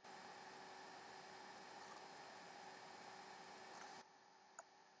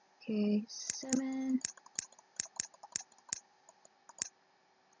 Okay, 7,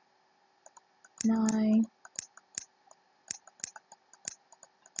 9,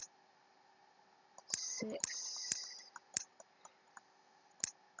 6,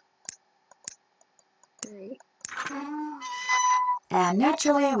 3. And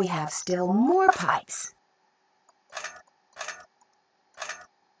naturally, we have still more pipes.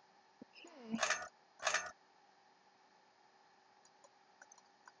 Okay.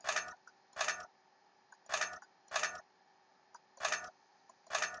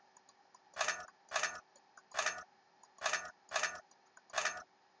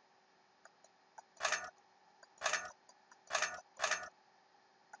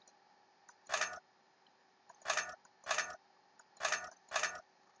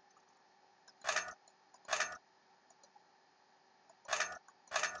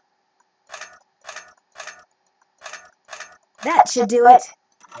 That should do it.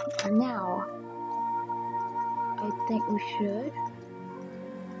 Now, I think we should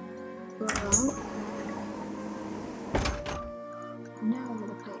go out. Now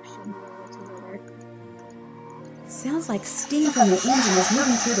the pipe should be able to together. Sounds like steam from the engine is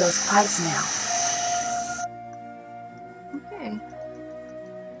moving through those pipes now. Okay.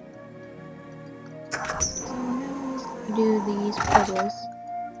 So now we do these puzzles.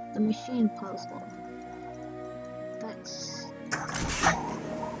 The machine puzzle. That's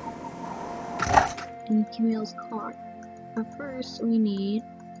in Camille's car. But first we need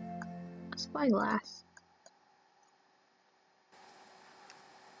a spyglass.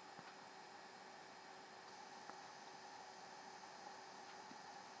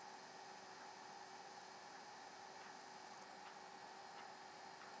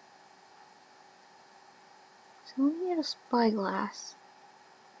 So we need a spyglass.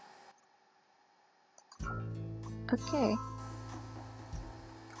 Okay.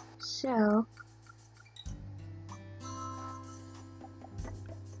 So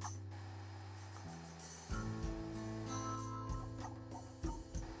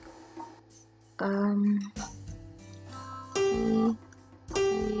G, G,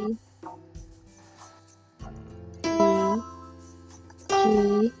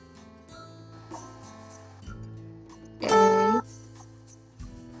 G, A,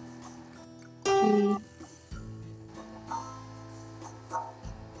 G,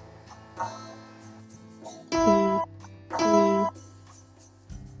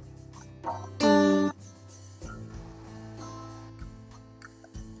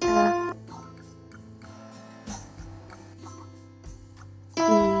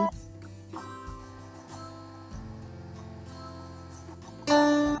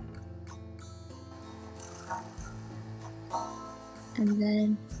 and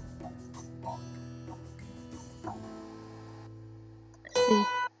then let's see.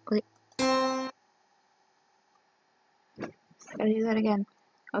 Wait. Gotta do that again.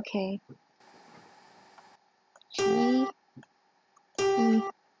 Okay. G, E,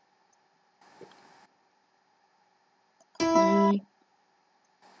 G,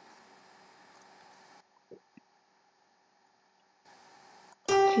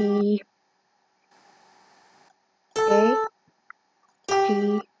 G, A,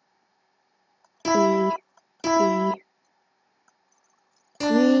 G, E, E,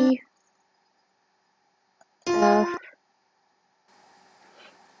 G, F, E,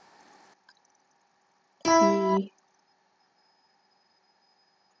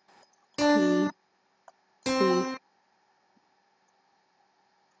 T,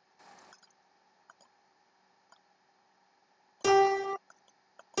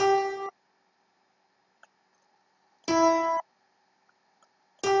 C.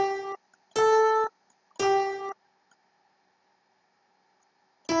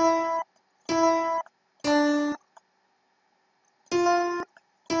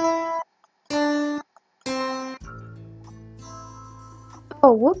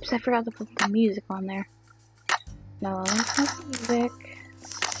 Oh, whoops, I forgot to put the music on there. No, that's not the music.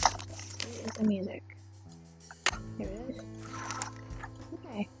 Where is the music? Here it is.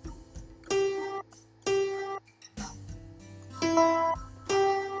 Okay.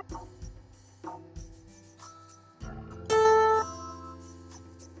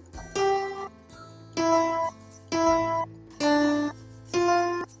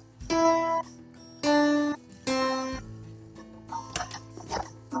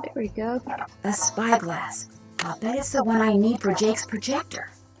 There we go. A spyglass. I'll bet it's the one I need for Jake's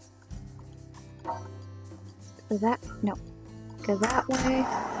projector. No. Go that way.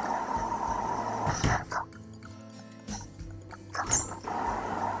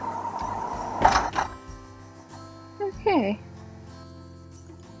 Okay.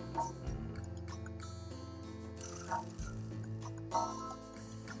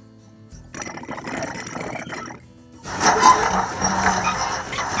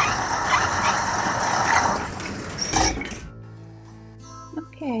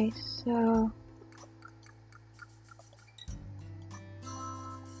 Okay, so...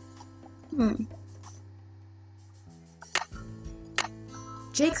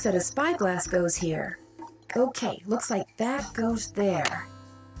 Jake said a spyglass goes here. Okay, looks like that goes there.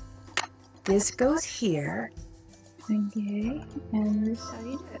 This goes here. Okay, and this is how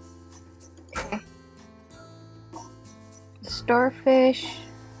you do it. Okay. The starfish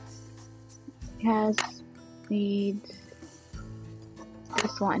needs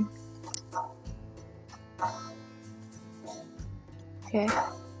this one. Okay.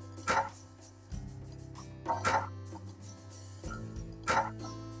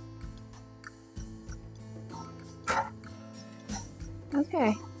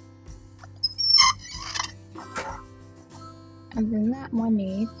 Okay. And then that one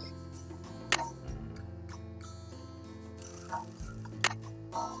needs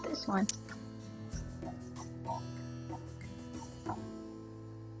this one.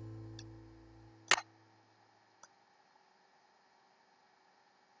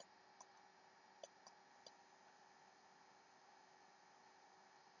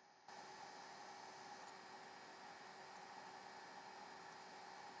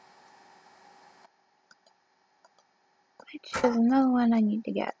 Which is another one I need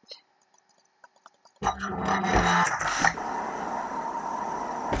to get.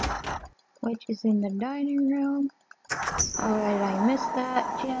 Which is in the dining room. Alright, I missed that,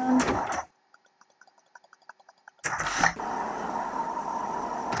 Jim.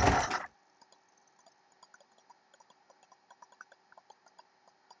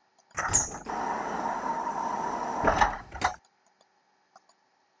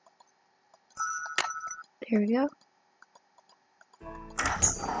 There we go.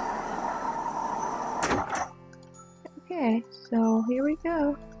 Okay, so here we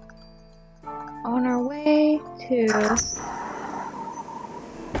go. On our way to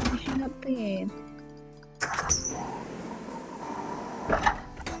finishing up the game.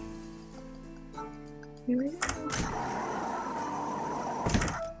 Here we go.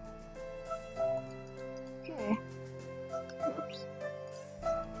 Okay. Oops.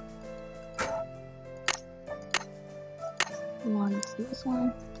 One's this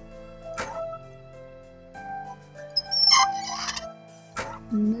one.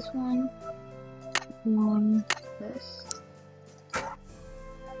 And this one. One, this.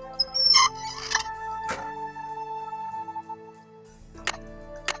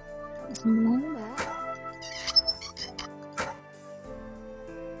 One that.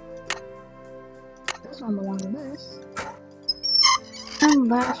 This one belongs to this. And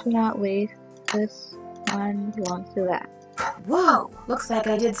last but not least, this one belongs to that. Whoa! Looks like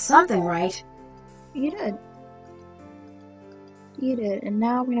I did something right. You did. You did. And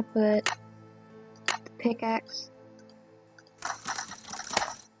now I'm gonna put the pickaxe.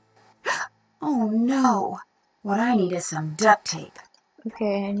 Oh no! What I need is some duct tape.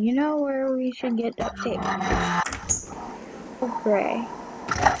 Okay, and you know where we should get duct tape? Oh, gray.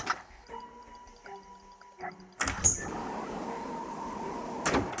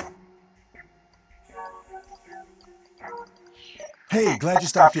 Hey, glad you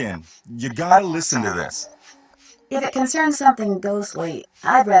stopped in. You gotta listen to this. If it concerns something ghostly,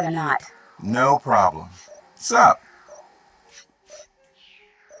 I'd rather not. No problem. What's up?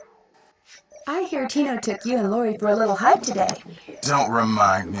 I hear Tino took you and Lori for a little hike today. Don't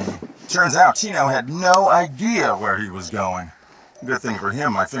remind me. Turns out Tino had no idea where he was going. Good thing for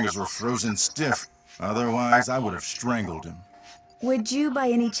him, my fingers were frozen stiff. Otherwise, I would have strangled him. Would you by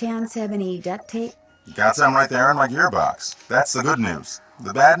any chance have any duct tape? Got some right there in my gearbox. That's the good news.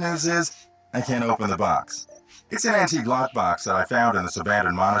 The bad news is, I can't open the box. It's an antique lockbox that I found in this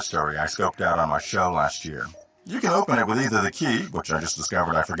abandoned monastery I scoped out on my show last year. You can open it with either the key, which I just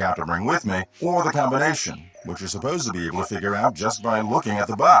discovered I forgot to bring with me, or the combination, which you're supposed to be able to figure out just by looking at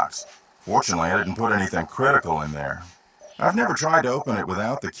the box. Fortunately, I didn't put anything critical in there. I've never tried to open it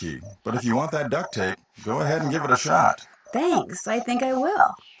without the key, but if you want that duct tape, go ahead and give it a shot. Thanks, I think I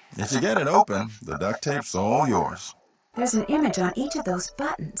will. If you get it open, the duct tape's all yours. There's an image on each of those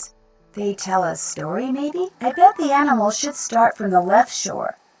buttons. They tell a story, maybe? I bet the animals should start from the left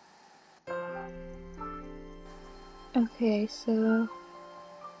shore. Okay, so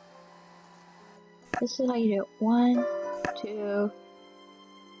this is how you do it. 1, 2,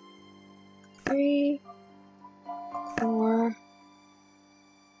 3, 4,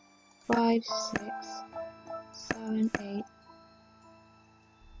 5, 6, 7, 8,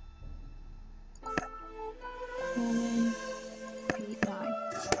 7, 8, 9. There we go.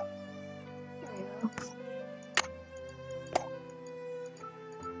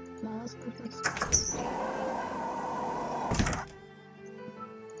 Now let's put this.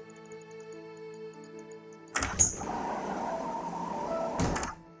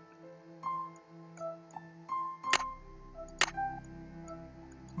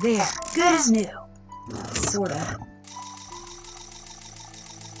 There, good as new. Sorta.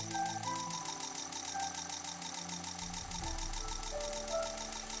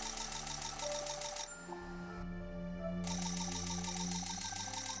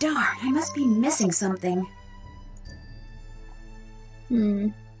 Darn, I must be missing something.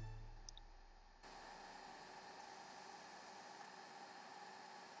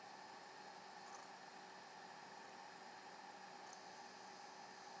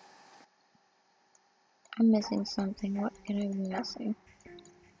 I'm missing something. What can I be missing?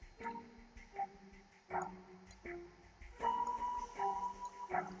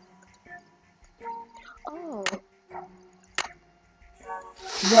 Oh.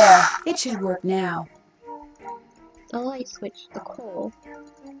 There, it should work now. The light switch, the coal.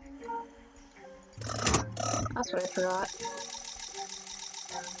 That's what I forgot.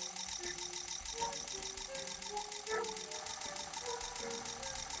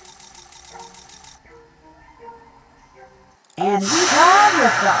 And we have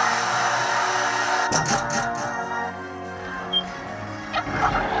liftoff.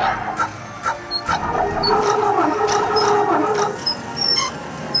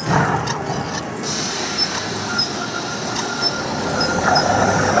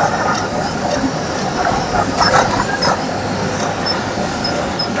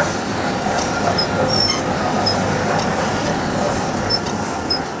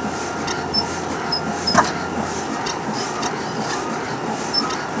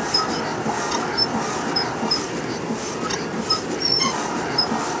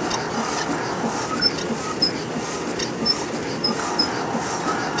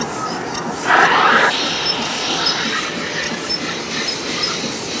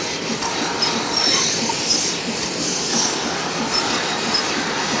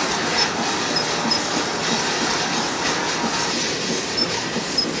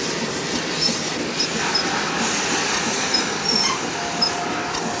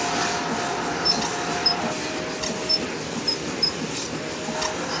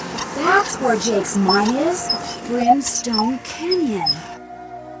 That's where Jake's mine is. Brimstone Canyon.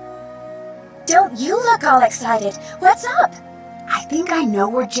 Don't you look all excited. What's up? I think I know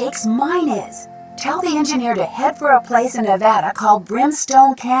where Jake's mine is. Tell the engineer to head for a place in Nevada called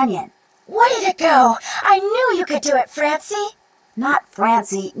Brimstone Canyon. Way to go! I knew you could do it, Francie. Not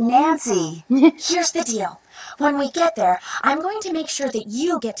Francie, Nancy. Here's the deal. When we get there, I'm going to make sure that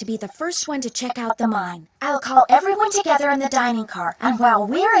you get to be the first one to check out the mine. I'll call everyone together in the dining car, and while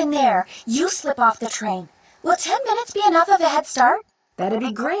we're in there, you slip off the train. Will 10 minutes be enough of a head start? That'd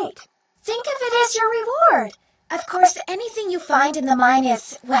be great. Think of it as your reward. Of course, anything you find in the mine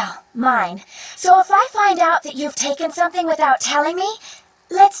is, well, mine. So if I find out that you've taken something without telling me,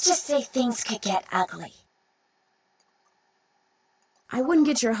 let's just say things could get ugly. I wouldn't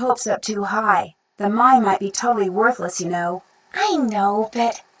get your hopes up too high. The mine might be totally worthless, you know. I know,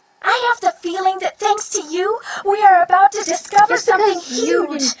 but I have the feeling that thanks to you, we are about to discover Just something because huge. you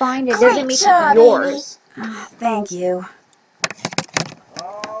didn't find it Great doesn't make job, it yours. Thank you.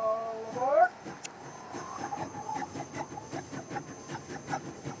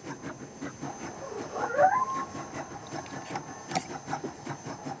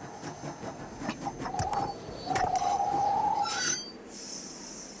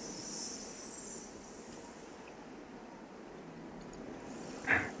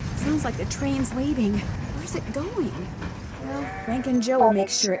 Sounds like the train's leaving. Where's it going? Well, Frank and Joe will make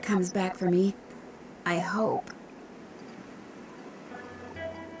sure it comes back for me. I hope.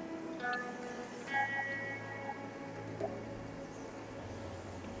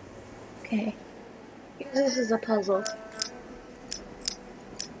 Okay. This is a puzzle.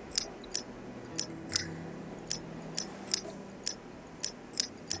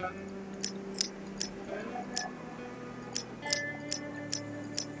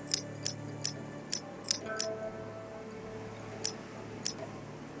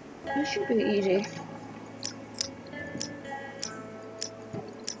 This should be easy.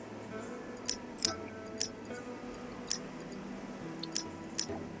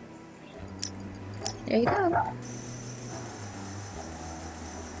 There you go.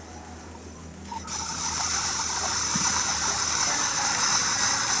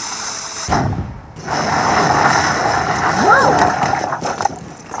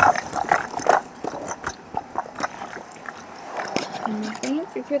 And that's the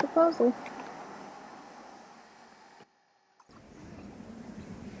answer to the puzzle.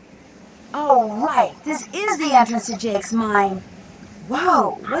 Oh, right. This is the entrance to Jake's mine.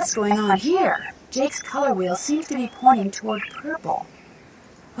 Whoa, what's going on here? Jake's color wheel seems to be pointing toward purple.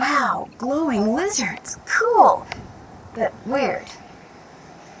 Wow, glowing lizards. Cool, but weird.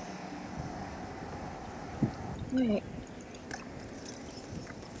 Wait.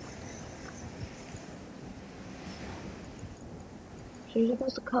 So you're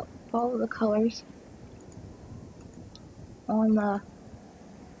supposed to follow the colors on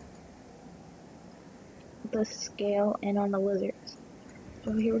the scale and on the lizards.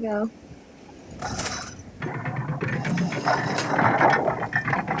 So here we go.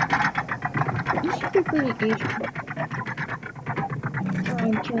 This should be pretty easy. Try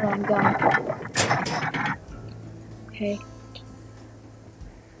until I'm done. Okay.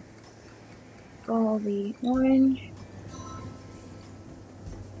 Follow the orange.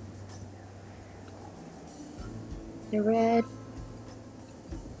 The red.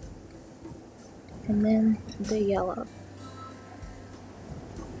 And then the yellow.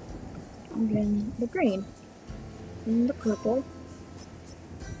 And then the green. And the purple.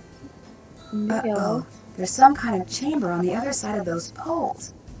 And the yellow. There's some kind of chamber on the other side of those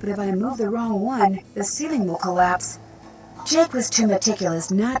poles. But if I move the wrong one, the ceiling will collapse. Jake was too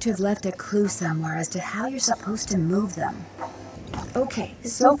meticulous not to have left a clue somewhere as to how you're supposed to move them. Okay,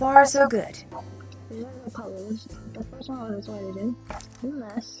 so far so good. These are the colors. The first one was what I did. Then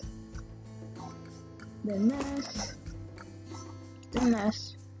this. Then this. Then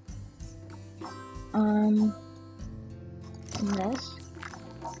this. And this.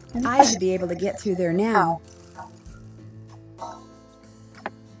 And I should be able to get through there now.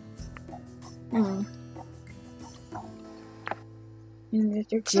 And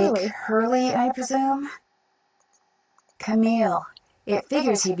there's your Jake Hurley, I presume? Camille. It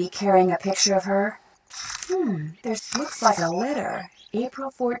figures he'd be carrying a picture of her. There looks like a letter.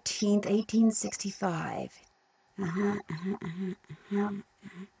 April 14th, 1865.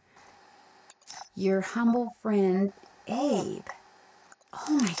 Your humble friend, Abe.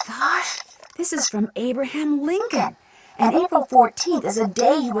 Oh my gosh, this is from Abraham Lincoln. And April 14th is the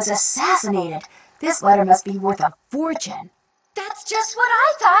day he was assassinated. This letter must be worth a fortune. That's just what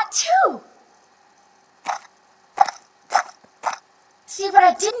I thought, too. See, what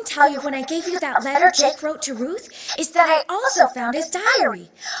I didn't tell you when I gave you that letter Jake wrote to Ruth is that I also found his diary,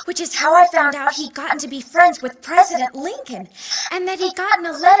 which is how I found out he'd gotten to be friends with President Lincoln, and that he'd gotten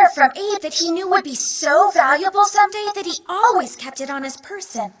a letter from Abe that he knew would be so valuable someday that he always kept it on his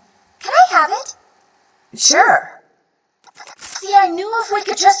person. Can I have it? Sure. See, I knew if we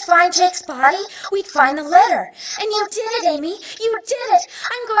could just find Jake's body, we'd find the letter. And you did it, Amy. You did it.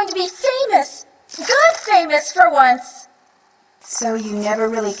 I'm going to be famous. Good famous for once. So you never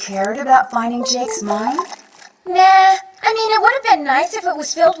really cared about finding Jake's mine? Nah. I mean, it would have been nice if it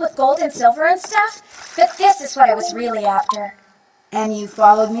was filled with gold and silver and stuff, but this is what I was really after. And you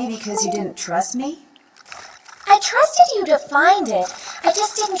followed me because you didn't trust me? I trusted you to find it. I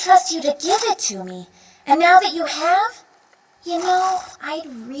just didn't trust you to give it to me. And now that you have, you know, I'd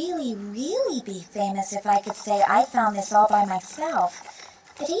really, really be famous if I could say I found this all by myself.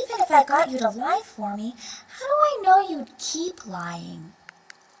 But even if I got you to lie for me, how do I know you'd keep lying?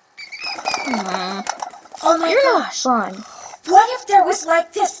 Oh my gosh! Fun. What if there was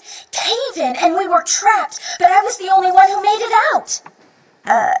like this cave-in and we were trapped, but I was the only one who made it out?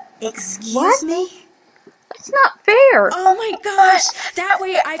 Excuse me? It's not fair. Oh my gosh! That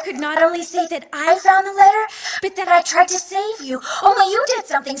way I could not only say that I found the letter, but that I tried to save you. Only you did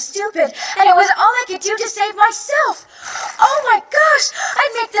something stupid, and it was all I could do to save myself. Oh my gosh!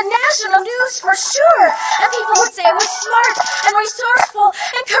 I'd make the national news for sure, and people would say I was smart and resourceful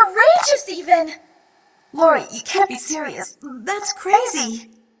and courageous even. Lori, you can't be serious. That's crazy.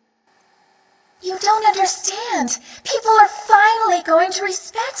 You don't understand. People are finally going to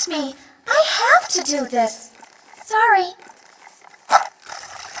respect me. I have to do this. Sorry.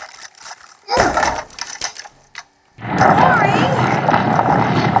 Lori!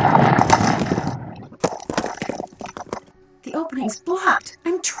 The opening's blocked.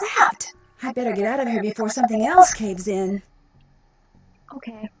 I'm trapped. I better get out of here before something else caves in.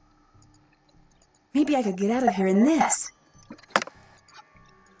 Okay. Maybe I could get out of here in this.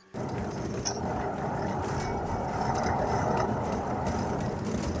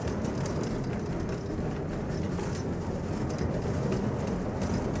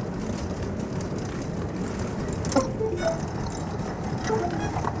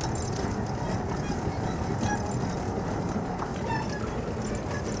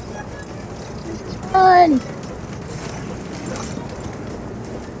 Run!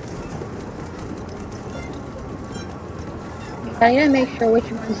 I gotta make sure which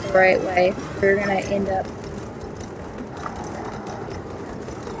one's the right way. We're gonna end up.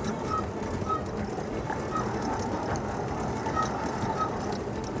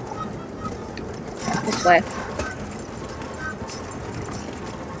 This way.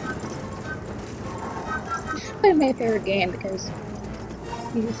 This is probably my favorite game because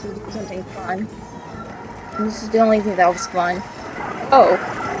you get to do something fun. And this is the only thing that was fun. Oh.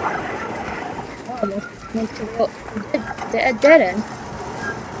 Almost went to the dead end.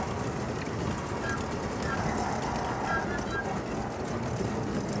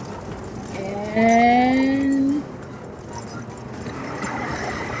 And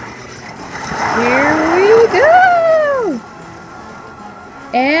here we go!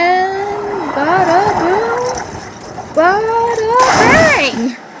 And bada boom, bada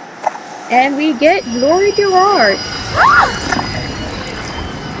bang! And we get Laurie Gerard.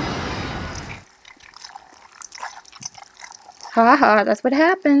 Haha, that's what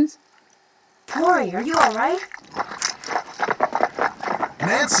happens. Laurie, are you alright?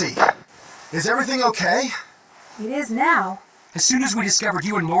 Nancy! Is everything okay? It is now. As soon as we discovered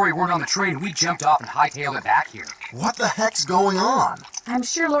you and Laurie weren't on the train, we jumped off and hightailed it back here. What the heck's going on? I'm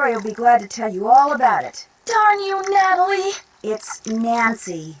sure Laurie will be glad to tell you all about it. Darn you, Natalie! It's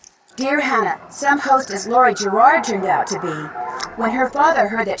Nancy. Dear Hannah, some hostess Laurie Gerard turned out to be. When her father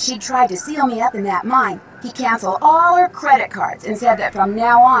heard that she'd tried to seal me up in that mine, he canceled all her credit cards and said that from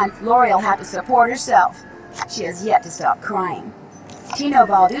now on, Laurie will have to support herself. She has yet to stop crying. Tino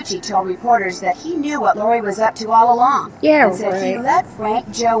Balducci told reporters that he knew what Laurie was up to all along. Yeah, and said he right. let Frank,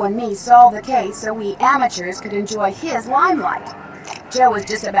 Joe, and me solve the case so we amateurs could enjoy his limelight. Joe was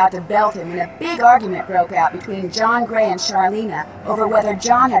just about to belt him when a big argument broke out between John Gray and Charlena over whether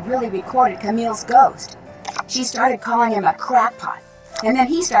John had really recorded Camille's ghost. She started calling him a crackpot, and then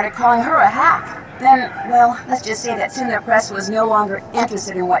he started calling her a hack. Then, well, let's just say that soon the press was no longer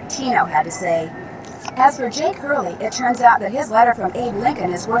interested in what Tino had to say. As for Jake Hurley, it turns out that his letter from Abe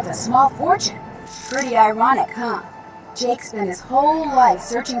Lincoln is worth a small fortune. Pretty ironic, huh? Jake spent his whole life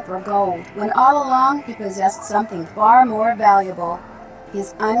searching for gold, when all along he possessed something far more valuable.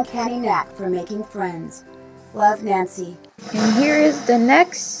 His uncanny knack for making friends. Love, Nancy. And here is the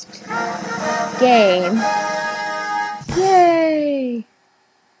next game. Yay!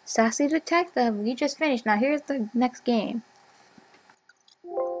 Sassy Detective, we just finished. Now here's the next game.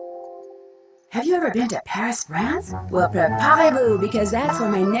 Have you ever been to Paris, France? Well, preparez-vous, because that's where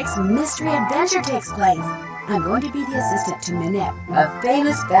my next mystery adventure takes place. I'm going to be the assistant to Minette, a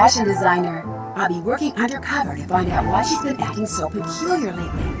famous fashion designer. I'll be working undercover to find out why she's been acting so peculiar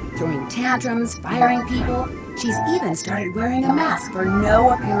lately. Throwing tantrums, firing people. She's even started wearing a mask for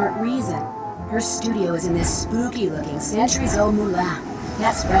no apparent reason. Her studio is in this spooky-looking centuries-old moulin.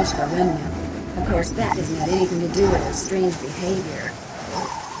 That's French for windmill. Of course, that doesn't have anything to do with her strange behavior.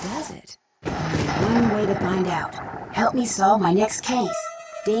 Does it? Only one way to find out. Help me solve my next case.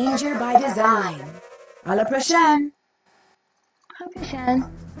 Danger by design. À la prochaine! Okay,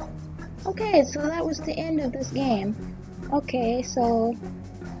 Shan. Okay, so that was the end of this game. Okay, so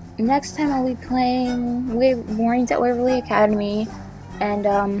next time I'll be playing Warnings at Waverly Academy and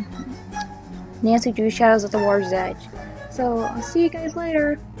Nancy Drew Shadows at the Water's Edge. So I'll see you guys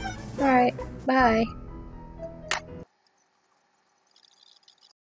later. Alright, bye.